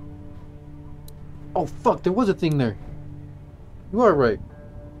 Oh fuck, there was a thing there. You are right.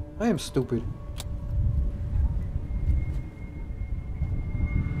 I am stupid.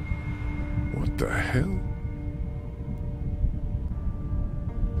 What the hell?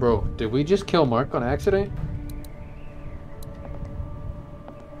 Bro, did we just kill Mark on accident?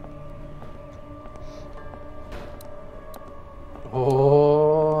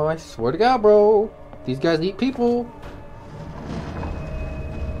 Oh, I swear to God, bro. These guys eat people.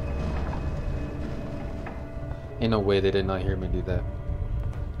 Ain't no way they did not hear me do that.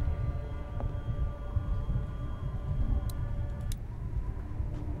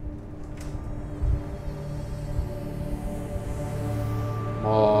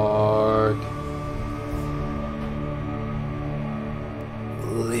 Mark.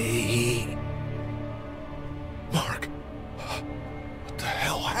 Lee. Mark. What the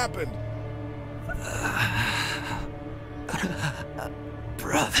hell happened?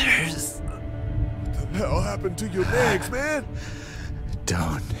 Brothers. What the hell happened to your legs, man?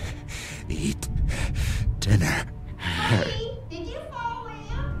 Don't eat dinner. Hey, did you fall in?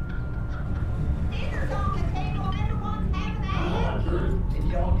 Dinner's on the table and everyone's having that.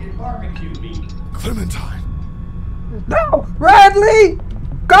 Did y'all get barbecue meat? Clementine. No! Radley!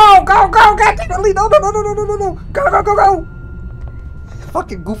 Go! Go! Go! God damn it, Lee! No! No! No! No! No! No! No! No! Go! Go! Go! Go!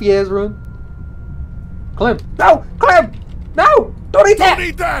 Fucking goofy ass run. Clem! No! Clem! No! Don't eat that! Don't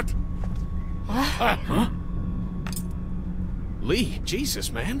eat that! Huh? Lee,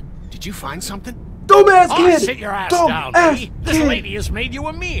 Jesus, man. Did you find something? Dumbass kid! Sit your ass Dumb down, Lee. ass This kid. lady has made you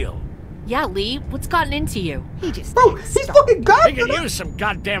a meal. Yeah, Lee, what's gotten into you? He just Bro, he's fucking gone! They can use some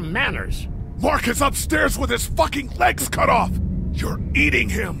goddamn manners. Mark is upstairs with his fucking legs cut off! You're eating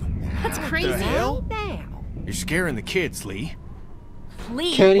him! That's crazy. hell? Now. You're scaring the kids, Lee.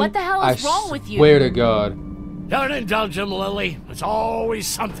 Lee, Kenny, what the hell is I wrong with you? swear to God. Don't indulge him, Lily. There's always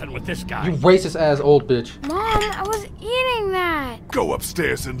something with this guy. You racist ass old bitch. Mom, I was eating that. Go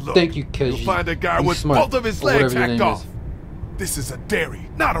upstairs and look. Thank you, Keji. You'll find a guy You with smart, both of his or whatever legs your hacked name off. is. This is a dairy,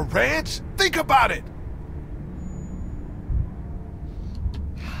 not a ranch. Think about it.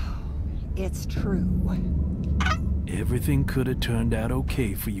 It's true. Everything could have turned out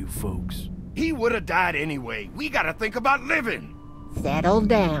okay for you folks. He would have died anyway. We gotta think about living. Settle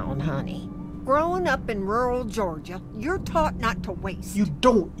down, honey. Growing up in rural Georgia, you're taught not to waste. You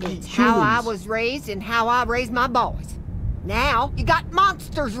don't eat It's how I humans. was raised and how I raised my boys. Now, you got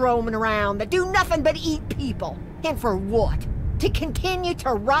monsters roaming around that do nothing but eat people. And for what? To continue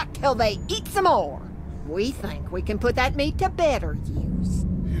to rot till they eat some more. We think we can put that meat to better use.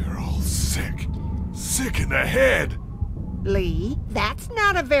 You're all sick. Sick in the head. Lee, that's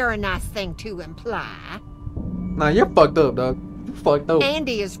not a very nice thing to imply. Nah, you're fucked up, dog. You fucked up.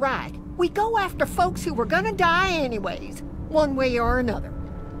 Andy is right. We go after folks who were gonna die anyways, one way or another.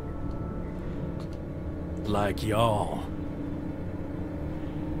 Like y'all.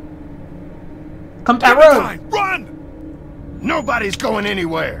 Come back, run! Run! Nobody's going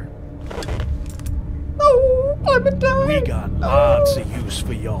anywhere. Oh, Clementine! We got lots of use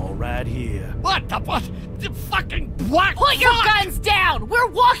for y'all right here. What the what? The fucking what? Put your guns down! We're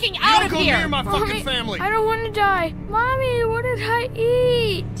walking out of here! You don't go near my fucking family! I don't want to die. Mommy, what did I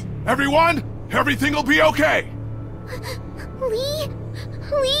eat? Everyone, everything will be okay. Lee?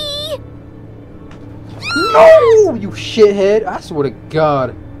 Lee? No, you shithead! I swear to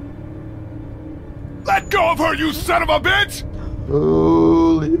God. Let go of her, you son of a bitch!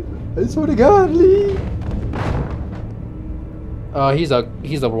 Oh, Lee. I swear to God, Lee. He's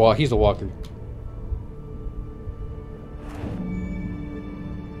a walker.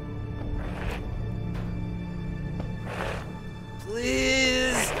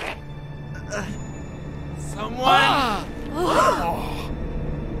 Please. Someone.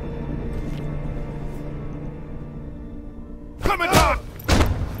 Clementine!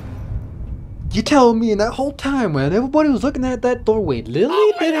 You telling me in that whole time when everybody was looking at that doorway,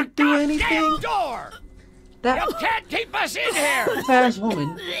 Lily didn't do anything? Door! That You can't keep us in here! fast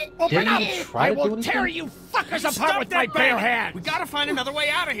woman Open didn't up! even try I to do will anything? tear you fuckers apart Stop with that my bare bang. hands! We gotta find another way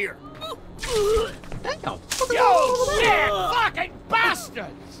out of here. Damn. You sick fucking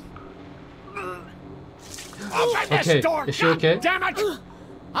bastards! Open this Okay, door, is she okay? damn it!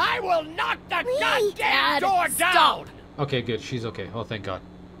 I will knock the goddamn Dad, door down! Okay, good. She's okay. Oh, thank God.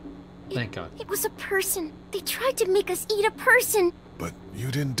 Thank God. It was a person. They tried to make us eat a person. But you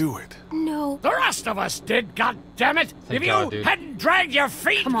didn't do it. No. The rest of us did, goddammit! Thank If God, you dude. hadn't dragged your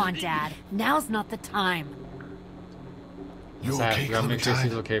feet! Come on, Dad. Now's not the time. You Sad. okay, We gotta make sure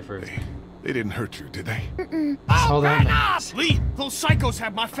she's Clementine? okay first. They didn't hurt you, did they? Hold on. Open up! Lee, those psychos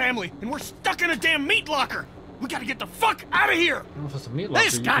have my family, and we're stuck in a damn meat locker. We gotta get the fuck out of here. I don't know if it's a meat locker.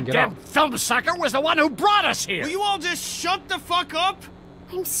 This You can get goddamn out. film sucker was the one who brought us here! Will you all just shut the fuck up?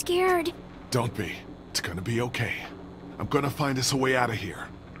 I'm scared. Don't be. It's gonna be okay. I'm gonna find us a way out of here.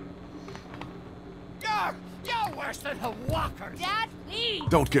 You're worse than the walkers! Dad, please!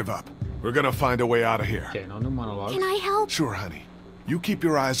 Don't give up. We're gonna find a way out of here. Okay, no new monologues. Can I help? Sure, honey. You keep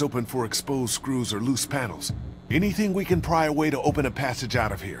your eyes open for exposed screws or loose panels. Anything we can pry away to open a passage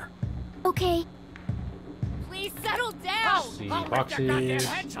out of here. Okay. Please settle down! See, I'll rip your goddamn boxes,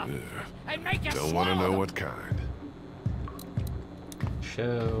 heads up and make you Don't want to swallow know them. what kind.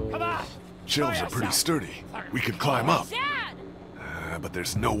 shells. Come on! Shelves are pretty sturdy. We could climb up. Dad! But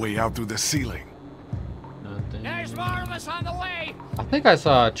there's no way out through the ceiling. Nothing. There's more of us on the way! I think I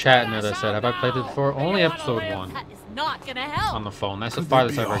saw a chat in there that said, have I played it before? Only wanna episode live? 1 That is not gonna help. on the phone. That's the Could there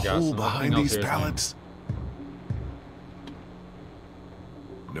farthest be I've a ever got. hole So nothing behind else these here is new. pallets?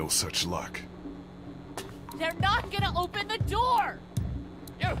 No such luck. They're not gonna open the door!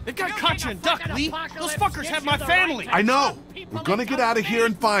 They've got Katya and Duck, Lee. Those fuckers have my family. I know. We're gonna get out of here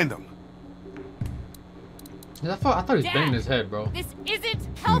and find them. I thought he was Dad, banging his head, bro. This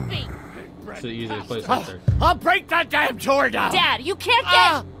isn't helping! It's the easiest place out there. I'll break that damn door down! Dad, you can't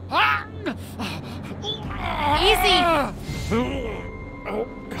get... Easy! Oh,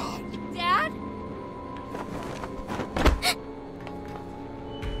 God. Dad?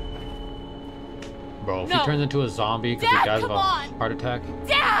 Bro, if No. he turns into a zombie because he Dad, dies of come a on. heart attack.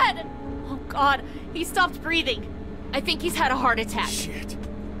 Dad! Oh, God. He stopped breathing. I think he's had a heart attack. Shit.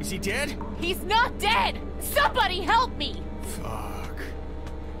 Is he dead? He's not dead! Somebody help me! Fuck.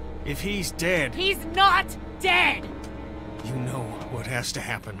 If he's dead, He's not dead! you know what has to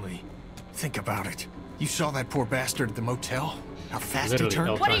happen, Lee. Think about it. You saw that poor bastard at the motel? How fast Literally he turned?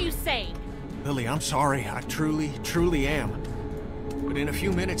 no What are time. you saying? Lily, I'm sorry. I truly, truly am. But in a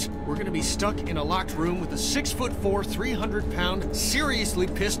few minutes, we're gonna be stuck in a locked room with a 6'4", 300-pound, seriously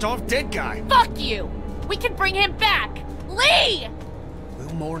pissed off dead guy. Fuck you! We can bring him back! Lee!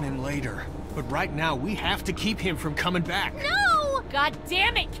 We'll mourn him later. But right now, we have to keep him from coming back. No! God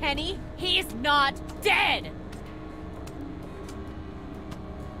damn it, Kenny! He's not dead!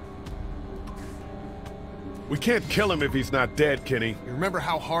 We can't kill him if he's not dead, Kenny. You remember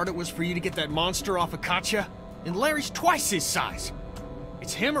how hard it was for you to get that monster off of Katya? And Larry's twice his size.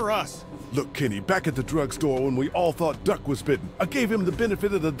 It's him or us. Look, Kenny, back at the drugstore when we all thought Duck was bitten, I gave him the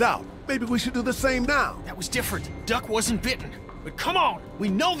benefit of the doubt. Maybe we should do the same now. That was different. Duck wasn't bitten. But come on! We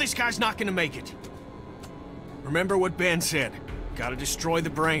know this guy's not gonna make it. Remember what Ben said. Gotta destroy the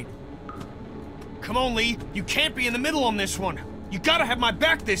brain. Come on, Lee. You can't be in the middle on this one. You gotta have my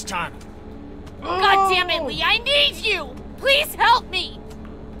back this time. God damn it, Lee! I need you! Please help me!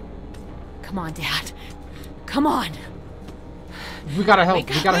 Come on, Dad. Come on. We gotta help. Wake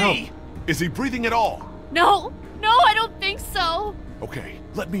We up. gotta help. Lee, is he breathing at all? No! No, I don't think so! Okay,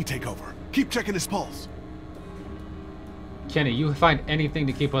 let me take over. Keep checking his pulse. Kenny, you find anything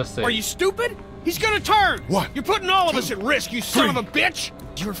to keep us safe. Are you stupid? He's gonna turn! What? You're putting all of us at risk, you son of a bitch!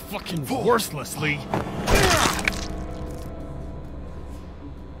 You're fucking worthless, Lee.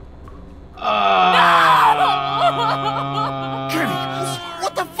 Kenny,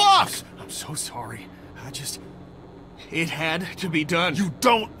 what the fuck? I'm so sorry. It had to be done. You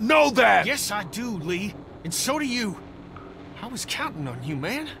don't know that! Yes, I do, Lee. And so do you. I was counting on you,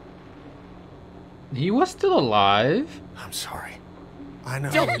 man. He was still alive. I'm sorry. I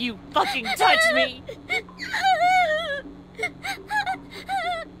know. Don't you fucking touch me!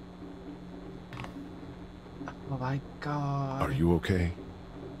 Oh my god. Are you okay?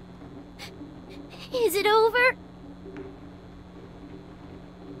 Is it over?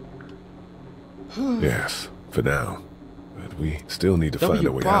 Yes, for now. But we still need to find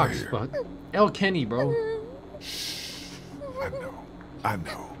a way out of here. Fuck. El Kenny, bro. I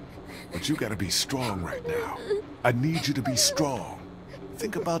know. But you gotta be strong right now. I need you to be strong.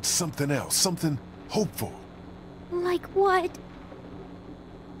 Think about something else, something hopeful. Like what?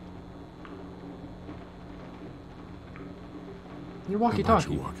 Your How about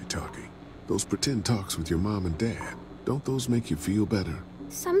walkie-talkie. your walkie-talkie? Those pretend talks with your mom and dad. Don't those make you feel better?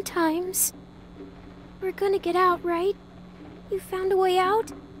 Sometimes. We're gonna get out, right? You found a way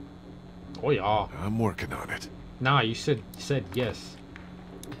out? Oh yeah. I'm working on it. Nah, you said yes.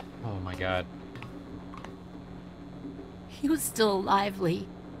 Oh my god. He was still alive, Lee.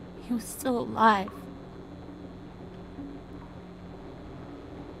 He was still alive.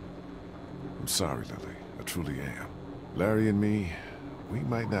 I'm sorry, Lily. I truly am. Larry and me, we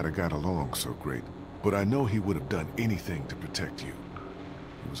might not have got along so great, but I know he would have done anything to protect you.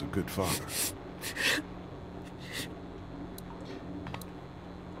 He was a good father.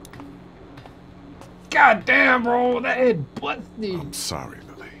 God damn, bro, that head busted. I'm sorry,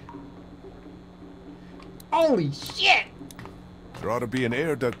 Lily. Holy shit! There ought to be an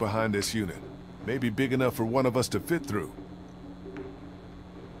air duct behind this unit. Maybe big enough for one of us to fit through.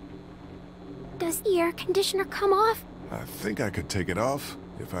 Does the air conditioner come off? I think I could take it off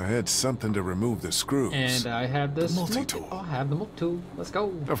if I had something to remove the screws. And I have this multi-tool. I have the multi-tool. Let's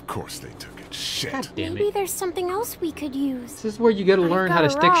go. Of course they took it. Shit. God damn Maybe it. there's something else we could use. This is where you gotta learn how to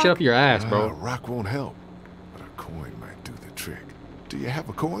stick shit up your ass, A bro. rock won't help, but a coin might do the trick. Do you have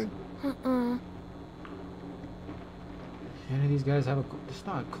a coin? Any of these guys have a... It's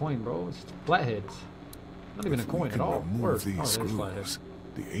not a coin, bro. It's flatheads. Not even a coin at all. Remove Word. these there's screws. flatheads.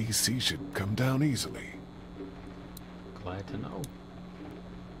 The AC should come down easily. Glad to know.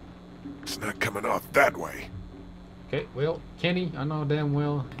 It's not coming off that way. Okay, well, Kenny, I know damn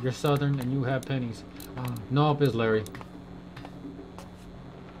well you're Southern and you have pennies. Nope, it's Larry.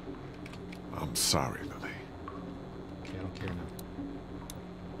 I'm sorry, Lily. Okay, I don't care now.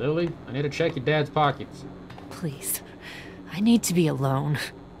 Lily, I need to check your dad's pockets. Please. I need to be alone.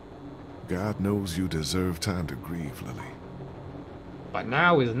 God knows you deserve time to grieve, Lily. But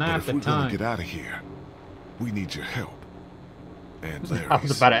now is But not if the we're gonna time. get out of here, we need your help. And Larry's. I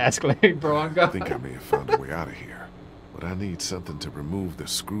was about to ask Larry, bro. I'm I going. think I may have found a way out of here. But I need something to remove the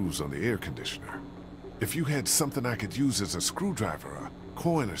screws on the air conditioner. If you had something I could use as a screwdriver, a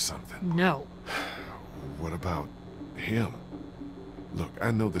coin or something. No. What about him? Look,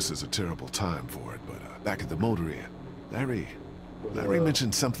 I know this is a terrible time for it, but back at the motor inn, Larry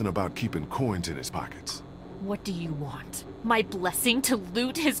mentioned something about keeping coins in his pockets. What do you want? My blessing to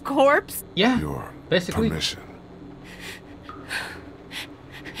loot his corpse? Yeah, Your basically. permission.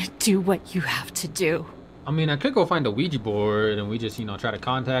 Do what you have to do. I mean, I could go find a Ouija board and we just, try to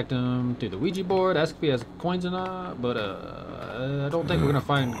contact him through the Ouija board, ask if he has coins or not, but I don't think we're gonna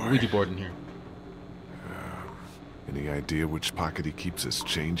find a Ouija board in here. Any idea which pocket he keeps his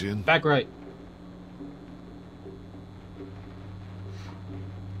change in? Back right.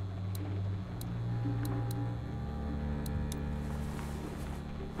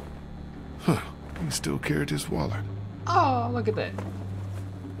 Huh. He still carried his wallet. Oh, look at that.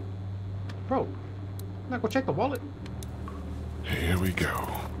 Bro, not gonna check the wallet. Here we go.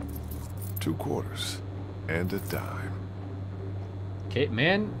 2 quarters. And a dime. Okay,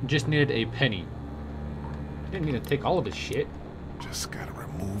 man just needed a penny. He didn't need to take all of his shit. Just gotta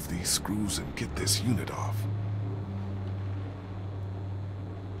remove these screws and get this unit off.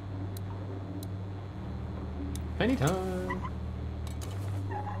 Penny time.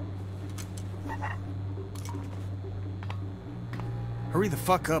 Hurry the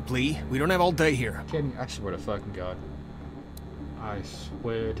fuck up, Lee. We don't have all day here. Kenny, I swear to fucking God. I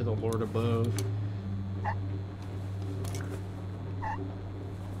swear to the Lord above.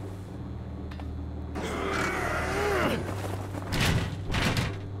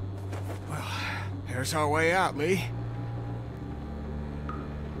 There's our way out, Lee.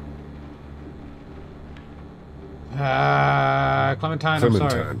 Clementine, I'm sorry.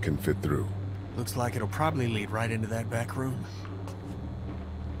 Clementine can fit through. Looks like it'll probably lead right into that back room.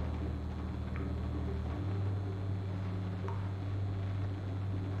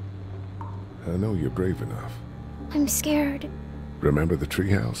 I know you're brave enough. I'm scared. Remember the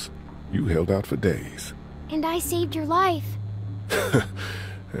treehouse? You held out for days. And I saved your life.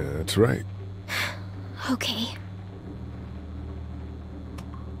 That's right. Okay.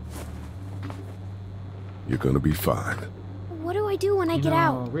 You're gonna be fine. What do I do when I get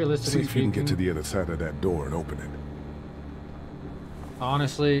out? Realistically See if you can speaking, get to the other side of that door and open it.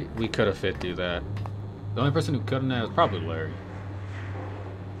 honestly, we could have fit through that. The only person who couldn't have was probably Larry.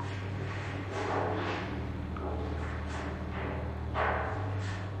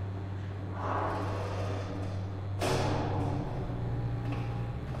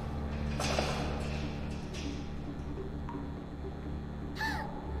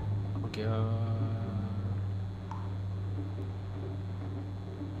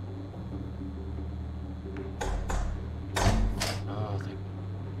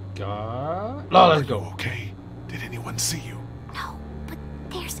 Oh, let's go. Okay. Did anyone see you? No, but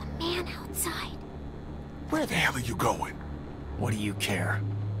there's a man outside. Where the hell are you going? What do you care?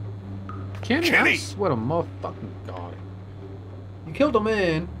 Kenny, I swear to motherfucking God. You killed a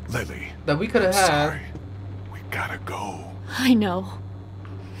man. Lily. That we could have had. Sorry. We gotta go. I know.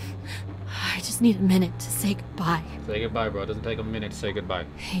 I just need a minute to say goodbye. Say goodbye, bro. It doesn't take a minute to say goodbye.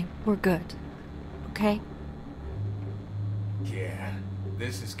 Hey, we're good. Okay? Yeah,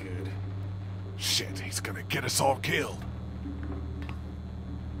 this is good. Shit, he's gonna get us all killed.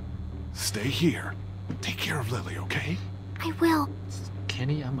 Stay here. Take care of Lily, okay? I will.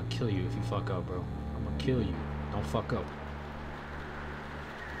 Kenny, I'm gonna kill you if you fuck up, bro. I'm gonna kill you. Don't fuck up.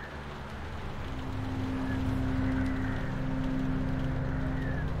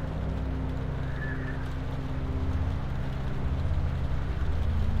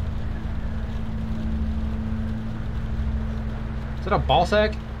 Is that a ball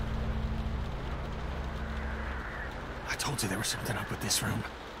sack? I told you there was something up with this room.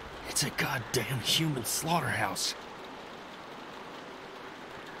 It's a goddamn human slaughterhouse.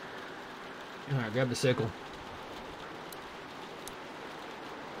 Alright, grab the sickle.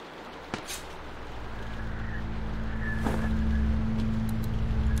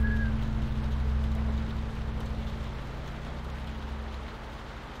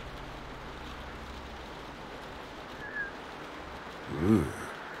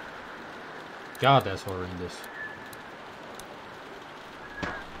 God, that's horrendous. I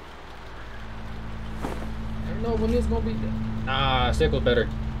don't know when this gonna be. Ah, sickle's better.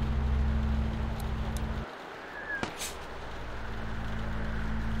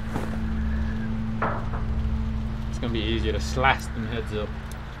 It's gonna be easier to slice them heads up.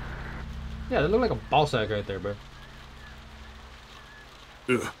 Yeah, they look like a ball sack right there, bro.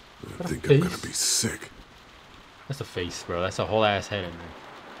 Ugh, I think I'm gonna be sick. That's a face, bro. That's a whole ass head in there.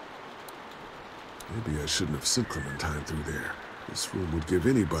 Maybe I shouldn't have sent Clementine through there. This room would give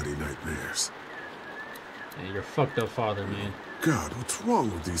anybody nightmares. Hey, you're fucked up father, man. God, what's wrong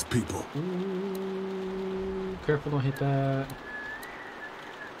with these people? Ooh, careful, don't hit that.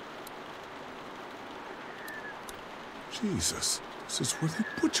 Jesus, this is where they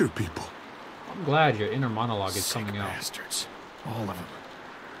butcher people. I'm glad your inner monologue is coming out. Bastards. All of them.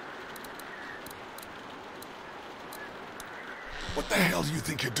 What the hell do you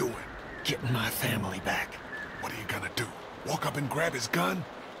think you're doing? Getting my family back. What are you gonna do? Walk up and grab his gun?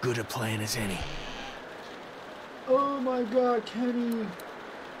 Good a plan as any. Oh my God, Kenny.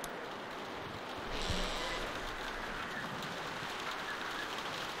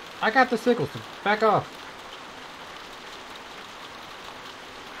 I got the sickle, so back off.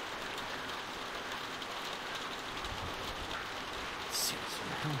 Seriously,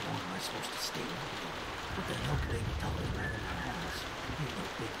 how long am I supposed to stay out here? What the hell could they be telling right in our house? You know,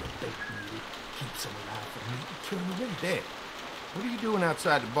 big the bake maybe. Keep some alive for me and kill them away. Dad, what are you doing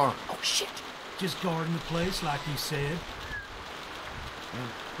outside the barn? Oh, shit. Just guarding the place like you said. Man,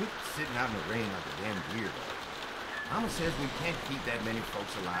 quit sitting out in the rain like a damn weirdo. Mama says we can't keep that many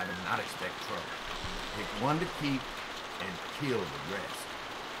folks alive and not expect trouble. Pick one to keep and kill the rest.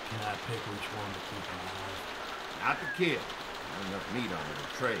 Can I pick which one to keep alive? Not to kill. Not enough meat on it to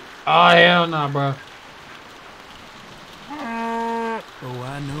trade. Oh, hell nah, bro. Oh,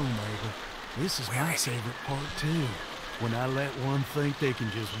 I know, Mabel. This is my favorite part, too. When I let one think they can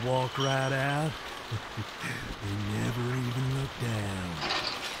just walk right out, they never even look down.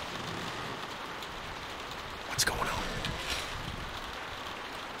 What's going on?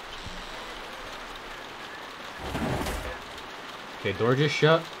 Okay, door just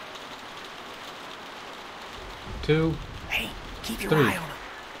shut. 2. 2, Hey, keep your 3. eye on him.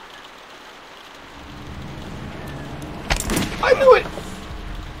 I knew it!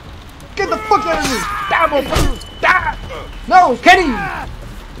 Get the fuck out of me! Die, motherfucker! Die! No, Kenny!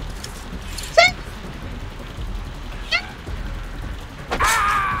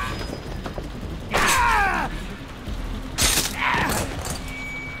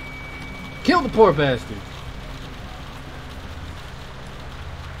 Kill the poor bastard.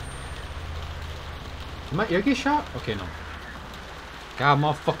 Did my ear get shot? Okay, no. God,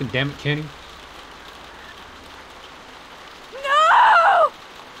 motherfucking damn it, Kenny. No!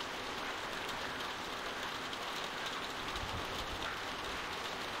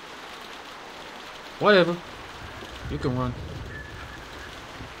 Whatever. You can run.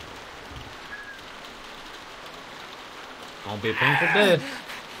 Won't be a painful death.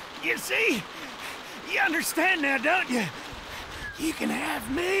 You see? You understand now, don't you? You can have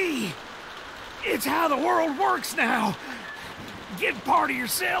me. It's how the world works now. Give part of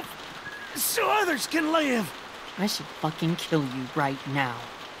yourself so others can live. I should fucking kill you right now.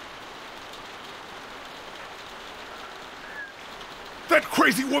 That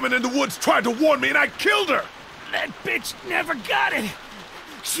crazy woman in the woods tried to warn me and I killed her! That bitch never got it.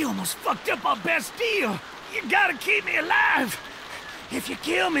 She almost fucked up our best deal. You gotta keep me alive. If you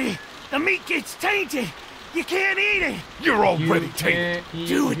kill me, the meat gets tainted. You can't eat it. You're already tainted.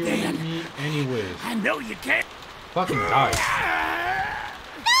 Do it then. Anyways. I know you can't. Fucking die.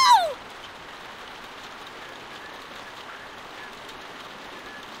 No!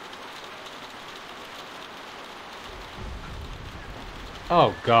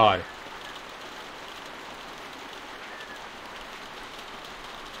 Oh, God.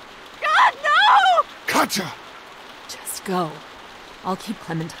 God, no! Katjaa! Just go. I'll keep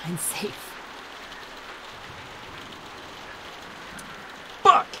Clementine safe.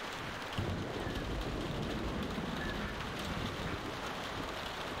 Fuck!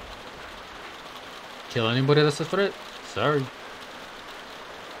 Kill anybody that's a threat? Sorry.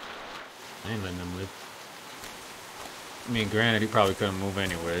 I ain't letting them live. I mean, granted, he probably couldn't move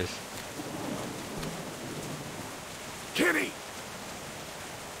anyways. Kenny!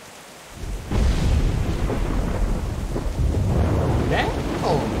 That?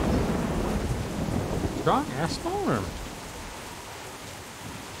 Oh. Strong ass storm.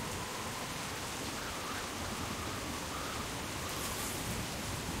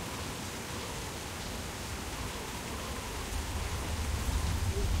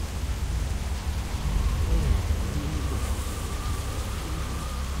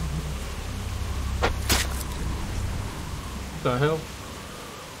 What the hell?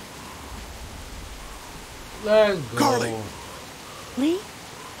 Let's go. Carly! Lee?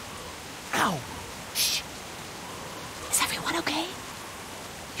 Ow! Shh! Is everyone okay?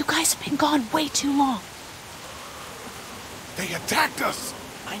 You guys have been gone way too long. They attacked us!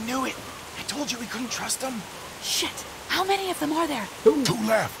 I knew it. I told you we couldn't trust them. Shit! How many of them are there? Two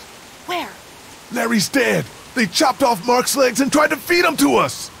left. Where? Larry's dead! They chopped off Mark's legs and tried to feed him to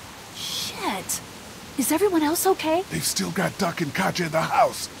us! Shit! Is everyone else okay? They've still got Duck and Katjaa in the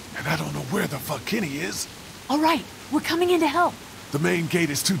house, and I don't know where the fuck Kenny is. All right, we're coming in to help. The main gate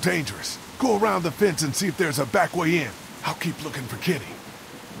is too dangerous. Go around the fence and see if there's a back way in. I'll keep looking for Kenny.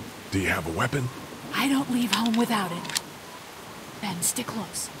 Do you have a weapon? I don't leave home without it. Ben, stick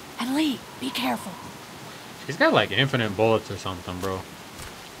close. And Lee, be careful. He's got like infinite bullets or something, bro.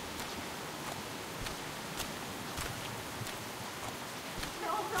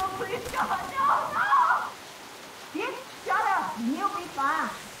 No, please, God, no! Just shut up and you'll be fine.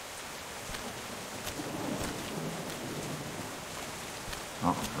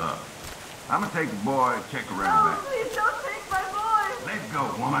 Officer, I'm gonna take the boy and check around back. Please don't take my boy. Let go,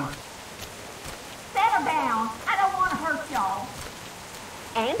 woman. Settle down. I don't want to hurt y'all.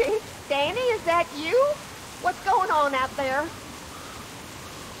 Andy? Danny, is that you? What's going on out there?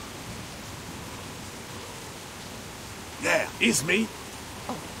 Yeah, it's me.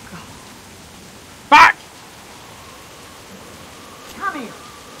 Oh, God. Fuck! Come here.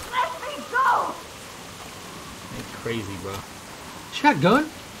 Let me go. That's crazy, bro. She got a gun?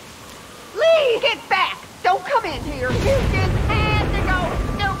 Lee, get back! Don't come in here. You just had to go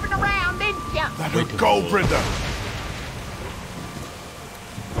snooping around, didn't you? Let her go, Brenda.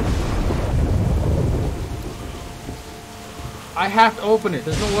 I have to open it.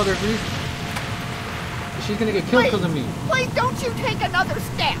 There's no other reason. She's gonna get killed because of me. Please don't you take another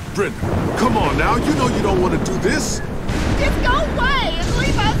step. Brenda, come on now. You know you don't want to do this. Just go away and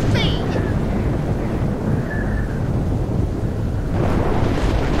leave us be.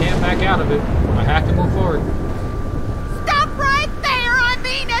 I can't back out of it. I have to move forward. Stop right there. I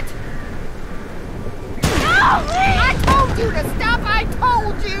mean it. No! I told you to stop! I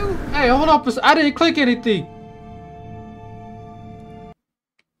told you! Hey, hold up. I didn't click anything.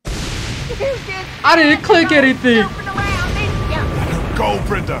 I didn't click anything. Go,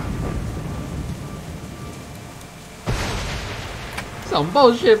 Brenda. Some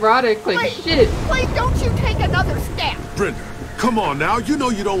bullshit, bro. I didn't click shit. Please don't you take another step. Brenda, come on now. You know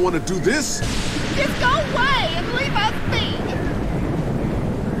you don't want to do this. Just go away and leave us be.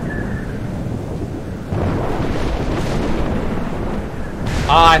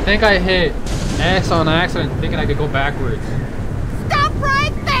 I think I hit X on accident thinking I could go backwards. Stop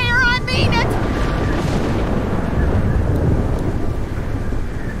right there, I mean it!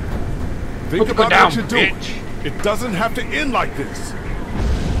 Think about what you're doing. It doesn't have to end like this.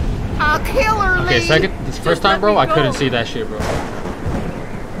 I'll kill her, Lee. Okay, this first time, bro, I couldn't see that shit, bro.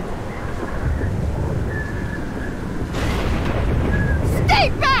 Stay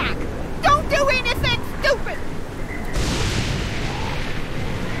back! Don't do anything stupid!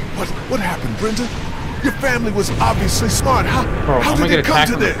 What happened, Brenda? Your family was obviously smart. How I'm did gonna get it come attacked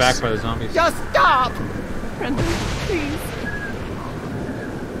to from the this? back by the zombies. Just stop! Brenda, please.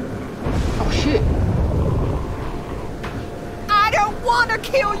 Oh shit! I don't want to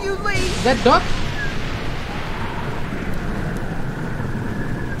kill you, Lee! Is that duck?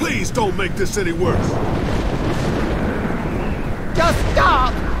 Please don't make this any worse. Just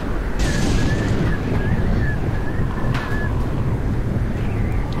stop!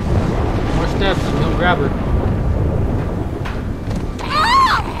 More steps and he'll grab her.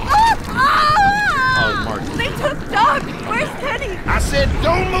 Oh, it's Mark. They took Doug! Where's Teddy? I said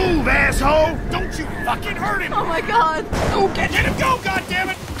don't move, asshole! Don't you fucking hurt him! Oh my god! Go get him, go,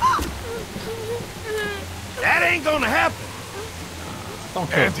 goddammit! That ain't gonna happen! Don't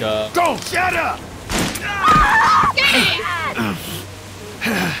kill Doug. Don't shut up!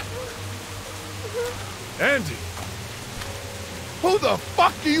 Andy! Who the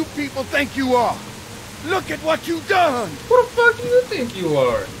fuck do you people think you are? Look at what you done! Who the fuck do you think you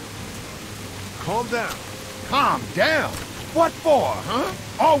are? Calm down. Calm down? What for, huh?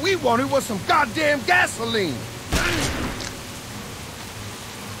 All we wanted was some goddamn gasoline!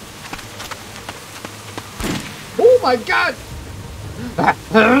 Oh my god!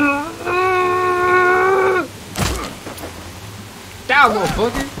 Down,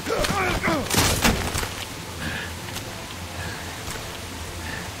 motherfucker!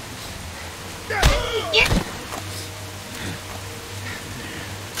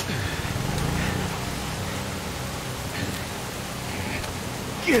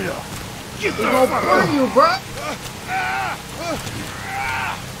 Get up! Get the I'll burn you, bro!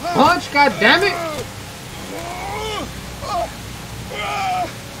 Punch, goddammit!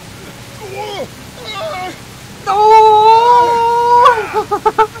 No!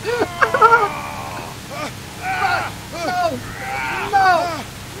 No!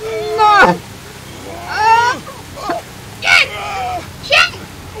 No! Shit! Shit!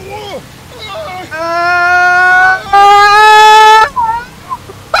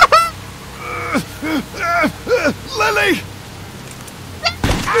 Lily!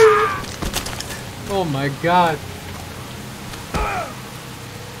 Oh my god.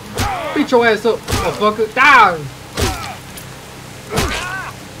 Beat your ass up, motherfucker. Down!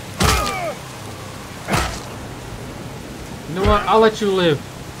 You know what? I'll let you live.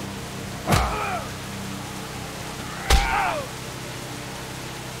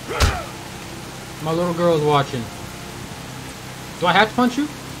 My little girl is watching. Do I have to punch you?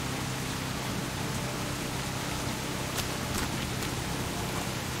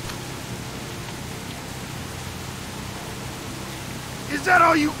 Is that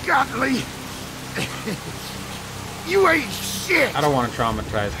all you got, Lee? You ain't shit! I don't want to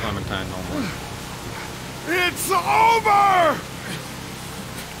traumatize Clementine no more. It's over!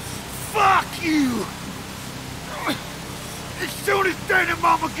 Fuck you! As soon as Dad and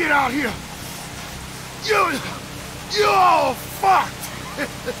Mama get out here, you're all fucked!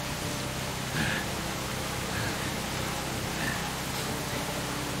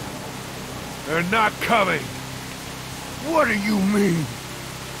 They're not coming. What do you mean?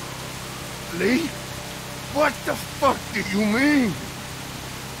 Lee? What the fuck do you mean?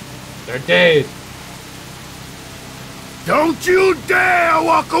 They're dead. Don't you dare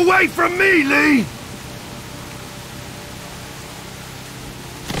walk away from me, Lee!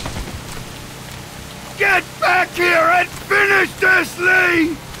 Get back here and finish this,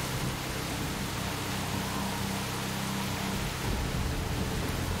 Lee!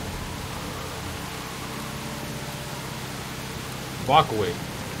 Walk away.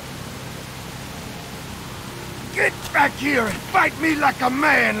 Get back here and fight me like a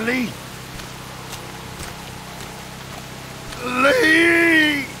man, Lee!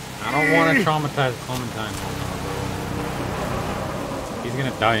 Lee! I don't want to traumatize Clementine no more, bro. He's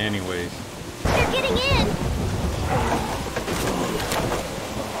gonna die anyways. They're getting in!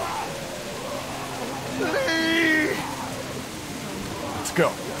 Lee! Let's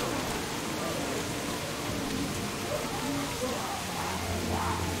go.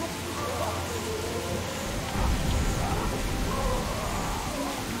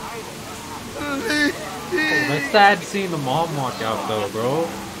 That's sad seeing the mom walk out though, bro.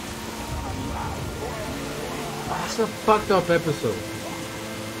 That's a fucked up episode.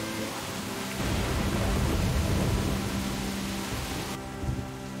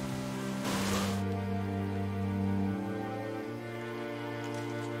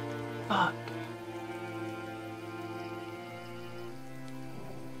 Fuck.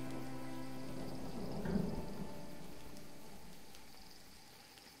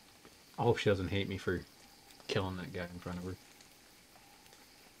 I hope she doesn't hate me for killing that guy in front of her.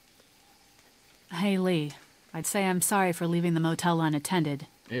 Hey, Lee. I'd say I'm sorry for leaving the motel unattended.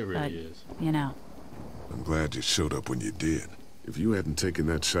 It really is. You know. I'm glad you showed up when you did. If you hadn't taken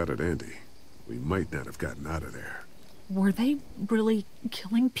that shot at Andy, we might not have gotten out of there. Were they really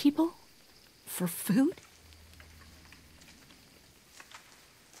killing people? For food?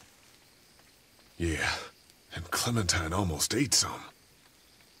 Yeah, and Clementine almost ate some.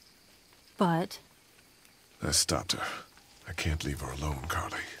 But... I stopped her. I can't leave her alone,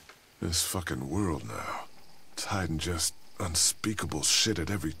 Carly. This fucking world now. It's hiding just unspeakable shit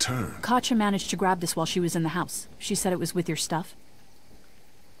at every turn. Katja managed to grab this while she was in the house. She said it was with your stuff.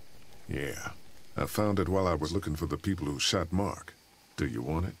 Yeah. I found it while I was looking for the people who shot Mark. Do you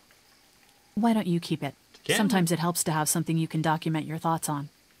want it? Why don't you keep it? Sometimes it helps to have something you can document your thoughts on.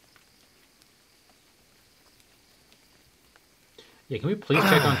 Yeah, can we please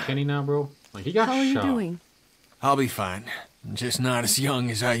check on Kenny now, bro? Like, he got shot. How are you doing? I'll be fine. I'm just not as young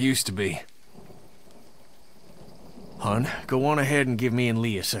as I used to be. Hun, go on ahead and give me and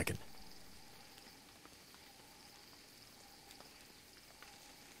Lee a second.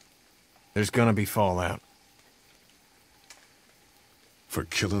 There's gonna be fallout. For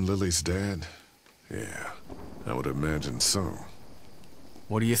killing Lily's dad? Yeah, I would imagine so.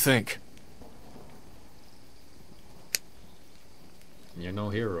 What do you think? You're no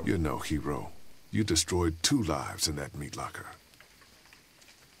hero. You're no hero. You destroyed 2 lives in that meat locker.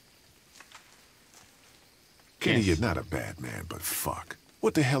 Kenny, you're not a bad man, but fuck.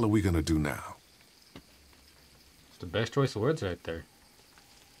 What the hell are we gonna do now? It's the best choice of words right there.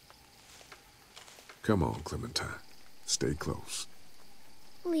 Come on, Clementine. Stay close.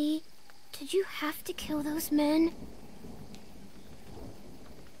 Lee, did you have to kill those men?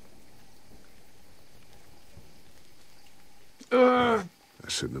 I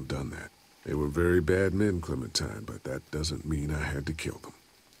shouldn't have done that. They were very bad men, Clementine, but that doesn't mean I had to kill them.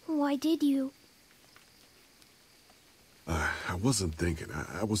 Why did you? I wasn't thinking.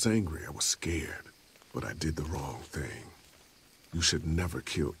 I was angry. I was scared. But I did the wrong thing. You should never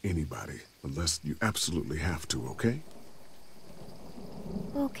kill anybody unless you absolutely have to, okay?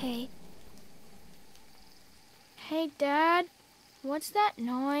 Okay. Hey, Dad. What's that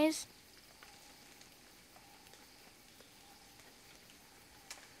noise?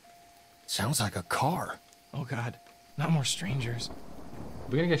 Sounds like a car. Oh god, not more strangers. Are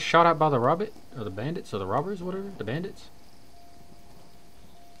we gonna get shot at by the rabbit? Or the bandits? Or the robbers? Whatever? The bandits?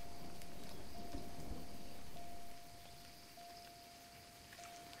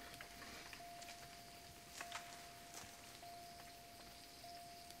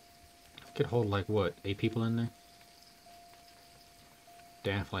 Could hold like what? 8 people in there?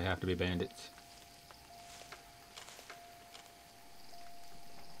 Definitely have to be bandits.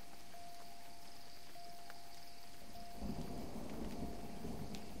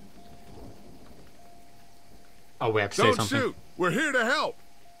 Oh, we have to say Don't something. shoot! We're here to help!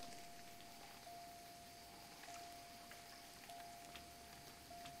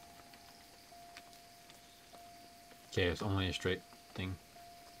 Okay, it's only a straight thing.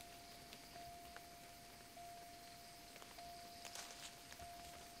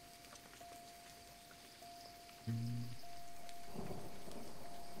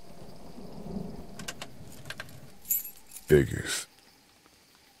 Figures.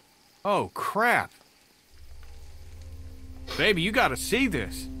 Oh, crap. Baby, you gotta see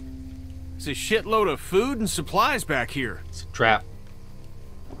this. It's a shitload of food and supplies back here. It's a trap.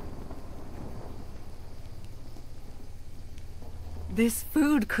 This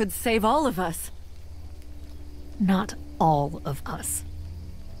food could save all of us. Not all of us.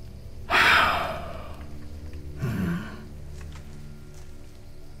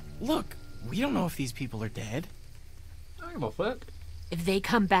 Look, we don't know if these people are dead. I give a fuck. If they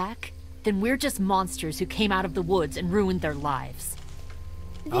come back, then we're just monsters who came out of the woods and ruined their lives.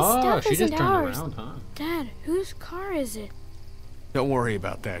 This Oh, stuff she isn't just turned ours. around, huh? Dad, whose car is it? Don't worry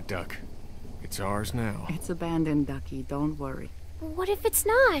about that, Duck. It's ours now. It's abandoned, Ducky. Don't worry. What if it's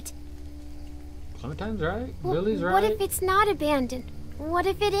not? Sometimes, right? Lily's right. What if it's not abandoned? What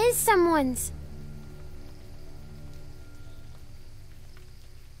if it is someone's?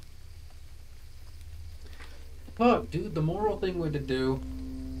 Fuck, dude, the moral thing would to do.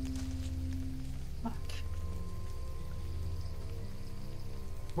 Fuck.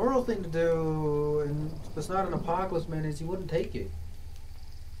 Moral thing to do, and if it's not an apocalypse, man, is you wouldn't take it.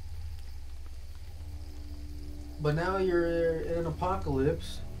 But now you're in an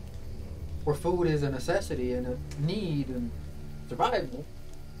apocalypse where food is a necessity and a need and survival.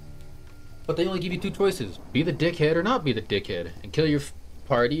 But they only give you two choices. Be the dickhead or not be the dickhead. And kill your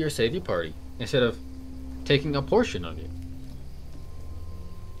party or save your party. Instead of taking a portion of it.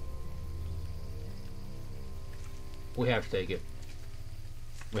 We have to take it.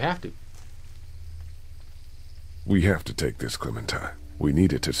 We have to. We have to take this, Clementine. We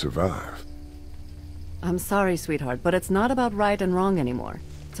need it to survive. I'm sorry, sweetheart, but it's not about right and wrong anymore.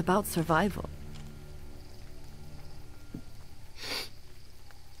 It's about survival.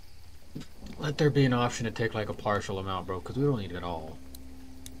 Let there be an option to take like a partial amount, bro, because we don't need it all.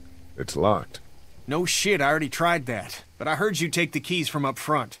 It's locked. No shit, I already tried that. But I heard you take the keys from up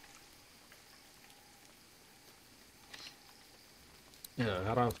front. Yeah,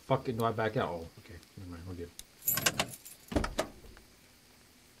 how the fuck do I back out? Oh, okay. Never mind, we're good.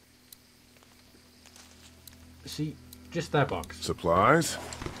 See, just that box. Supplies?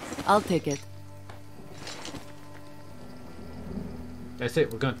 I'll take it. That's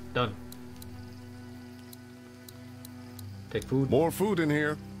it, we're done. Done. Take food. More food in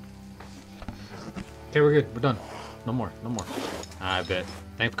here. Okay, we're good. We're done. No more. No more. I bet.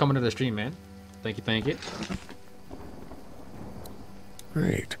 Thanks for coming to the stream, man. Thank you, thank you.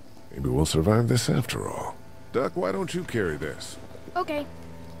 Great. Maybe we'll survive this after all. Duck, why don't you carry this? Okay.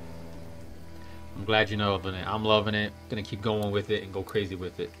 I'm glad you're loving it. I'm loving it. Gonna keep going with it and go crazy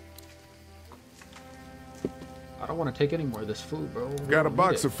with it. I don't want to take any more of this food, bro. Got a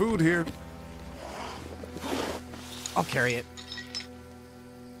box of food here. I'll carry it.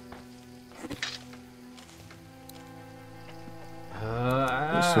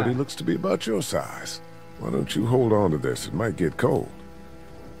 This hoodie looks to be about your size. Why don't you hold on to this? It might get cold.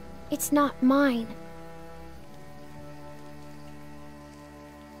 It's not mine.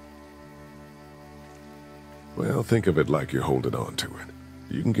 Well, think of it like you're holding on to it.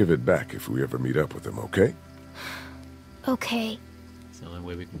 You can give it back if we ever meet up with them, okay? Okay. It's the only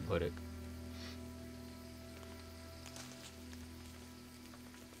way we can put it.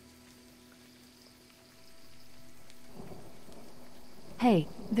 Hey,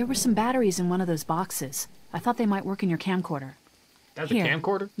 there were some batteries in one of those boxes. I thought they might work in your camcorder. That's Here, a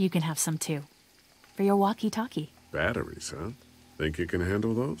camcorder? You can have some too. For your walkie-talkie. Batteries, huh? Think you can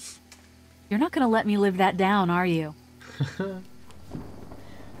handle those? You're not gonna let me live that down, are you?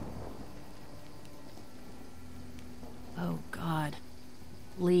 Oh, God.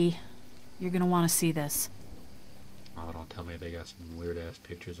 Lee, you're gonna want to see this. Oh, don't tell me they got some weird-ass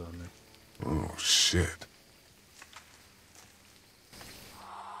pictures on there. Oh, shit.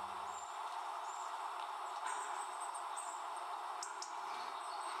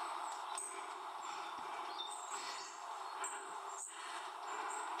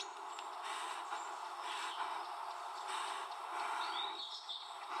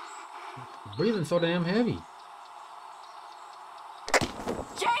 Breathing so damn heavy.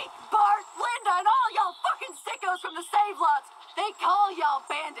 Jake, Bart, Linda, and all y'all fucking sickos from the save lots. They call y'all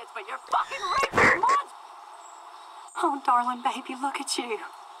bandits, but you're fucking rapist monsters. Oh, darling baby, look at you.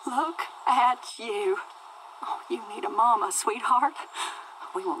 Look at you. Oh, you need a mama, sweetheart.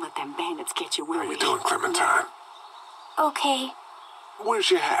 We won't let them bandits get you, will we? How you doing, Clementine? Okay. Where's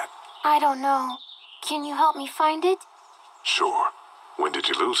your hat? I don't know. Can you help me find it? Sure. When did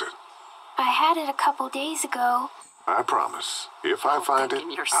you lose it? I had it a couple days ago. I promise. If I find it,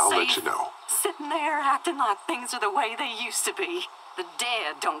 I'll let you know. Sitting there acting like things are the way they used to be. The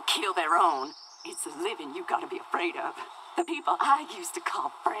dead don't kill their own. It's the living you gotta be afraid of. The people I used to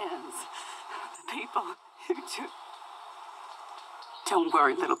call friends. The people who took... Don't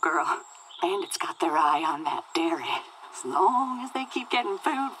worry, little girl. Bandits got their eye on that dairy. As long as they keep getting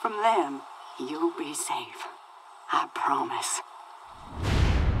food from them, you'll be safe. I promise.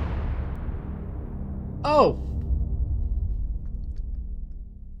 Oh!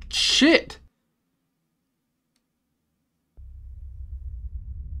 Shit!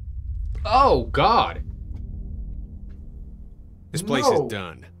 Oh, God! This place No. is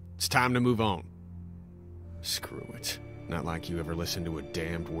done. It's time to move on. Screw it. Not like you ever listen to a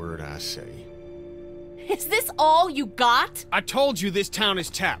damned word I say. Is this all you got? I told you this town is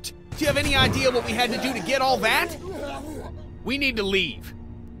tapped. Do you have any idea what we had to do to get all that? We need to leave.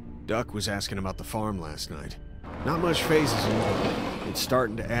 Duck was asking about the farm last night. Not much phases in it. It's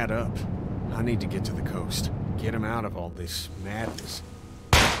starting to add up. I need to get to the coast. Get him out of all this madness.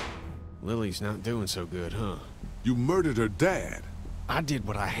 Lily's not doing so good, huh? You murdered her dad. I did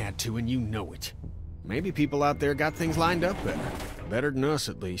what I had to, and you know it. Maybe people out there got things lined up better. Better than us,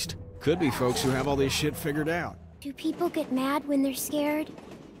 at least. Could be folks who have all this shit figured out. Do people get mad when they're scared?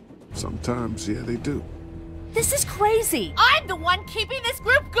 Sometimes, yeah, they do. This is crazy. I'm the one keeping this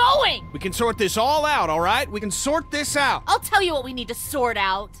group going. We can sort this all out, all right? We can sort this out. I'll tell you what we need to sort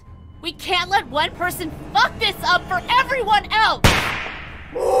out. We can't let one person fuck this up for everyone else.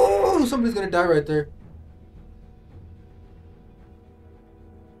 Oh, somebody's gonna die right there.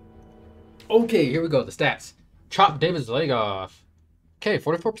 Okay, here we go. The stats. Chop David's leg off. Okay,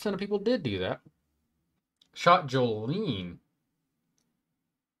 44% of people did do that. Shot Jolene.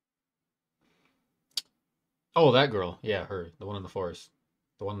 Oh, that girl. Yeah, her. The one in the forest.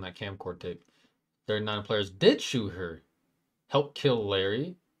 The one in that camcorder tape. 39 players did shoot her. Help kill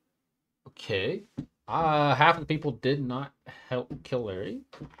Larry. Okay. Half of the people did not help kill Larry.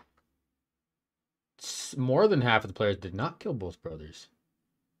 More than half of the players did not kill both brothers.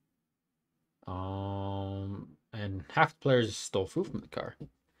 And half the players stole food from the car.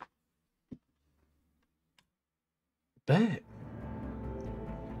 Bet.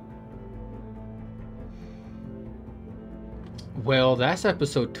 Well, that's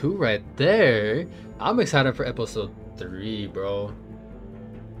episode 2 right there. I'm excited for episode 3, bro.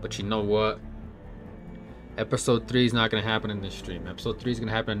 But you know what? Episode 3 is not going to happen in this stream. Episode 3 is going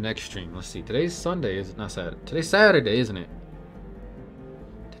to happen in the next stream. Let's see. Today's Sunday, is it not Saturday? Today's Saturday, isn't it?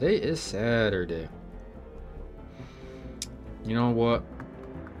 Today is Saturday. You know what?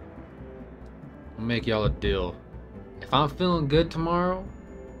 I'll make y'all a deal. If I'm feeling good tomorrow,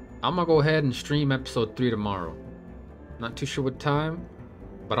 I'm going to go ahead and stream episode 3 tomorrow. Not too sure what time,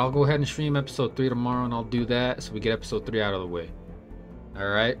 but I'll go ahead and stream episode 3 tomorrow, and I'll do that so we get episode 3 out of the way.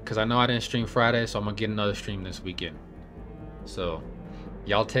 Alright? Because I know I didn't stream Friday, so I'm going to get another stream this weekend. So,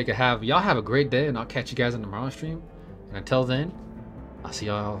 y'all have a great day, and I'll catch you guys in tomorrow's stream. And until then, I'll see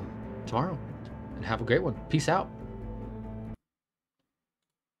y'all tomorrow. And have a great one. Peace out.